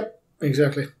 Yep,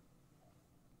 exactly.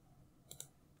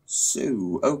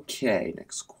 So, okay,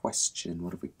 next question.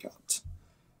 What have we got?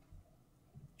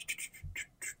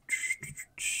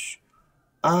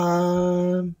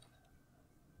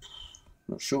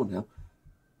 Not sure now.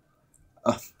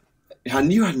 I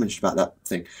knew I'd mentioned about that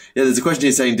thing. Yeah, there's a question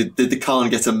here saying, did the Khan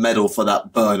get a medal for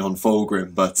that burn on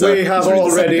Fulgrim? But we have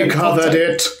already covered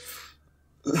it.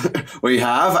 We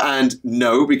have, and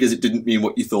no, because it didn't mean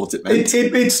what you thought it meant.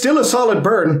 It's still a solid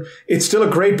burn. It's still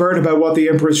a great burn about what the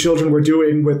Emperor's children were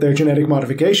doing with their genetic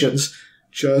modifications.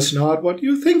 Just not what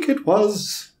you think it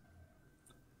was.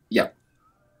 Yeah.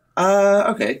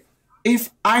 Okay.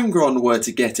 If Angron were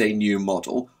to get a new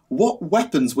model, what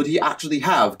weapons would he actually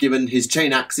have, given his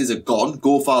chain axes are gone,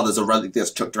 Gorefather's a relic that's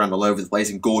chucked around all over the place,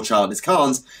 and Gorechild is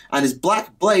Khan's, and his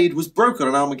black blade was broken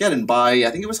on Armageddon by,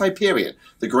 I think it was Hyperion,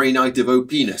 the Grey Knight of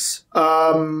Opinus.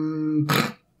 That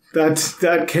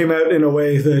came out in a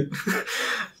way that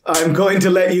I'm going to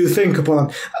let you think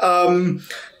upon. I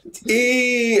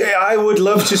would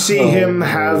love to see him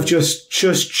have just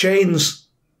chains.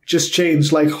 Just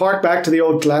chains. Like, hark back to the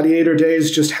old gladiator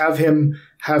days, just have him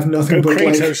have nothing but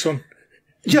Kratos one.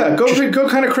 Yeah, go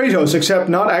kind of Kratos, except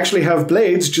not actually have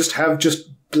blades, just have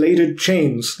bladed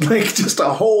chains. Like, just a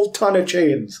whole ton of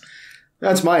chains.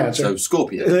 That's my answer. So,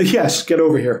 Scorpion. Yes, get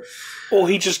over here. Or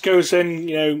he just goes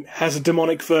and, has a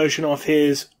demonic version of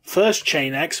his first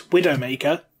chain axe,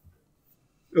 Widowmaker.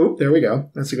 Oh, there we go.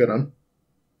 That's a good one.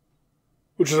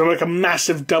 Which is like a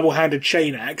massive double-handed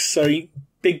chain axe, so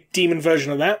big demon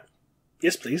version of that.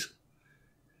 Yes, please.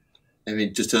 I mean,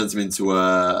 it just turns him into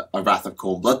a Wrath of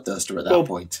Khorne bloodthirster at that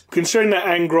point. Considering that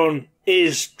Angron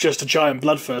is just a giant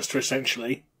bloodthirster,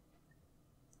 essentially.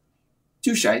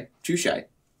 Touche.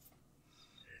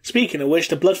 Speaking of which,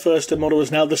 the bloodthirster model is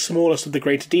now the smallest of the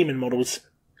greater demon models.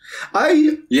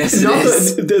 Yes, it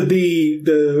is.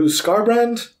 The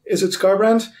Scarbrand? Is it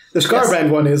Scarbrand? The Scarbrand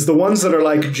one is. The ones that are,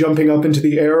 like, jumping up into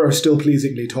the air are still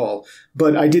pleasingly tall.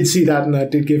 But I did see that, and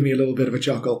that did give me a little bit of a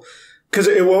chuckle. Because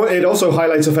it also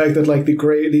highlights the fact that, like, the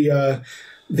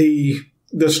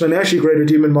Slaaneshi Greater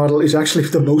Demon model is actually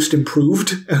the most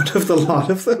improved out of the lot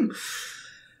of them.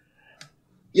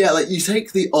 Yeah, like, you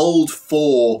take the old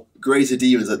 4 Greater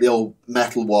Demons, like the old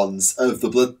metal ones of the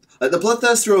blood... Like, the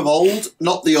Bloodthirster of old,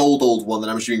 not the old one that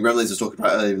I'm assuming Remleiz was talking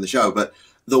about earlier in the show, but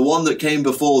the one that came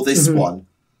before this one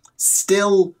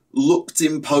still looked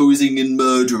imposing and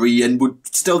murdery and would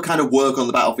still kind of work on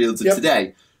the battlefields of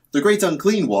today. The Great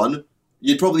Unclean one,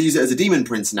 you'd probably use it as a Demon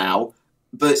Prince now,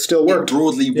 but still worked. It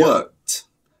broadly worked.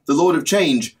 The Lord of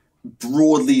Change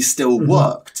broadly still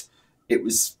worked. It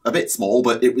was a bit small,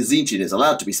 but it was Tzeentch, it's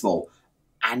allowed to be small.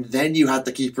 And then you had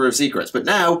the Keeper of Secrets, but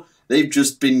now they've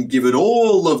just been given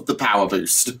all of the power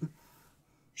boost.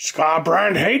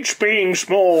 Scarbrand hates being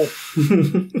small.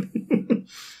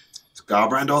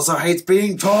 Scarbrand also hates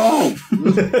being tall.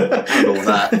 And all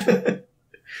that.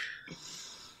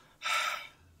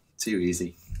 Too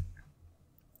easy.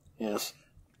 Yes.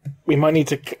 We might need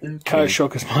to cut it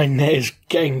short because my net is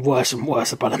getting worse and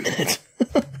worse about a minute.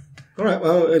 All right,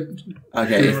 well, do you want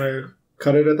to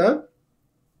cut it at that?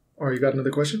 Or you got another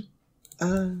question?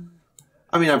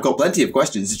 I mean, I've got plenty of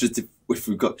questions. It's just if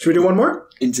we've got... Should we do one more?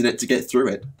 Internet to get through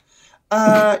it.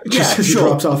 Yeah, Just sure.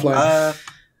 drops offline.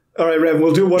 All right, Rev,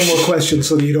 we'll do one more question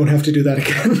so that you don't have to do that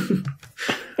again.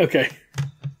 Okay.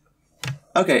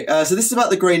 Okay, so this is about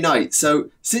the Grey Knight. So,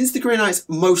 since the Grey Knights,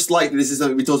 most likely, this is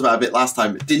something we talked about a bit last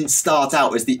time, didn't start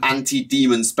out as the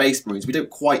anti-demon Space Marines. We don't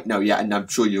quite know yet, and I'm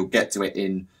sure you'll get to it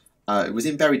in... it was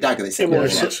in Buried Dagger, they said. It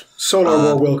was.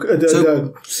 Solar War will...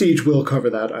 the Siege will cover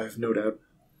that, I have no doubt.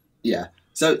 Yeah.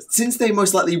 So, since they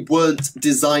most likely weren't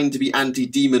designed to be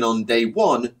anti-demon on day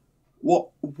one, what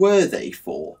were they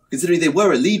for? Considering they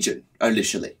were a legion,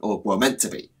 initially, or were meant to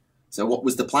be. So, what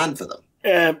was the plan for them?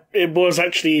 It was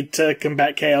actually to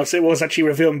combat chaos. It was actually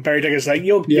revealed in Buried Dagger. It's like,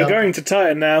 you're going to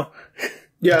Titan now.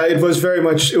 Yeah, it was very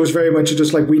much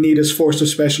just like, we need a force of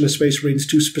specialist Space Marines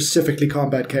to specifically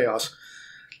combat chaos.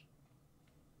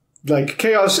 Like,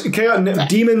 demons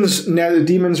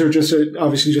are just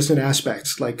obviously just an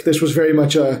aspect. Like, this was very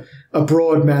much a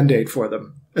broad mandate for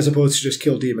them, as opposed to just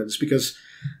kill demons, because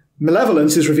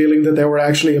Malevolence is revealing that there were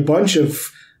actually a bunch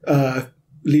of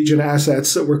Legion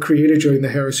assets that were created during the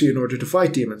Heresy in order to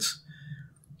fight demons.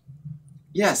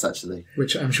 Yes, actually.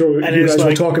 Which I'm sure you guys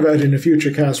will talk about in a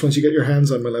future cast once you get your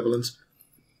hands on Malevolence.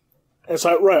 It's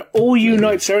like, right, all you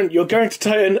Knights Errant, you're going to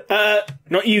Titan.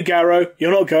 Not you, Garrow. You're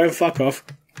not going. Fuck off.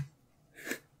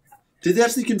 Did they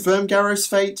actually confirm Garrow's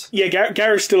fate? Yeah,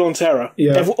 Garrow's still on Terra.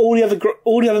 Yeah. All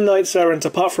the other Knights Errant,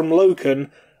 apart from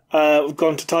Loken, have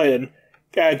gone to Titan.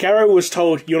 Garrow was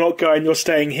told, you're not going, you're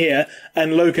staying here,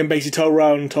 and Loken basically told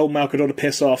Malcador to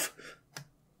piss off.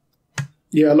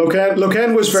 Yeah,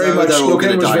 Loken was very much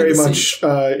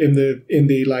in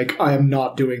the like, I am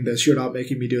not doing this, you're not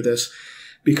making me do this,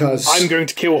 because I'm going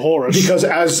to kill Horus. Because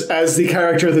as the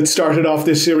character that started off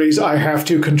this series, I have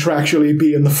to contractually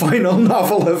be in the final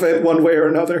novel of it one way or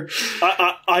another.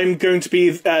 I'm going to be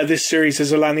this series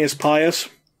as Alanius Pius.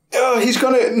 He's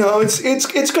gonna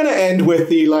it's gonna end with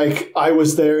the like, I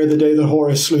was there the day that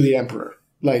Horus slew the Emperor.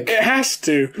 Like, it has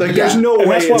to. Like, there's no way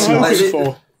that's what it's I'm hoping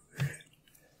for.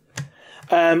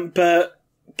 But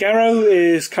Garrow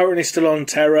is currently still on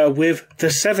Terra with the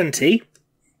 70.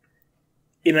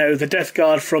 You know, the Death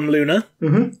Guard from Luna.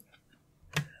 Mm-hmm.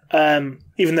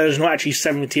 Even though there's not actually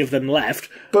 70 of them left.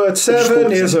 But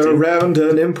 7 is around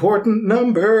an important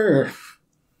number.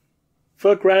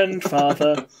 For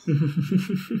grandfather.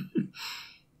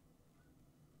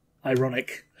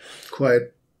 Ironic. Quite.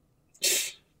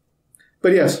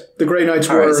 But yes, the Grey Knights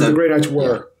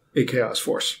were a chaos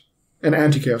force. An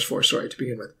anti-chaos force, sorry, to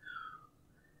begin with.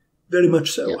 Very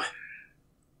much so. Yeah. If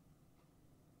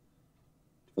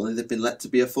only they'd been let to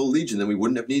be a full legion, then we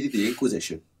wouldn't have needed the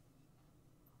Inquisition.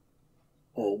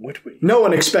 Or would we? No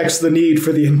one expects the need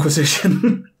for the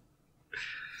Inquisition.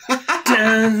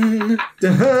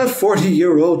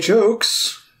 40-year-old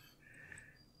jokes.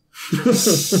 But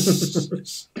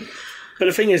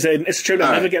the thing is, it's a joke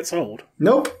that never gets old.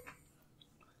 Nope.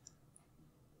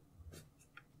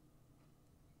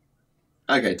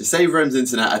 Okay, to save Rem's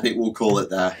internet, I think we'll call it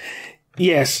there.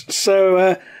 Yes,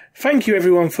 so thank you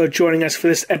everyone for joining us for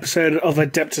this episode of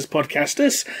Adeptus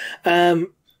Podcastus.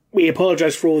 We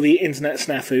apologise for all the internet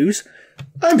snafus.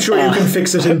 I'm sure you can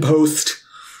fix it in post.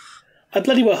 I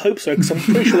bloody well hope so, because I'm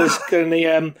pretty sure there's going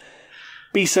to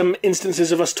be some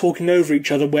instances of us talking over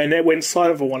each other when it went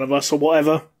silent for one of us or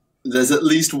whatever. There's at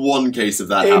least one case of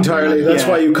that entirely. happening. That's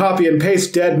why you copy and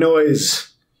paste dead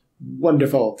noise.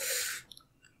 Wonderful.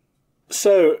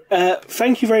 So,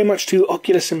 thank you very much to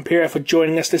Oculus Imperia for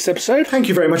joining us this episode. Thank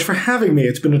you very much for having me.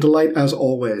 It's been a delight as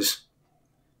always.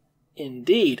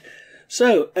 Indeed.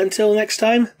 So, until next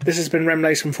time, this has been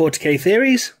Remleiz from 40k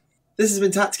Theories. This has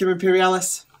been Tactica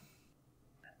Imperialis.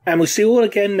 And we'll see you all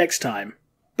again next time.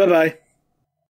 Bye-bye.